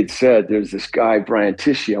David said, "There's this guy Brian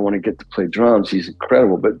Tichy. I want to get to play drums. He's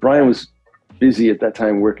incredible." But Brian was busy at that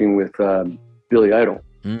time working with Billy Idol,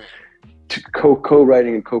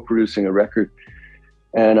 co-writing and co-producing a record.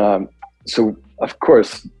 And so, of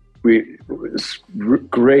course, it was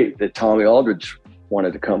great that Tommy Aldridge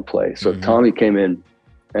wanted to come play. So Tommy came in,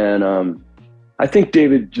 and I think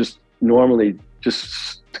David just normally,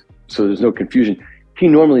 just so there's no confusion, he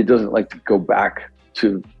normally doesn't like to go back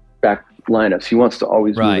lineups. He wants to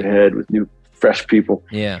always move ahead with new, fresh people.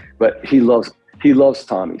 Yeah. But he loves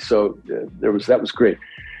Tommy. So that was great.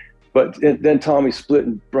 But then Tommy split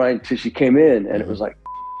and Brian Tichy came in, and it was like,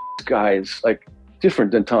 this guy is like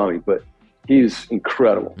different than Tommy, but he's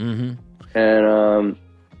incredible. Mm-hmm. And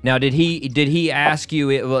now, did he ask you,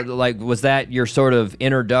 was that your sort of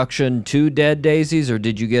introduction to Dead Daisies, or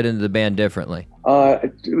did you get into the band differently?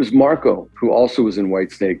 It was Marco, who also was in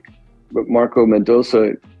Whitesnake. But Marco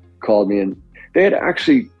Mendoza called me, and they had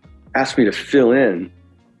actually asked me to fill in.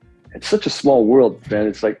 It's such a small world, man.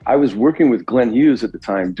 It's like I was working with Glenn Hughes at the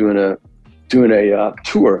time doing a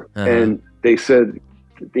tour, and they said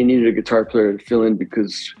that they needed a guitar player to fill in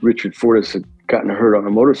because Richard Fortas had gotten hurt on a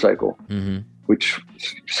motorcycle, which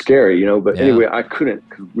was scary, But anyway, I couldn't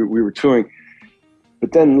because we were touring.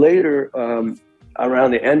 But then later,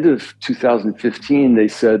 around the end of 2015, they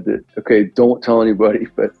said that, okay, don't tell anybody,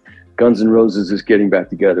 but Guns N' Roses is getting back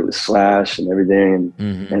together with Slash and everything,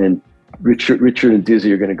 and Richard and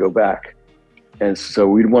Dizzy are going to go back. And so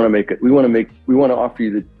we want to offer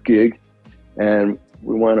you the gig, and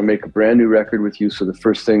we want to make a brand new record with you. So the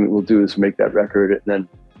first thing that we'll do is make that record and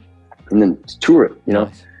then tour it, you know?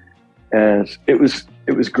 Nice. And it was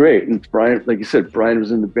great. And Brian, like you said, Brian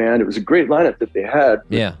was in the band. It was a great lineup that they had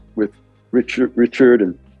with Richard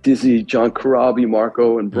and Dizzy, John Corabi,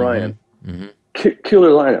 Marco, and Brian. Mm-hmm. Killer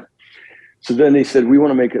lineup. So then they said, we want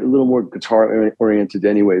to make it a little more guitar oriented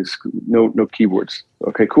anyways. No keyboards.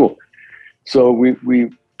 Okay, cool. So we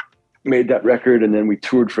made that record, and then we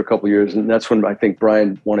toured for a couple of years. And that's when I think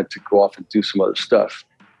Brian wanted to go off and do some other stuff,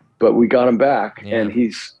 but we got him back, and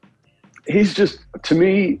he's just, to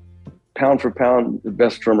me, pound for pound, the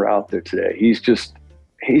best drummer out there today. He's just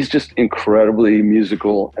incredibly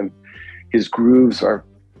musical, and his grooves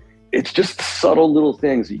it's just subtle little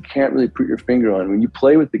things that you can't really put your finger on. When you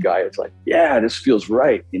play with the guy, it's like, yeah, this feels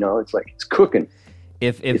right. You know, it's like, it's cooking.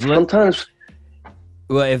 If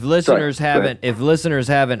listeners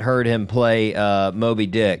haven't heard him play Moby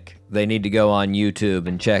Dick, they need to go on YouTube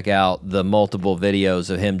and check out the multiple videos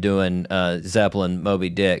of him doing Zeppelin Moby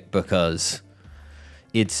Dick, because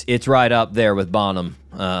it's right up there with Bonham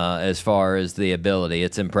as far as the ability.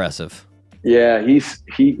 It's impressive. Yeah,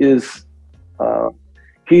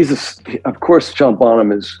 of course, John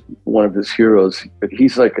Bonham is one of his heroes, but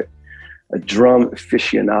he's like a drum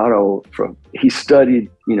aficionado. He studied,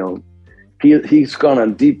 you know, he's gone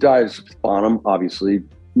on deep dives with Bonham, obviously,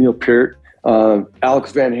 Neil Peart,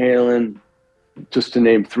 Alex Van Halen, just to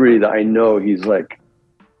name three that I know. He's like,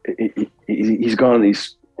 he's gone on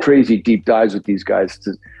these crazy deep dives with these guys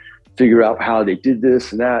to figure out how they did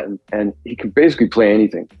this and that, and he can basically play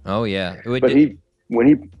anything. Oh yeah, but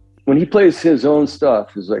when he plays his own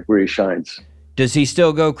stuff is like where he shines. Does he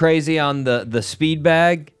still go crazy on the speed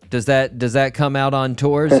bag? Does that come out on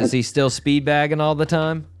tours? Is he still speed bagging all the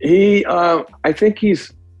time? I think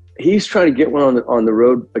he's trying to get one on the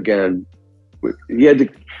road again. He had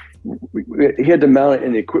to mount it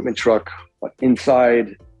in the equipment truck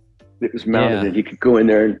inside. It was mounted, and he could go in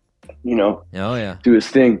there and, you know, do his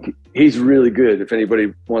thing. He's really good. If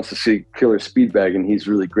anybody wants to see killer speed bagging, he's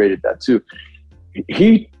really great at that too.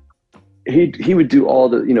 He would do all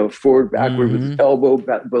the, you know, forward, backward with his elbow,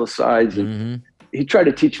 both sides, and he tried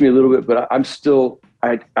to teach me a little bit, but I still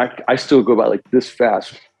go about like this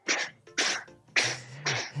fast.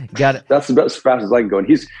 Got it. That's about as fast as I can go, and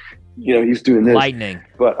he's doing this lightning.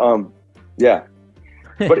 But yeah.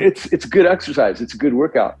 But it's good exercise. It's a good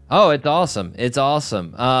workout. Oh, it's awesome. It's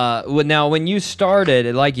awesome. Now, when you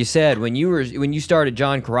started, like you said, when you started,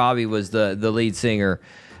 John Corabi was the lead singer,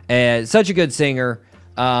 and such a good singer,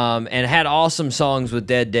 and had awesome songs with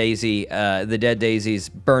Dead Daisy. The Dead Daisies,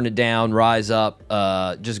 Burn It Down, Rise Up,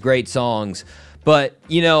 just great songs. But,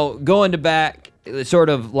 you know, going back, sort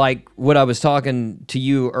of like what I was talking to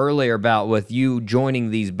you earlier about with you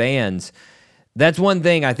joining these bands, that's one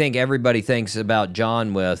thing I think everybody thinks about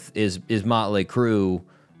John with is Motley Crue,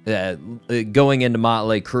 going into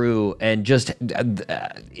Motley Crue, and just,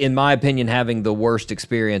 in my opinion, having the worst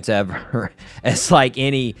experience ever, as like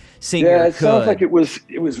any singer could. Yeah, it sounds like it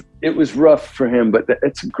was rough for him, but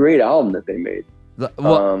it's a great album that they made.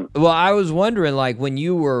 Well, I was wondering, like, when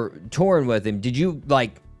you were touring with him, did you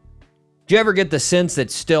ever get the sense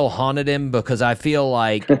that still haunted him? Because I feel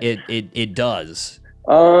like it does.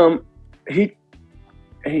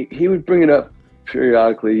 He would bring it up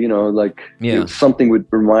periodically, you know, like something would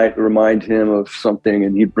remind him of something,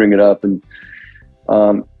 and he'd bring it up, and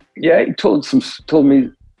he told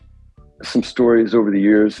me some stories over the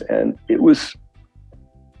years, and let's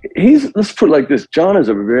put it like this: John is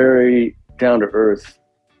a very down to earth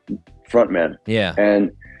frontman,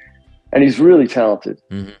 and he's really talented,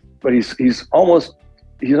 but he's almost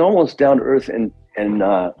down to earth and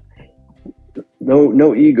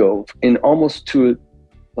no ego, and almost to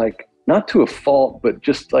like, not to a fault, but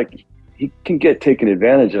just like he can get taken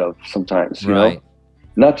advantage of sometimes, you know,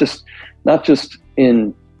 not just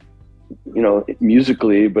in, you know,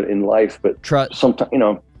 musically, but in life, but sometimes, you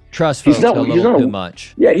know, trust folks a little too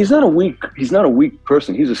much. Yeah. He's not a weak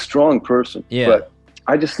person. He's a strong person. Yeah. But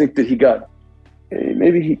I just think that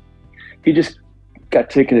maybe he just got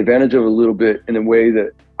taken advantage of a little bit in a way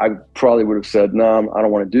that I probably would have said, no, I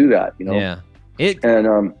don't want to do that, you know? Yeah.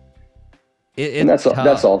 And that's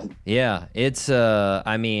all. Yeah, it's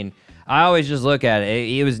I mean, I always just look at it.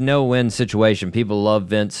 It was no win situation. People love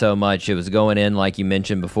Vince so much. It was going in, like you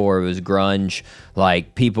mentioned before, it was grunge.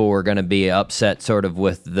 Like, people were going to be upset sort of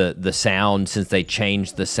with the sound, since they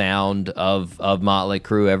changed the sound of Motley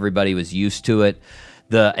Crue. Everybody was used to it.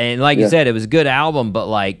 And like you said, it was a good album, but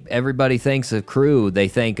like, everybody thinks of Crue, they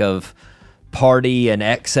think of party and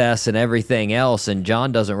excess and everything else, and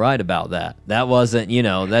John doesn't write about that. That wasn't,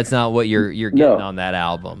 that's not what you're getting on that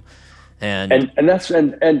album. And that's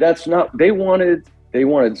not, they wanted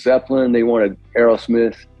Zeppelin, they wanted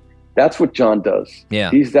Aerosmith. That's what John does.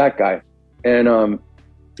 Yeah. He's that guy. And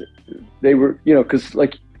they were, because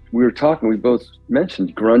like we were talking, we both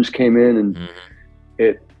mentioned grunge came in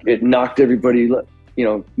and it knocked everybody.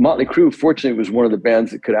 Motley Crue, fortunately, was one of the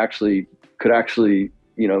bands that could actually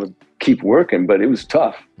keep working, but it was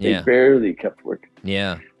tough. They barely kept working.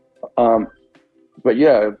 Yeah. But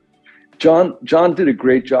yeah, John did a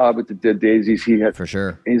great job at the Dead Daisies. For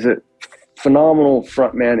sure. He's a phenomenal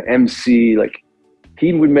frontman, MC. Like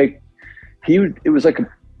it was like a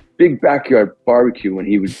big backyard barbecue when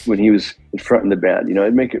he was in front of the band.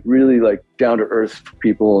 It'd make it really like down to earth for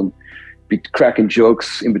people and be cracking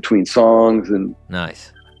jokes in between songs and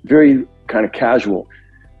nice, very kind of casual.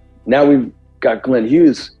 Now we've got Glenn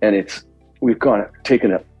Hughes, and we've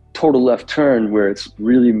taken a total left turn where it's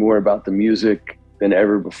really more about the music than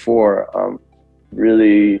ever before.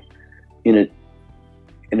 Really in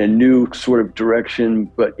a new sort of direction,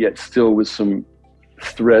 but yet still with some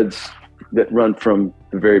threads that run from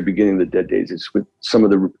the very beginning of the Dead Daisies, with some of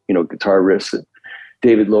the guitar riffs that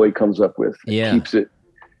David Lowy comes up with. Keeps it.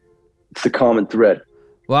 It's the common thread.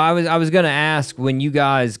 Well, I was going to ask, when you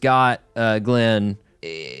guys got Glenn,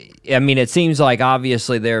 I mean, it seems like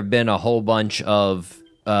obviously there have been a whole bunch of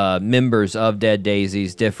members of Dead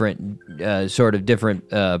Daisies, different at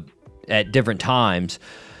different times.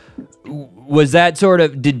 Was that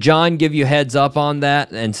did John give you heads up on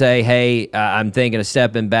that and say, hey, I'm thinking of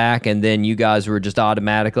stepping back, and then you guys were just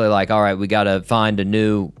automatically like, all right, we got to find a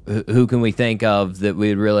new, who can we think of that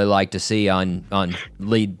we'd really like to see on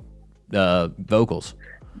lead vocals?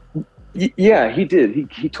 Yeah, he did.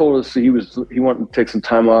 He told us he wanted to take some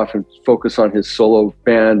time off and focus on his solo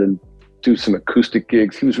band and do some acoustic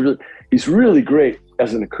gigs. He's really great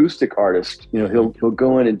as an acoustic artist. He'll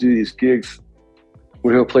go in and do these gigs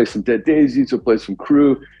where he'll play some Dead Daisies, he'll play some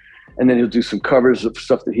Crue, and then he'll do some covers of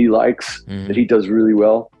stuff that he likes, that he does really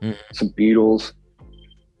well, some Beatles.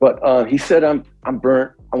 But he said, I'm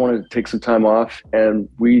burnt. I wanted to take some time off, and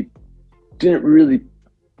we didn't really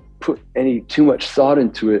put too much thought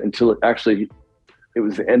into it until it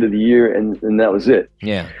was the end of the year, and that was it.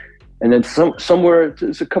 Yeah. And then somewhere,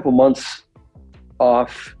 it's a couple months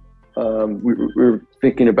off, we were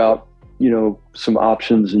thinking about some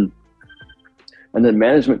options, and then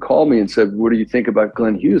management called me and said, what do you think about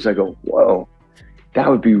Glenn Hughes? I go, whoa,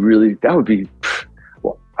 well,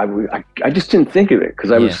 I just didn't think of it,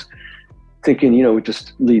 because I was thinking,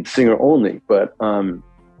 just lead singer only. But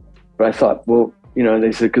I thought, well,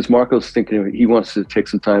 they said, because Marco's thinking he wants to take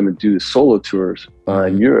some time and do his solo tours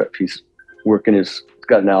in Europe. He's working he's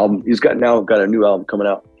got an album. He's got a new album coming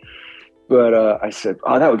out. But I said,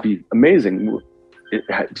 oh, that would be amazing.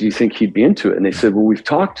 Do you think he'd be into it? And they said, well, we've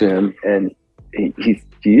talked to him, and he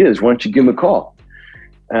is. Why don't you give him a call?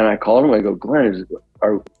 And I called him. I go, Glenn,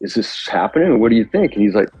 is this happening? Or what do you think? And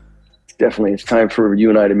he's like, definitely, it's time for you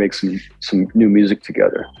and I to make some new music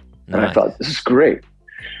together. Nice. And I thought, this is great.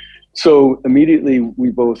 So immediately,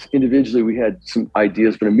 we both individually, we had some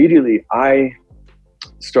ideas, but immediately I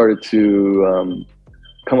started to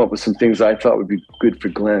come up with some things I thought would be good for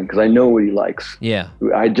Glenn, because I know what he likes. Yeah.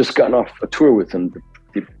 I had just gotten off a tour with him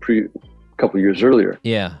a couple of years earlier.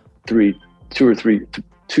 Yeah. 2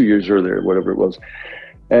 years earlier, whatever it was.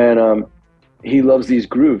 And he loves these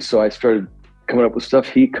grooves. So I started coming up with stuff.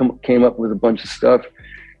 He came up with a bunch of stuff.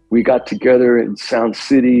 We got together in Sound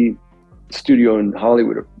City studio in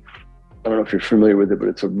Hollywood. I don't know if you're familiar with it, but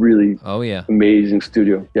it's a really amazing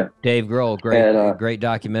studio. Yeah. Dave Grohl, great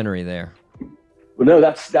documentary there. Well, no,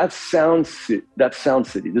 that's Sound City. That's Sound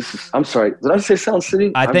City. I'm sorry. Did I say Sound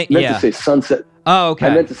City? I meant to say Sunset. Oh, okay.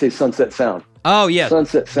 I meant to say Sunset Sound. Oh, yeah.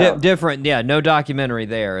 Sunset Sound. Different. Yeah. No documentary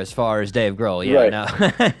there as far as Dave Grohl. Yeah. Right.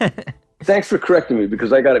 No. Thanks for correcting me,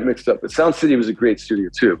 because I got it mixed up. But Sound City was a great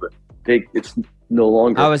studio too, but it's no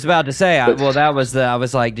longer. I was about to say, I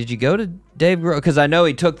was like, did you go to Dave Grohl? Because I know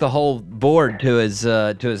he took the whole board to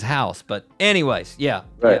his house. But anyways, yeah.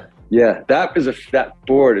 Right. Yeah. That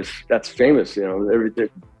board that's famous. Everything.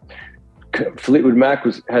 Fleetwood Mac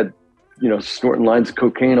had snorting lines of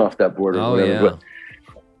cocaine off that board. Or whatever.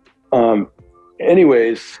 But,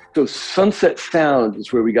 anyways, so Sunset Sound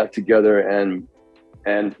is where we got together, and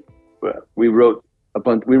we wrote a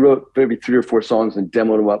bunch. We wrote maybe 3 or 4 songs and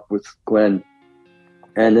demoed them up with Glenn.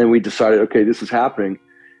 And then we decided, okay, this is happening.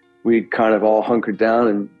 We kind of all hunkered down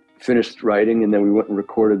and finished writing, and then we went and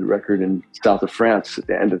recorded the record in south of France at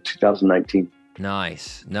the end of 2019.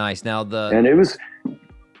 Nice. Now and it was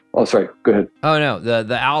Oh, sorry. Go ahead. Oh no,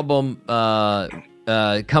 the album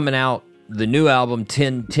coming out, the new album,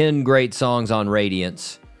 10 great songs on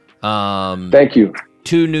Radiance. Thank you.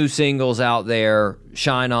 2 new singles out there,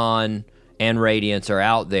 Shine On and Radiance are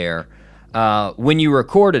out there. When you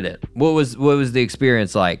recorded it, what was the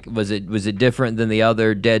experience like? Was it different than the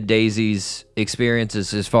other Dead Daisies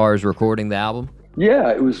experiences as far as recording the album?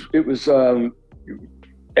 Yeah, it was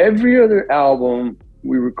every other album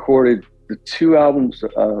we recorded. The 2 albums,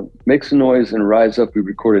 Make Some Noise and Rise Up, we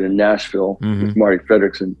recorded in Nashville with Marty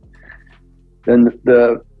Fredrickson. Then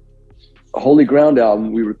the Holy Ground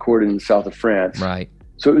album we recorded in the south of France. Right.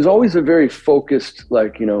 So it was always a very focused,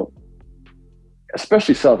 like,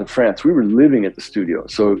 especially south of France. We were living at the studio,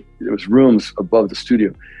 so there was rooms above the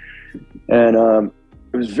studio, and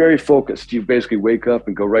it was very focused. You basically wake up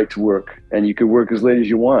and go right to work, and you could work as late as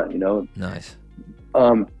you want. Nice.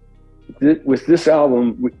 With this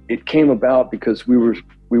album, it came about because we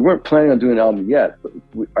weren't planning on doing an album yet,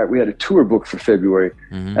 but we had a tour booked for February,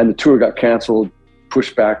 and the tour got canceled,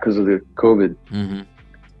 pushed back because of the COVID.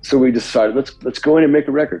 So we decided let's go in and make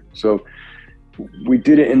a record. So we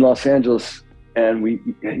did it in Los Angeles, and we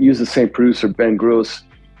used the same producer, Ben Gross,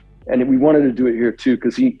 and we wanted to do it here too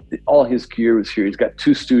because all his gear was here. He's got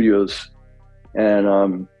 2 studios,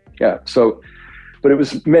 and but it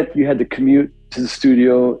was meant you had to commute to the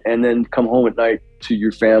studio and then come home at night to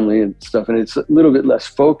your family and stuff, and it's a little bit less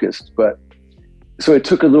focused, but so it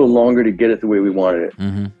took a little longer to get it the way we wanted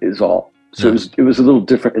it, is all. So it was a little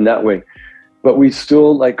different in that way, but we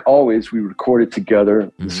still, like always, we recorded together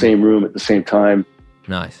in the same room at the same time.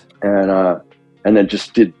 Nice. And then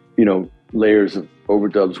just did layers of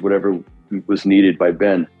overdubs, whatever was needed by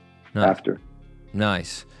Ben after.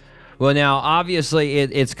 Nice. Well, now, obviously,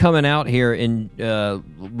 it's coming out here in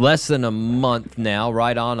less than a month now,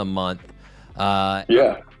 right on a month.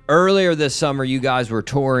 Yeah. Earlier this summer, you guys were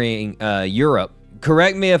touring Europe.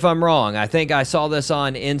 Correct me if I'm wrong. I think I saw this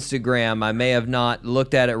on Instagram. I may have not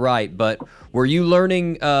looked at it right, but were you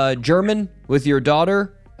learning German with your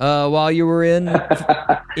daughter while you were in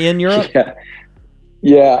Europe?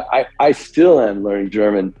 Yeah, I still am learning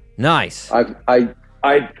German. Nice.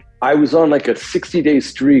 I was on like a 60-day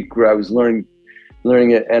streak where I was learning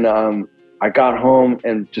it, and I got home,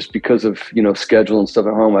 and just because of schedule and stuff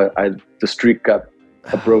at home, the streak got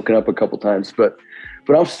broken up a couple times. But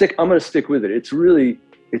I'm going to stick with it. It's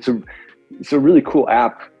a really cool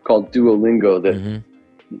app called Duolingo that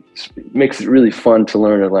makes it really fun to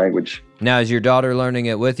learn a language. Now, is your daughter learning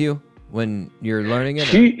it with you when you're learning it?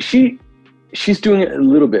 She's doing it a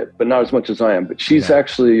little bit, but not as much as I am. But she's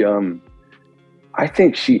actually. I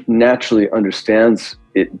think she naturally understands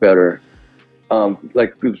it better.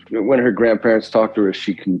 Like when her grandparents talk to her,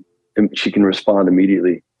 she can respond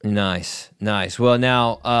immediately. Nice. Well,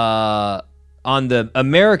 now on the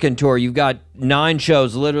American tour, you've got 9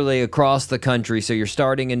 shows literally across the country. So you're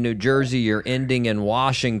starting in New Jersey, you're ending in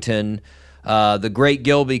Washington. The great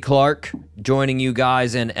Gilby Clarke joining you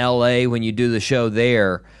guys in L.A. when you do the show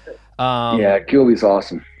there. Yeah, Gilby's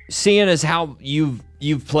awesome. Seeing as how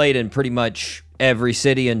you've played in pretty much every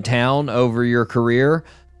city and town over your career,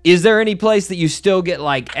 is there any place that you still get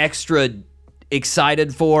like extra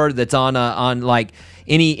excited for that's on like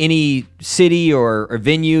any city or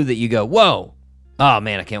venue that you go, whoa, oh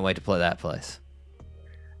man, I can't wait to play that place?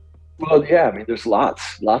 Well, yeah, I mean, there's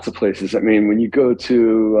lots of places. I mean, when you go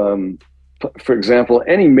to, for example,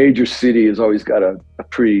 any major city has always got a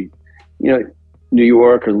pretty, New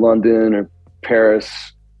York or London or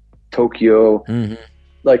Paris, Tokyo,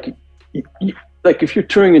 like if you're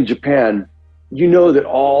touring in Japan, that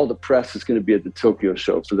all the press is going to be at the Tokyo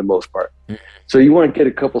show for the most part. So you want to get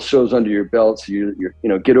a couple shows under your belt, so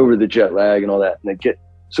you're get over the jet lag and all that, and then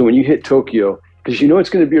so when you hit Tokyo, because it's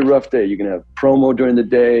going to be a rough day. You're going to have promo during the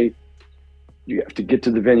day. You have to get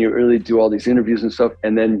to the venue early, do all these interviews and stuff,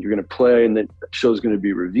 and then you're going to play, and the show's going to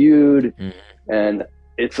be reviewed, and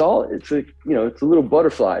it's like it's a little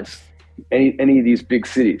butterflies. Any of these big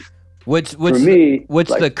cities. What's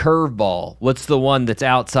the curveball? What's the one that's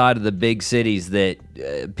outside of the big cities that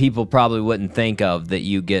people probably wouldn't think of that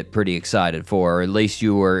you get pretty excited for, or at least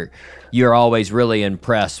you're always really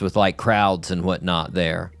impressed with like crowds and whatnot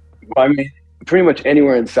there? Well, I mean, pretty much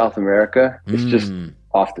anywhere in South America, it's just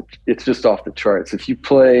off the charts. If you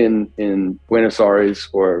play in Buenos Aires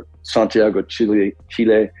or Santiago, Chile,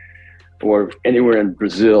 or anywhere in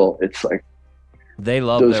Brazil, it's like they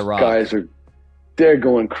love those their rock. Guys they're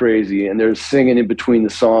going crazy, and they're singing in between the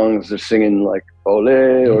songs. They're singing like ole,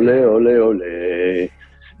 ole, ole, ole.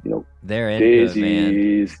 They're in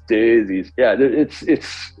daisies, daisies. Yeah, it's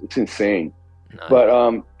insane. Nice. But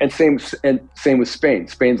and same with Spain.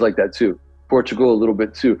 Spain's like that too. Portugal a little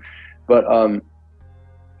bit too. But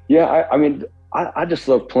yeah, I mean, I just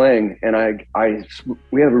love playing, and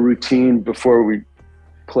we have a routine before we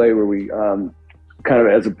play where we kind of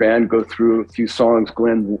as a band go through a few songs.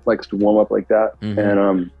 Glenn likes to warm up like that,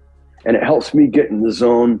 and it helps me get in the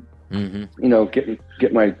zone. You know,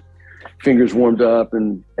 get my fingers warmed up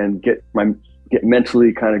and get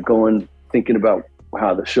mentally kind of going, thinking about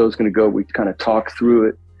how the show's going to go. We kind of talk through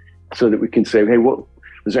it so that we can say, hey, what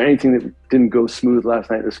was there anything that didn't go smooth last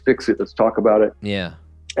night? Let's fix it. Let's talk about it. Yeah.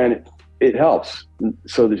 And it helps.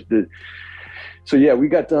 So so yeah, we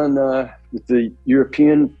got done with the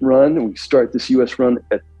European run, and we start this U.S. run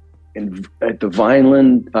at the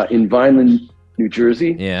Vineland in Vineland, New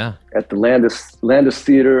Jersey. Yeah. At the Landis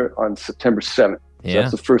Theater on September 7th. So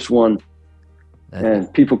that's the first one.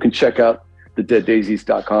 And people can check out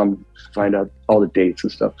thedeaddaisies.com, find out all the dates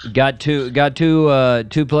and stuff. Got two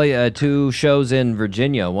shows in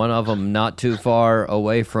Virginia. One of them not too far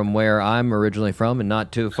away from where I'm originally from, and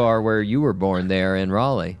not too far where you were born there in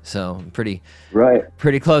Raleigh. So pretty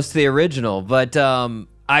close to the original. But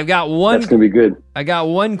I've got one. That's gonna be good. I got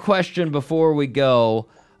one question before we go,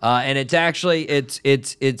 and it's actually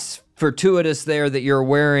it's fortuitous there that you're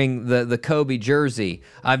wearing the Kobe jersey.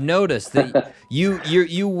 I've noticed that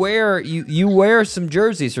you wear some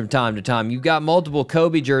jerseys from time to time. You've got multiple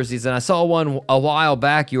Kobe jerseys, and I saw one a while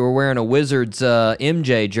back. You were wearing a Wizards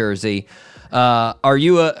MJ jersey. Are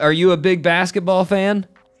you a big basketball fan?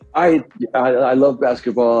 I love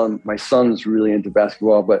basketball, and my son's really into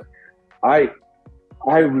basketball, but I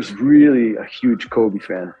was really a huge Kobe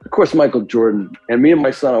fan. Of course, Michael Jordan, and me and my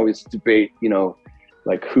son always debate, you know,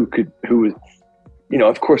 like who was, you know,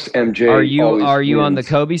 of course MJ. Are you on the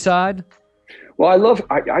Kobe side? Well,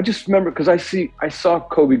 I just remember because I saw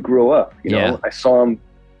Kobe grow up. You know, I saw him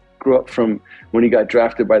grow up from when he got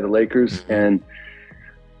drafted by the Lakers, and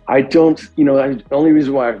I don't, you know, the only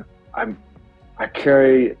reason why I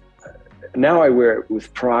carry now, I wear it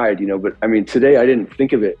with pride, you know. But I mean, today I didn't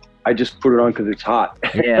think of it. I just put it on because it's hot.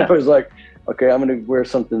 Yeah. I was like, okay, I'm going to wear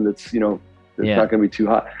something that's, you know, that's not going to be too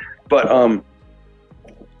hot. But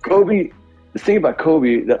Kobe, the thing about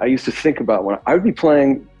Kobe that I used to think about when I would be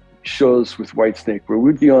playing shows with Whitesnake where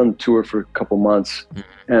we'd be on tour for a couple months,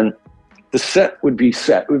 and the set would be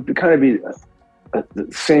set. It would kind of be the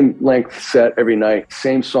same length set every night,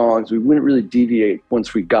 same songs. We wouldn't really deviate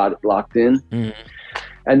once we got it locked in.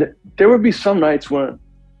 And there would be some nights when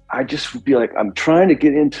I just would be like, I'm trying to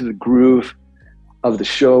get into the groove of the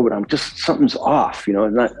show, but something's off, you know.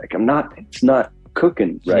 It's not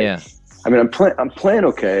cooking right. Yeah. I mean, I'm playing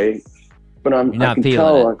okay, but I can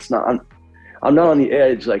tell it's not. I'm not on the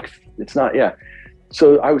edge. Like it's not. Yeah.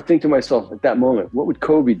 So I would think to myself at that moment, what would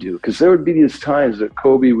Kobe do? Because there would be these times that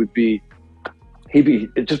Kobe would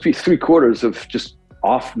it'd just be 3/4 of just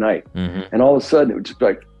off night, and all of a sudden it would just be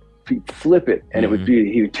like flip it, and it would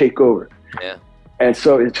be he would take over. Yeah. And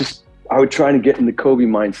so it's just I would try to get in the Kobe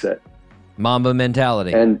mindset, Mamba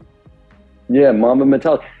mentality, and Mamba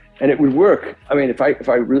mentality. And it would work. I mean, if I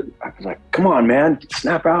was like, come on, man,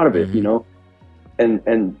 snap out of it, you know,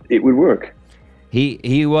 and it would work.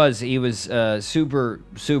 He was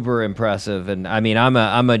super impressive, and I mean,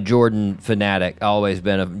 I'm a Jordan fanatic. I've always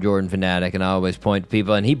been a Jordan fanatic, and I always point to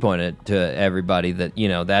people, and he pointed to everybody that, you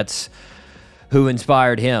know, that's who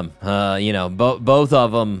inspired him. You know, both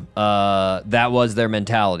of them, that was their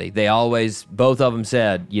mentality. Both of them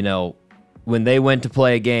said, you know, when they went to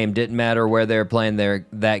play a game, didn't matter where they were playing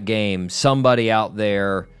that game, somebody out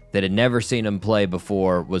there that had never seen them play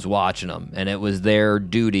before was watching them, and it was their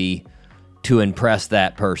duty to impress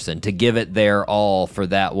that person, to give it their all for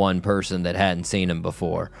that one person that hadn't seen them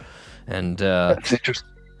before. And that's interesting.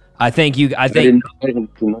 I think you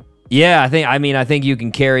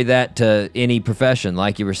can carry that to any profession,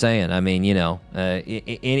 like you were saying. I mean, you know,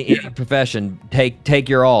 any profession, take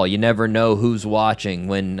your all. You never know who's watching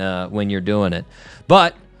when you're doing it.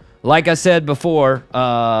 But like I said before,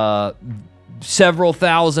 several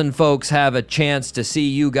thousand folks have a chance to see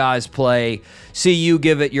you guys play, see you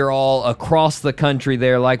give it your all across the country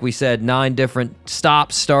there. Like we said, 9 different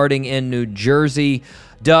stops starting in New Jersey.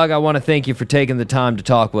 Doug, I want to thank you for taking the time to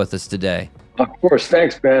talk with us today. Of course.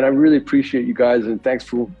 Thanks, man. I really appreciate you guys, and thanks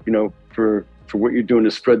for what you're doing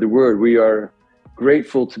to spread the word. We are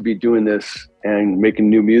grateful to be doing this and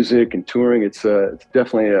making new music and touring. It's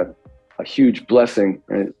definitely a huge blessing,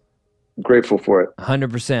 and grateful for it.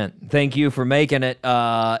 100%. Thank you for making it.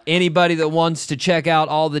 Anybody that wants to check out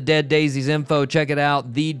all the Dead Daisies info, check it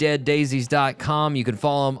out, thedeaddaisies.com. You can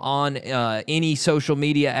follow them on any social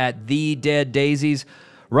media at The Dead Daisies.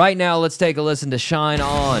 Right now, let's take a listen to Shine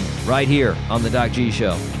On right here on the Doc G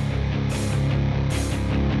Show.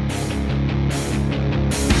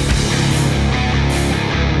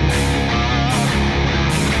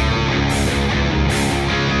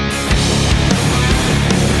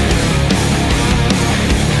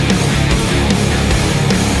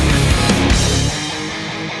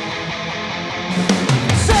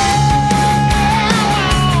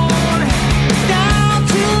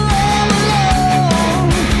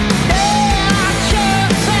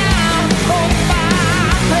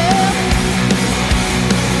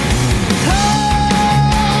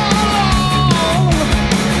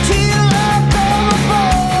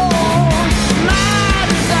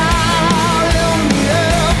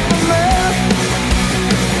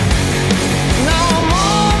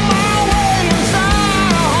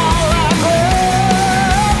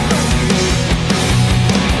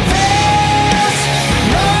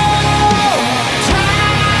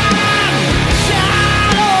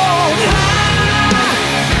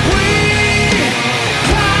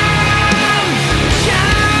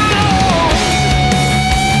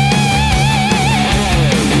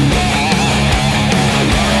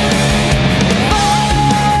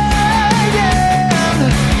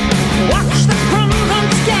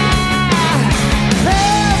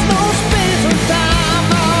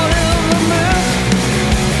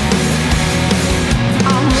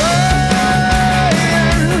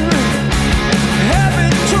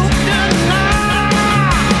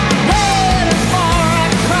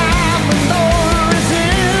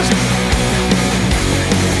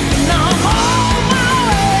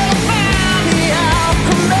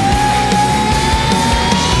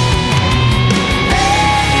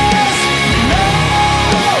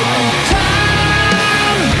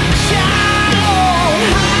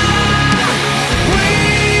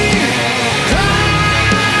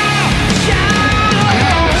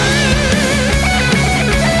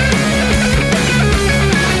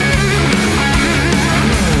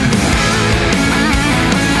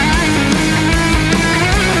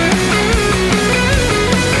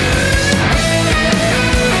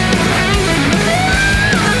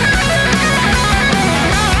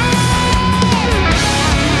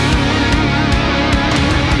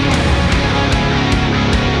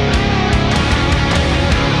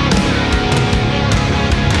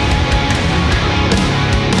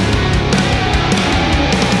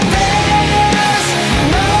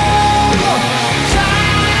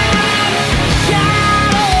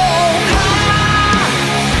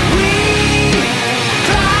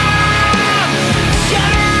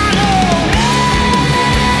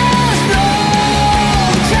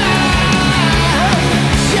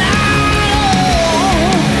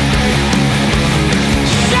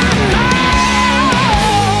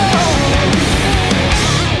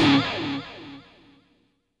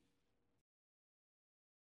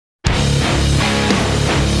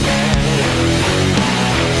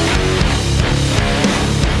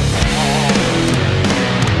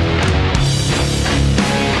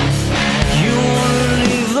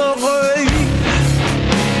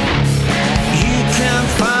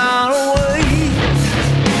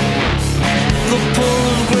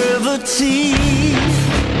 reality.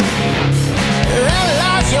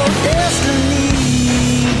 Realize your destiny.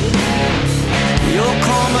 Your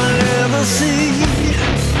common legacy.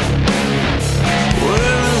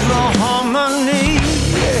 Where is the harmony?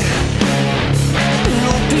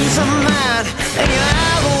 No peace of mind, and your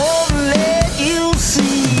eyes won't let you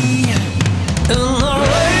see. In the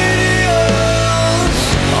radiance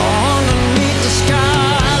underneath the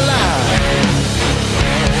skyline.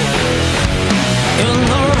 In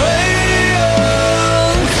the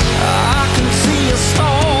radiance, I can see a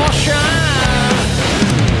star shine.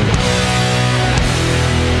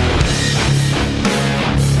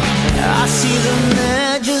 I see the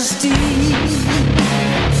majesty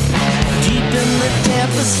deep in the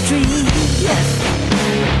tapestry.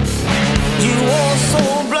 You are so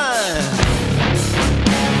blind.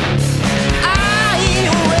 I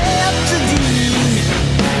hear rhapsody.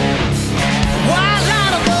 Wise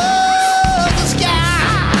out above the sky.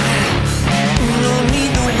 No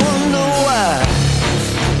need to wonder why.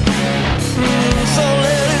 So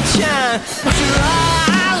let it shine. But your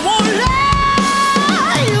eyes won't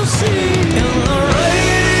lie. You see in the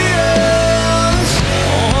radiance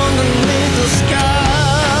underneath the skyline.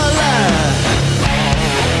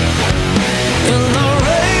 In the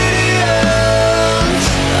radiance,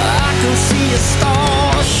 I can see a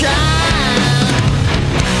star shine.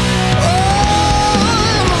 Oh,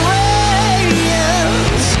 in the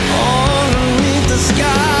radiance underneath the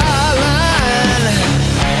skyline.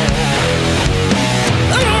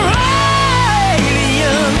 In the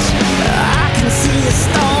radiance, I can see a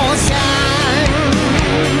star shine.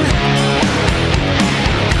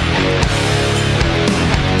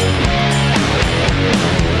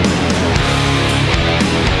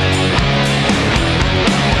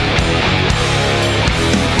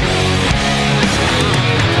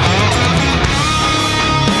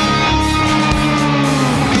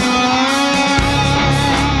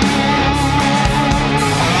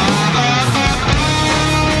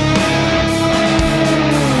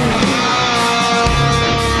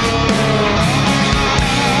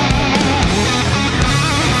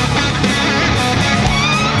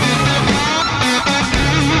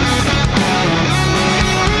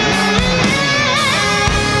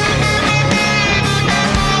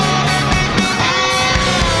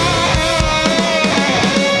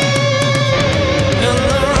 In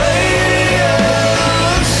the radiance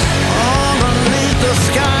underneath the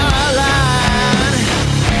skyline.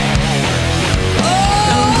 Oh,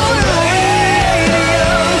 in the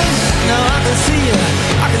radiance, now I can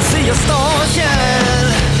see a star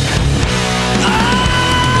shine. Oh,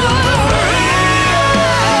 in the radiance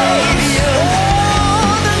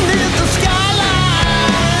underneath the skyline.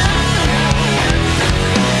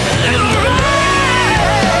 In the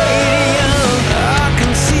radiance, I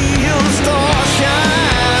can see your star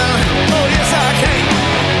shine. Oh, yes, I can.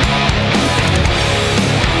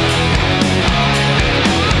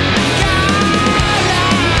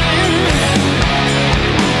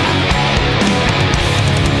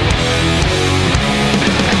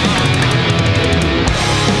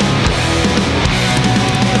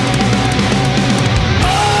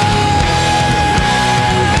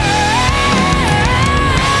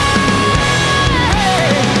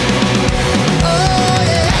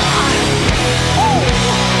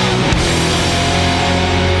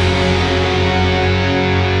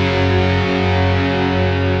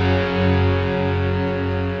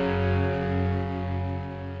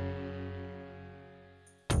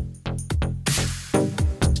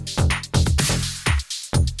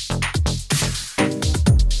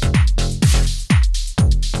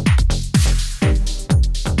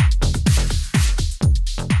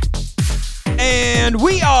 And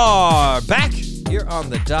we are back here on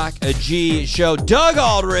the Doc G Show. Doug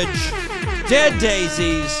Aldrich, Dead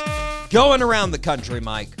Daisies, going around the country,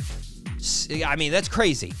 Mike. I mean, that's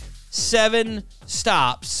crazy. 7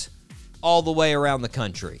 stops all the way around the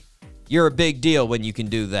country. You're a big deal when you can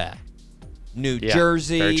do that. New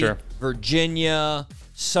Jersey, Virginia,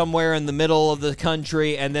 somewhere in the middle of the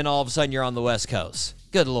country, and then all of a sudden you're on the West Coast.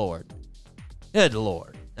 Good Lord. Good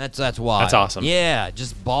Lord. That's wild. That's awesome. Yeah,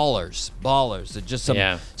 just ballers. Just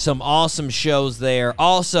some awesome shows there.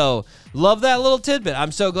 Also, love that little tidbit.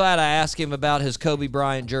 I'm so glad I asked him about his Kobe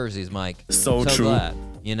Bryant jerseys, Mike. So true. Glad,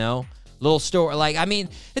 little story. Like, I mean,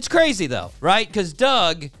 it's crazy though, right? Because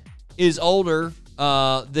Doug is older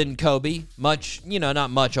than Kobe. Much, not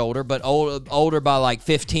much older, but older by like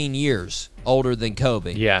 15 years older than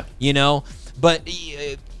Kobe. Yeah. But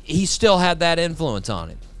he still had that influence on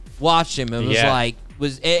him. Watched him and was like,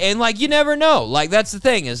 you never know. Like, that's the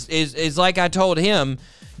thing is like I told him,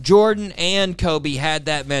 Jordan and Kobe had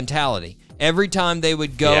that mentality. Every time they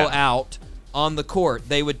would go out on the court,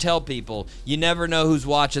 they would tell people, you never know who's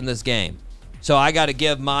watching this game. So I got to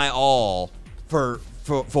give my all for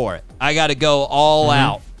it. I got to go all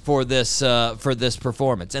out for this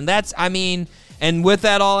performance. And that's, I mean, and with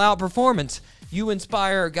that all-out performance, you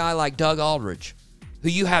inspire a guy like Doug Aldrich, who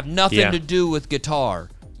you have nothing to do with guitar.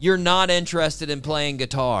 You're not interested in playing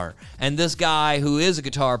guitar. And this guy who is a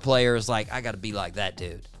guitar player is like, I got to be like that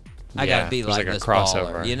dude. I got to be like this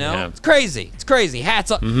baller, you know? Yeah. It's crazy. It's crazy. Hats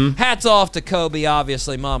off to Kobe,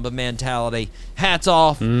 obviously, Mamba mentality. Hats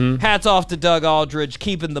off to Doug Aldrich,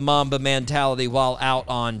 keeping the Mamba mentality while out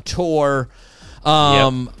on tour.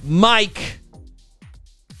 Mike,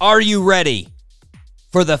 are you ready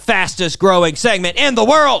for the fastest growing segment in the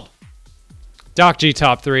world? Doc G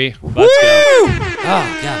Top 3. Let's go.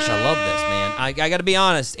 Oh, gosh, I love this, man. I got to be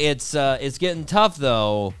honest. It's getting tough,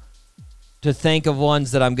 though, to think of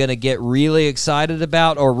ones that I'm going to get really excited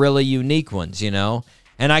about or really unique ones, you know?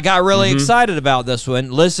 And I got really excited about this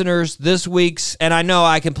one. Listeners, this week's, and I know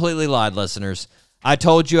I completely lied, listeners. I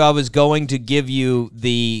told you I was going to give you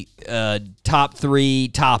the top 3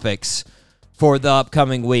 topics for the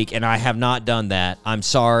upcoming week, and I have not done that. I'm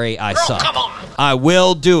sorry, I suck. Come on. I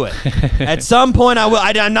will do it. At some point, I will.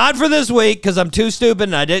 I'm not for this week because I'm too stupid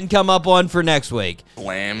and I didn't come up one for next week.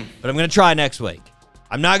 Blam. But I'm going to try next week.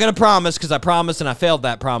 I'm not going to promise because I promised and I failed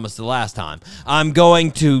that promise the last time. I'm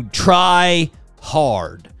going to try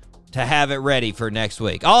hard to have it ready for next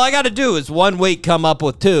week. All I got to do is 1 week come up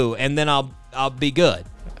with 2, and then I'll be good.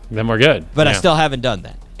 Then we're good. But I still haven't done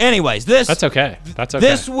that. Anyways, that's okay.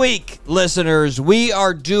 This week, listeners, we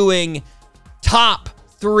are doing top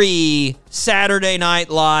 3 Saturday Night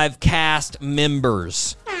Live cast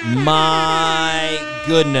members. My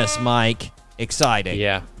goodness, Mike, exciting.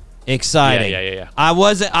 Yeah. Exciting. Yeah. I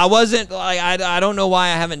wasn't like, I don't know why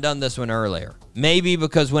I haven't done this one earlier. Maybe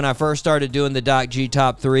because when I first started doing the Doc G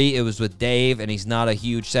Top 3, it was with Dave, and he's not a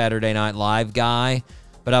huge Saturday Night Live guy.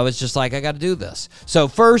 But I was just like, I got to do this. So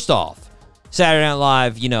first off, Saturday Night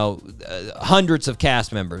Live, you know, hundreds of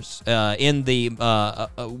cast members in the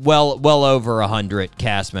well over 100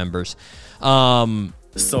 cast members. So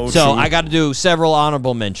I got to do several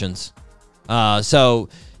honorable mentions. So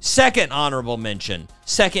second honorable mention,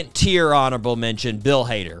 second tier honorable mention, Bill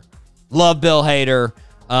Hader. Love Bill Hader.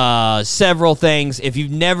 Several things. If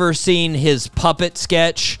you've never seen his puppet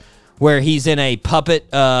sketch where he's in a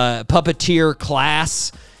puppeteer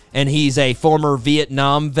class, and he's a former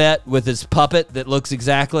Vietnam vet with his puppet that looks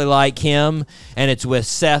exactly like him, and it's with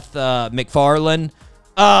Seth MacFarlane.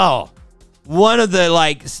 Oh, one of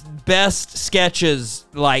the best sketches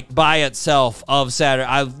by itself of Saturday.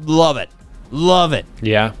 I love it. Love it.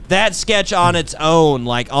 Yeah. That sketch on its own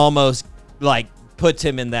almost puts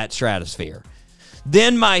him in that stratosphere.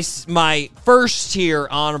 Then my first tier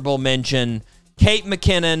honorable mention, Kate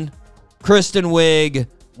McKinnon, Kristen Wiig,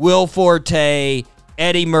 Will Forte,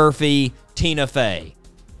 Eddie Murphy, Tina Fey.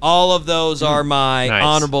 All of those are my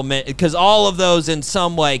honorable mentions, because all of those in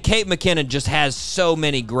some way, Kate McKinnon just has so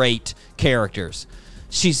many great characters.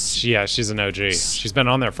 She's an OG. She's been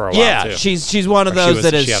on there for a while, too. Yeah, she's one of those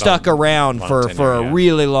that has stuck around for a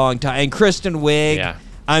really long time. And Kristen Wiig,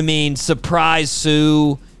 I mean, Surprise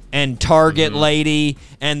Sue and Target Lady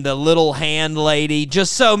and the Little Hand Lady,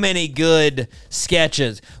 just so many good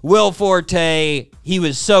sketches. Will Forte, he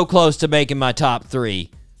was so close to making my top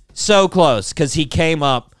 3. So close, because he came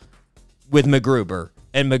up with MacGruber,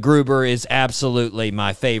 and MacGruber is absolutely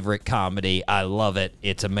my favorite comedy. I love it.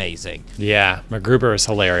 It's amazing. Yeah, MacGruber is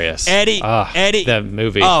hilarious. Eddie, the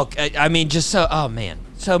movie. Oh, I mean,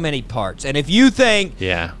 so many parts. And if you think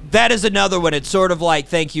that is another one, it's sort of like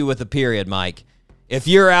Thank You with a period, Mike. If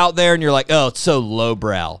you're out there and you're like, oh, it's so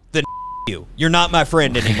lowbrow, then you. You're not my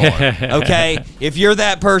friend anymore, okay? If you're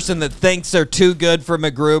that person that thinks they're too good for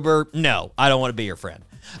MacGruber, no, I don't want to be your friend.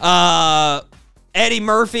 Eddie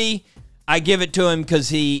Murphy, I give it to him because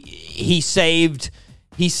he saved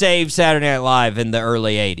Saturday Night Live in the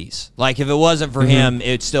early 80s. Like, if it wasn't for him,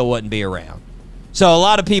 it still wouldn't be around. So a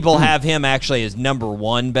lot of people have him actually as number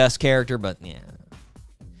 1 best character, but yeah.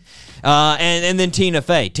 And then Tina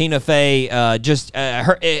Fey. Tina Fey,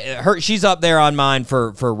 she's up there on mine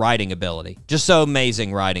for writing ability. Just so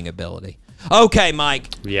amazing writing ability. Okay, Mike.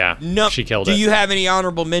 Yeah, she killed it. Do you have any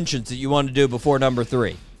honorable mentions that you want to do before number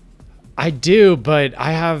 3? I do, but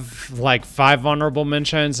I have 5 honorable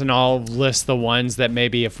mentions, and I'll list the ones that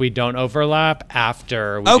maybe if we don't overlap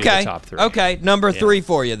after we do the top 3. Okay, number 3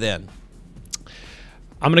 for you then.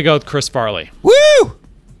 I'm going to go with Chris Farley. Woo!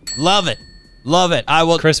 Love it. Love it. I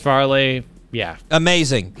will. Chris Farley,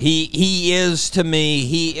 amazing. He is, to me,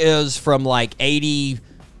 he is from 89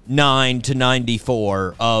 89 to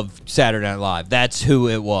 94 of Saturday Night Live. That's who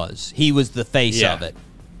it was. He was the face of it.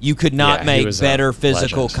 You could not make better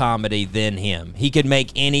physical comedy than him. He could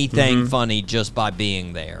make anything funny just by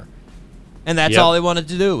being there. And that's all he wanted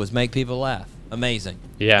to do was make people laugh. Amazing.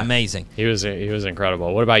 Yeah. Amazing. He was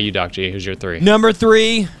incredible. What about you, Doc G? Who's your 3? Number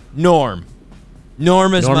 3, Norm.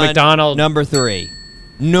 Norm is my Macdonald. number 3.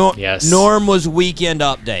 Yes. Norm was Weekend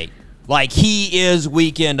Update. Like, he is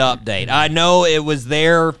Weekend Update. I know it was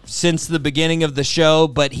there since the beginning of the show,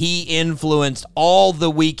 but he influenced all the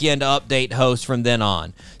Weekend Update hosts from then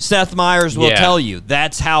on. Seth Meyers will tell you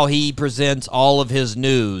that's how he presents all of his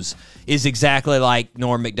news, is exactly like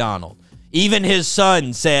Norm Macdonald. Even his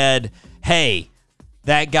son said, hey,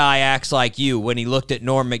 that guy acts like you, when he looked at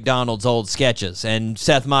Norm Macdonald's old sketches. And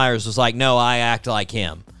Seth Meyers was like, no, I act like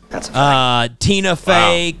him. That's a fact. Tina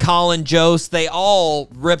Fey, Colin Jost, they all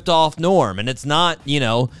ripped off Norm. And it's not,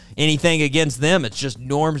 anything against them. It's just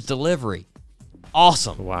Norm's delivery.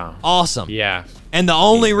 Awesome. Wow. Awesome. Yeah. And the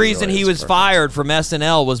only reason he was fired from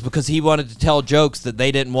SNL was because he wanted to tell jokes that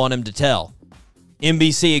they didn't want him to tell.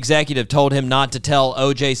 NBC executive told him not to tell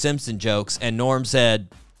O.J. Simpson jokes, and Norm said,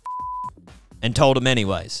 and told him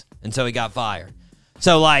anyways. And so he got fired.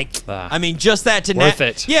 So, just that worth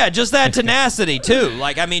it. Yeah, just that tenacity, too.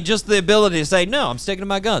 Just the ability to say, no, I'm sticking to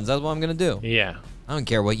my guns. That's what I'm going to do. Yeah. I don't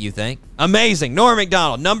care what you think. Amazing. Norm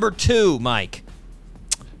Macdonald. Number 2, Mike.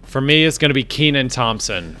 For me, it's going to be Kenan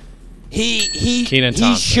Thompson. He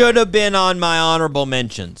should have been on my honorable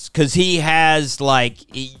mentions because he has,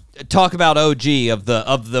 talk about OG of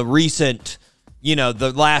the recent,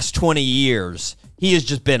 the last 20 years. He has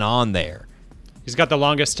just been on there. He's got the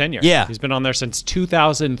longest tenure. Yeah. He's been on there since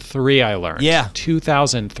 2003, I learned. Yeah.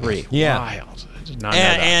 2003. Yeah. Wild. I did not know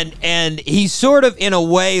that. And he's sort of, in a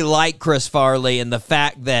way, like Chris Farley in the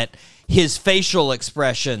fact that his facial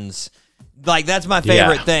expressions, that's my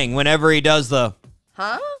favorite thing. Whenever he does the...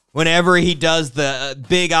 Huh? Whenever he does the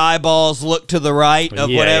big eyeballs look to the right of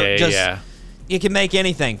whatever... You can make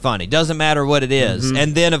anything funny. Doesn't matter what it is. Mm-hmm.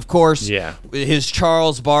 And then, of course, his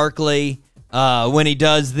Charles Barkley... when he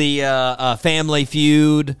does the Family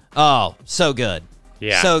Feud. Oh, so good.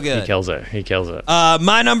 Yeah. So good. He kills it.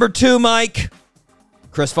 My number 2, Mike,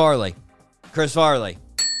 Chris Farley. Chris Farley.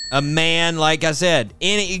 A man, like I said,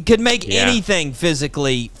 could make anything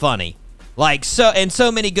physically funny.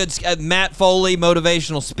 So many good, Matt Foley,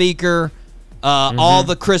 motivational speaker, all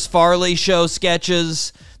the Chris Farley show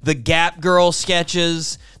sketches, the Gap Girl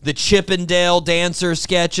sketches, the Chippendale dancer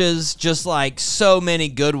sketches, just so many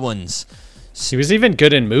good ones. He was even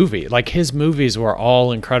good in movie. His movies were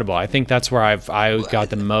all incredible. I think that's where I got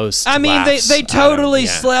the most. I mean, they totally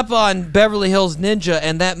slept on Beverly Hills Ninja,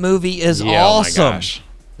 and that movie is awesome. Oh my gosh.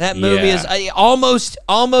 That movie is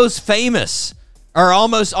almost famous, or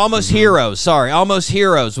almost Heroes. Sorry, Almost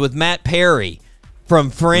Heroes with Matt Perry from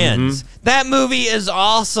Friends. That movie is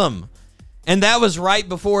awesome, and that was right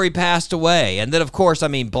before he passed away. And then, of course,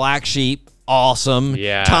 Black Sheep. Awesome.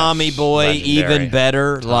 Yeah. Tommy Boy, legendary. Even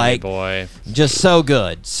better. Tommy Boy. Just so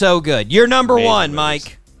good. So good. You're number 1,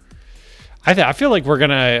 Mike. I feel like we're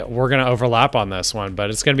gonna overlap on this one, but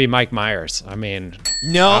it's gonna be Mike Myers.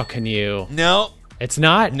 No. How can you? No. It's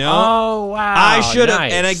not? No. Oh, wow. I should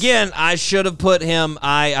have, and again, I should have put him,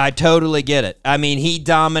 I totally get it. He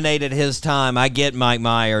dominated his time. I get Mike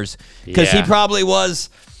Myers because he probably was...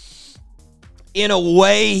 In a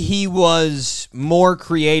way, he was more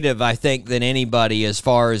creative, I think, than anybody as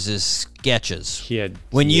far as his sketches.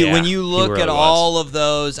 When you look at all of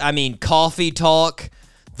those, Coffee Talk,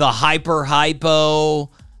 the Hyper,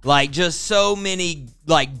 just so many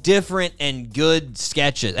different and good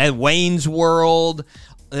sketches, and Wayne's World,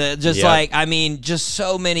 just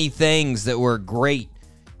so many things that were great,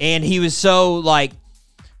 and he was so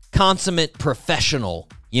consummate professional.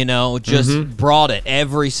 Brought it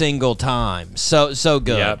every single time. So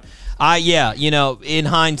good. Yep. In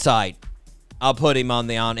hindsight, I'll put him on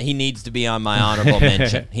the honor. He needs to be on my honorable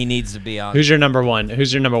mention. He needs to be on. Who's your number 1?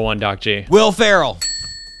 Who's your number 1, Doc G? Will Ferrell.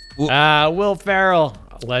 Will Ferrell,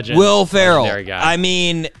 legend. Will Ferrell. Legendary guy.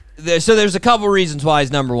 There's a couple reasons why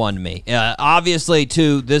he's number 1 to me. Obviously,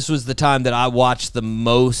 too, this was the time that I watched the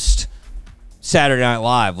most Saturday Night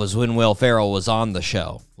Live was when Will Ferrell was on the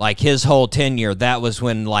show. His whole tenure, that was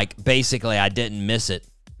when, basically I didn't miss it.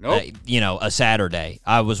 Nope. A Saturday.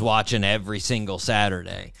 I was watching every single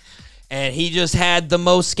Saturday. And he just had the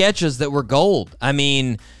most sketches that were gold.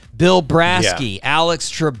 Bill Brasky,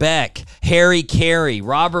 Alex Trebek, Harry Carey,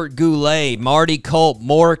 Robert Goulet, Marty Culp,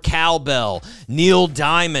 Moore Cowbell, Neil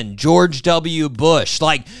Diamond, George W. Bush.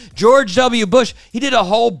 Like, George W. Bush, he did a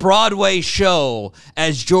whole Broadway show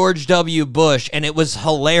as George W. Bush, and it was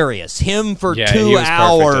hilarious. Him for 2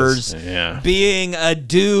 hours being a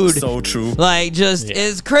dude. So true. Like, just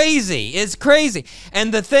is crazy. It's crazy.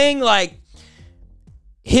 And the thing, like,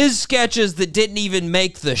 his sketches that didn't even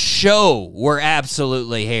make the show were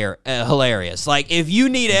absolutely hilarious. Like, if you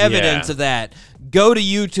need evidence of that, go to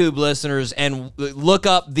YouTube, listeners, and look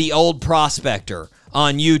up The Old Prospector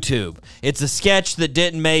on YouTube. It's a sketch that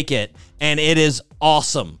didn't make it, and it is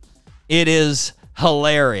awesome. It is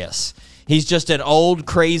hilarious. He's just an old,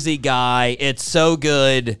 crazy guy. It's so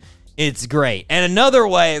good. It's great. And another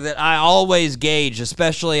way that I always gauge,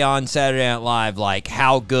 especially on Saturday Night Live, like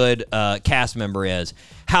how good a cast member is,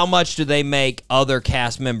 how much do they make other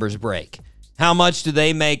cast members break? How much do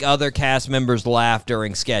they make other cast members laugh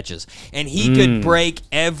during sketches? And he could break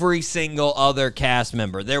every single other cast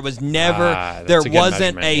member. There was never, there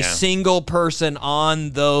wasn't a single person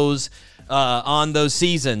on those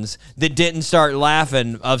seasons that didn't start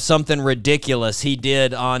laughing of something ridiculous he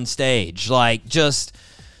did on stage. Like, just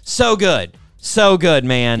so good. So good,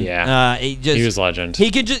 man. Yeah. He was legend.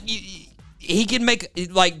 He can make,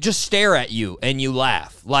 like, just stare at you and you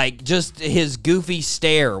laugh. Like, just his goofy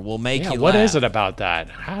stare will make you laugh. What is it about that?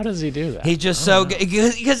 How does he do that? He's just so good.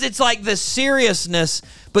 Because it's like the seriousness,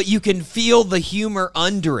 but you can feel the humor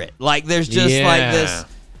under it. Like, there's just like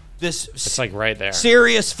this it's like right there.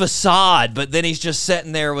 Serious facade, but then he's just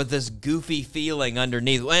sitting there with this goofy feeling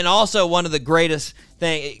underneath. And also one of the greatest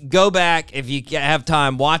things, go back if you have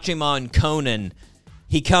time, watch him on Conan.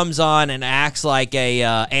 He comes on and acts like a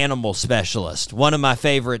animal specialist. One of my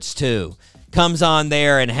favorites, too. Comes on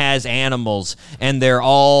there and has animals, and they're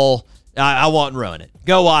all... I won't ruin it.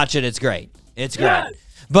 Go watch it. It's great. It's great.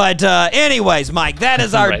 But anyways, Mike, that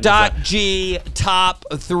is our Doc G top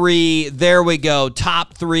 3. There we go.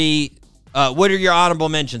 Top 3. What are your honorable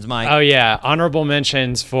mentions, Mike? Oh, yeah. Honorable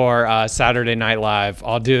mentions for Saturday Night Live.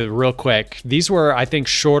 I'll do it real quick. These were, I think,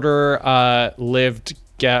 shorter lived,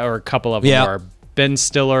 or a couple of them are. Ben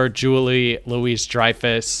Stiller, Julie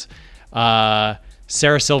Louis-Dreyfus,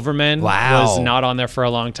 Sarah Silverman was not on there for a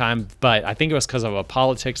long time, but I think it was because of a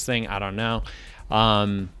politics thing. I don't know.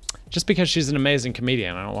 Just because she's an amazing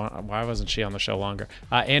comedian. Why wasn't she on the show longer?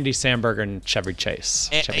 Andy Samberg and Chevy Chase.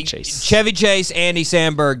 Chevy Chase, Andy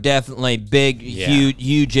Samberg, definitely big,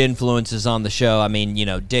 huge influences on the show. I mean, you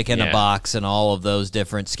know, Dick in a Box and all of those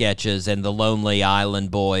different sketches, and the Lonely Island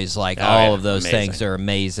Boys, like all of those things are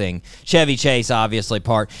amazing. Chevy Chase, obviously,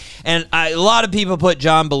 part. And a lot of people put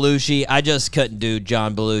John Belushi. I just couldn't do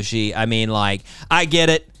John Belushi. I mean, like, I get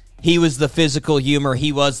it. He was the physical humor.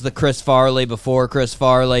 He was the Chris Farley before Chris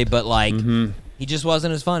Farley, but like he just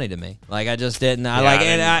wasn't as funny to me. Like, I just didn't. I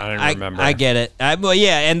didn't remember. I get it. Well,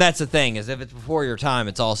 yeah, and that's the thing is if it's before your time,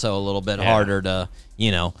 it's also a little bit harder to,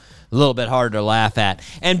 you know, a little bit harder to laugh at.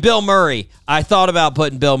 And Bill Murray, I thought about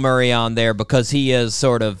putting Bill Murray on there because he is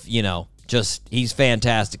sort of, you know, just he's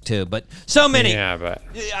fantastic too. But so many. Yeah, but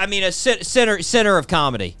I mean, a center of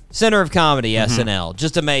comedy, SNL,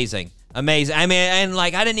 just amazing. Amazing. I mean, and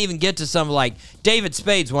like I didn't even get to some like David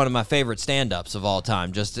Spade's one of my favorite stand-ups of all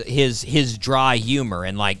time. Just his dry humor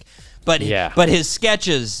and like, but his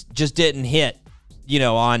sketches just didn't hit, you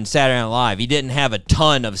know, on Saturday Night Live. He didn't have a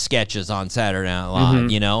ton of sketches on Saturday Night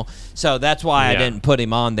Live, you know. So that's why I didn't put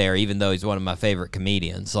him on there, even though he's one of my favorite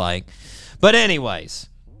comedians. Like, but anyways.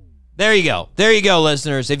 There you go. There you go,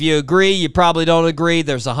 listeners. If you agree, you probably don't agree.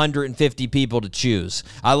 There's 150 people to choose.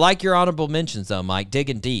 I like your honorable mentions, though, Mike.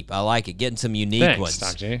 Digging deep. I like it. Getting some unique ones.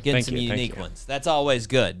 Getting some unique ones. That's always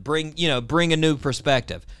good. Bring a new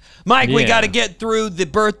perspective. Mike, we got to get through the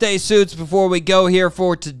birthday suits before we go here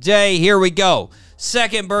for today. Here we go.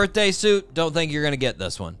 Second birthday suit. Don't think you're going to get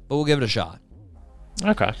this one, but we'll give it a shot.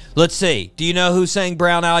 Okay. Let's see. Do you know who sang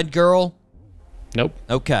Brown Eyed Girl? Nope.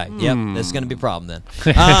 Okay. Yep. This is going to be a problem then.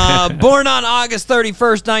 Born on August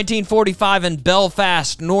 31st, 1945 in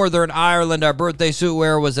Belfast, Northern Ireland, our birthday suit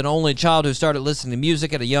wearer was an only child who started listening to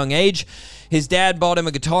music at a young age. His dad bought him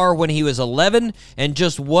a guitar when he was 11, and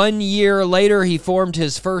just 1 year later, he formed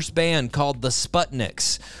his first band called the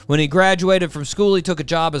Sputniks. When he graduated from school, he took a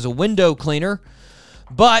job as a window cleaner,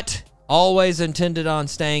 but always intended on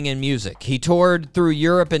staying in music. He toured through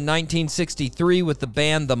Europe in 1963 with the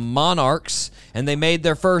band The Monarchs, and they made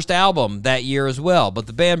their first album that year as well. But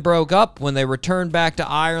the band broke up when they returned back to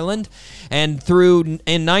Ireland, and in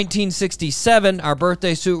 1967, our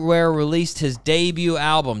birthday suit wearer released his debut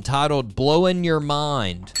album titled Blowin' Your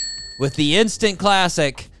Mind with the instant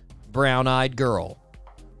classic Brown Eyed Girl.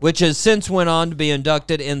 which has since went on to be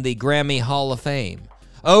inducted in the Grammy Hall of Fame.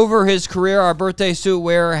 Over his career, our birthday suit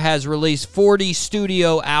wearer has released 40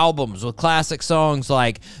 studio albums with classic songs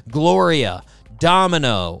like Gloria,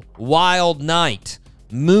 Domino, Wild Night,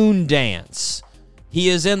 Moondance. He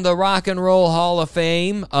is in the Rock and Roll Hall of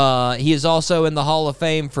Fame. He is also in the Hall of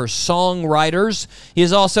Fame for songwriters. He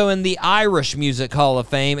is also in the Irish Music Hall of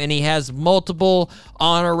Fame, and he has multiple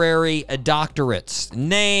honorary doctorates.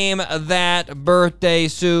 Name that birthday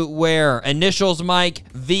suit wearer. Initials, Mike,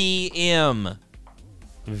 VM.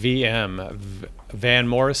 VM. Van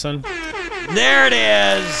Morrison? There it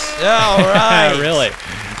is. All right. Really?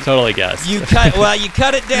 Totally guessed. You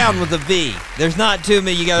cut it down with a V. There's not too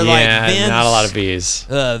many. You go like Vince. Not a lot of V's.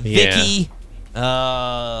 Vicky.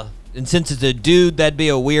 Yeah. And since it's a dude, that'd be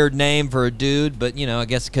a weird name for a dude. But I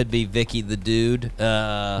guess it could be Vicky the dude. What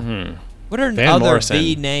are Van other Morrison.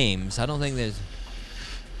 V names? I don't think there's.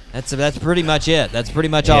 That's pretty much it. That's pretty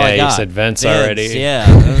much all I got. Yeah, you said Vince already. Yeah,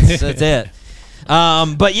 that's it.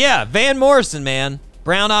 But yeah, Van Morrison, man,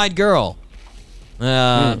 Brown-Eyed Girl.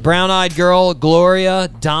 Brown-Eyed Girl, Gloria,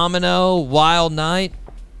 Domino, Wild Night.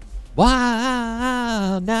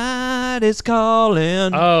 Wild Night is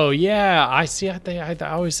calling. Oh, yeah. I see. I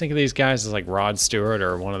always think of these guys as like Rod Stewart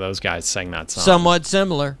or one of those guys sang that song. Somewhat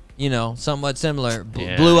similar. Somewhat similar.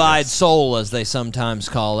 Blue-Eyed Soul, as they sometimes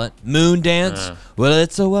call it. Moondance. Well,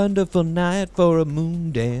 it's a wonderful night for a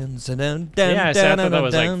moon dance. I thought that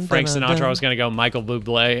was like Frank Sinatra. I was going to go Michael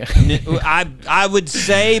Bublé. I would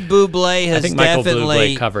say Bublé has I think Michael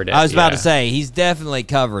definitely Bublé covered it. I was about to say he's definitely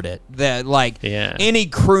covered it. Any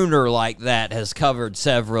crooner like that has covered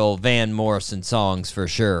several Van Morrison songs for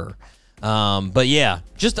sure. But yeah,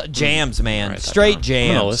 just jams, man. Straight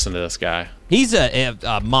jams. I'm gonna listen to this guy. He's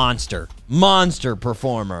a monster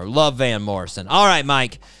performer. Love Van Morrison. All right,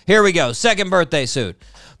 Mike, here we go. Second birthday suit.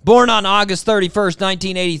 Born on August 31st,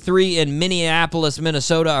 1983 in Minneapolis,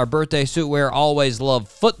 Minnesota, our birthday suit wearer always loved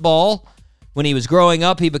football. When he was growing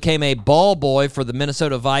up, he became a ball boy for the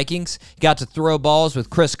Minnesota Vikings. He got to throw balls with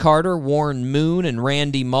Chris Carter, Warren Moon, and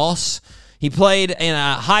Randy Moss. He played in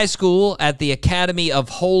a high school at the Academy of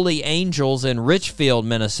Holy Angels in Richfield,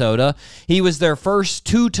 Minnesota. He was their first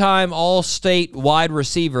two-time All-State wide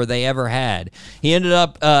receiver they ever had. He ended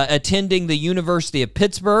up attending the University of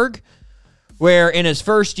Pittsburgh, where in his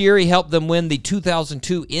first year he helped them win the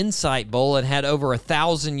 2002 Insight Bowl and had over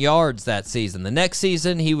 1,000 yards that season. The next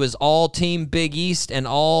season, he was All-Team Big East and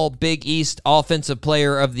All-Big East Offensive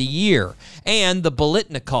Player of the Year and the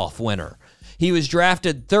Biletnikoff winner. He was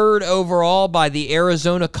drafted 3rd overall by the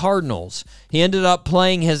Arizona Cardinals. He ended up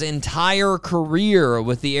playing his entire career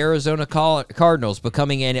with the Arizona Cardinals,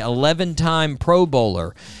 becoming an 11-time Pro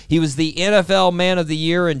Bowler. He was the NFL Man of the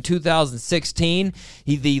Year in 2016.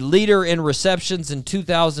 He's the leader in receptions in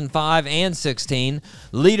 2005 and 16,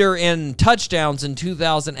 leader in touchdowns in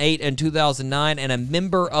 2008 and 2009, and a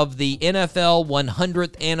member of the NFL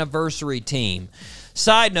 100th anniversary team.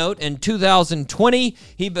 Side note, in 2020,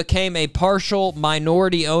 he became a partial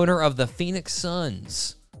minority owner of the Phoenix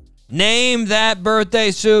Suns. Name that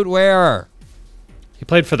birthday suit wearer. He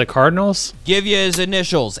played for the Cardinals? Give you his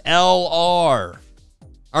initials, LR.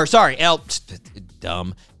 Or, sorry, LF.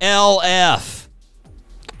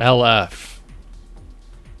 LF.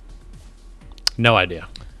 No idea.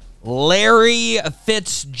 Larry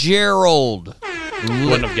Fitzgerald.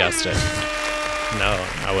 Wouldn't have guessed it. No,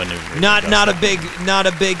 I wouldn't have. Not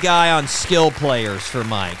a big guy on skill players for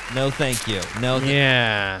Mike. No, thank you.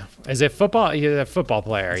 Yeah. Is it football? He's a football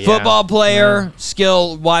player. Yeah. Football player,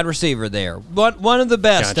 skill wide receiver there. One of the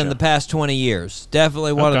best in the past 20 years.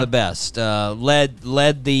 Definitely one of the best. Led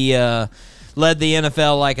the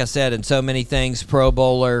NFL, like I said, in so many things. Pro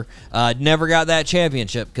Bowler. Never got that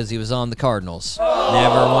championship because he was on the Cardinals.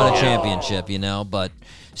 Never won a championship, but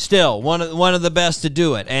still one of the best to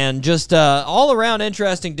do it, and just all around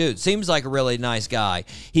interesting dude. Seems like a really nice guy.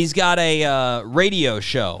 He's got a radio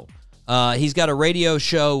show. He's got a radio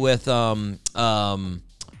show with Tom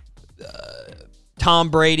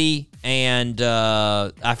Brady and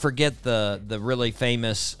I forget the really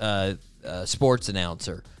famous sports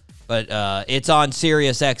announcer, but it's on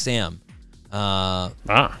Sirius XM.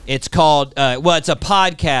 It's called it's a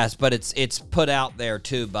podcast, but it's put out there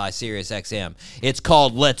too by Sirius XM. It's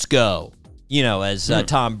called Let's Go. As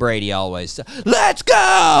Tom Brady always says, Let's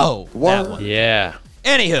go. That one. Yeah.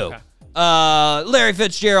 Anywho, Larry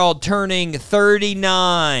Fitzgerald turning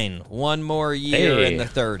 39. One more year in the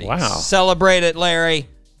 30s. Wow. Celebrate it, Larry.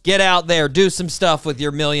 Get out there, do some stuff with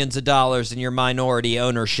your millions of dollars and your minority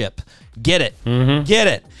ownership. Get it. Mm-hmm. Get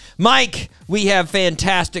it. Mike, we have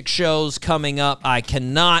fantastic shows coming up. I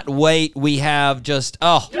cannot wait. We have just,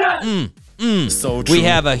 So true. We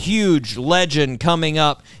have a huge legend coming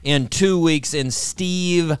up in 2 weeks in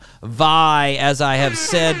Steve Vai, as I have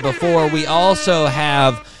said before. We also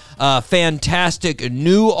have a fantastic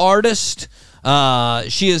new artist.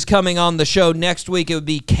 She is coming on the show next week. It would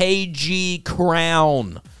be KG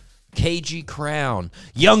Crown. KG Crown.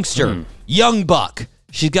 Youngster. Young Buck.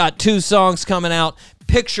 She's got 2 songs coming out.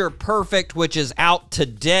 Picture Perfect, which is out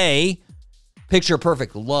today. Picture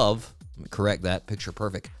Perfect Love. Let me correct that. Picture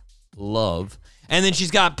Perfect Love. And then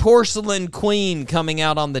she's got Porcelain Queen coming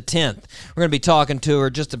out on the 10th. We're going to be talking to her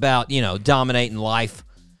just about, dominating life,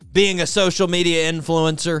 being a social media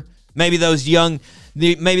influencer. Maybe those young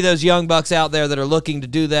bucks out there that are looking to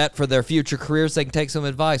do that for their future careers, they can take some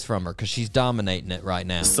advice from her because she's dominating it right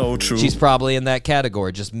now. So true. She's probably in that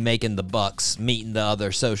category, just making the bucks, meeting the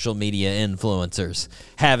other social media influencers,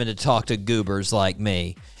 having to talk to goobers like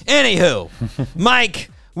me. Anywho, Mike,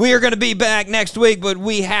 we are going to be back next week, but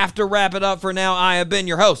we have to wrap it up for now. I have been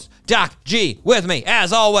your host, Doc G. With me,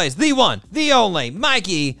 as always, the one, the only,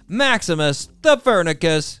 Mikey Maximus, the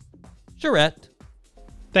Furnicus, Charette.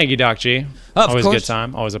 Thank you, Doc G. Always a good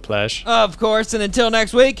time. Always a pleasure. Of course. And until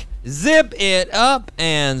next week, zip it up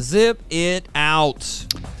and zip it out.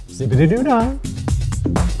 Zippity-doo-dah.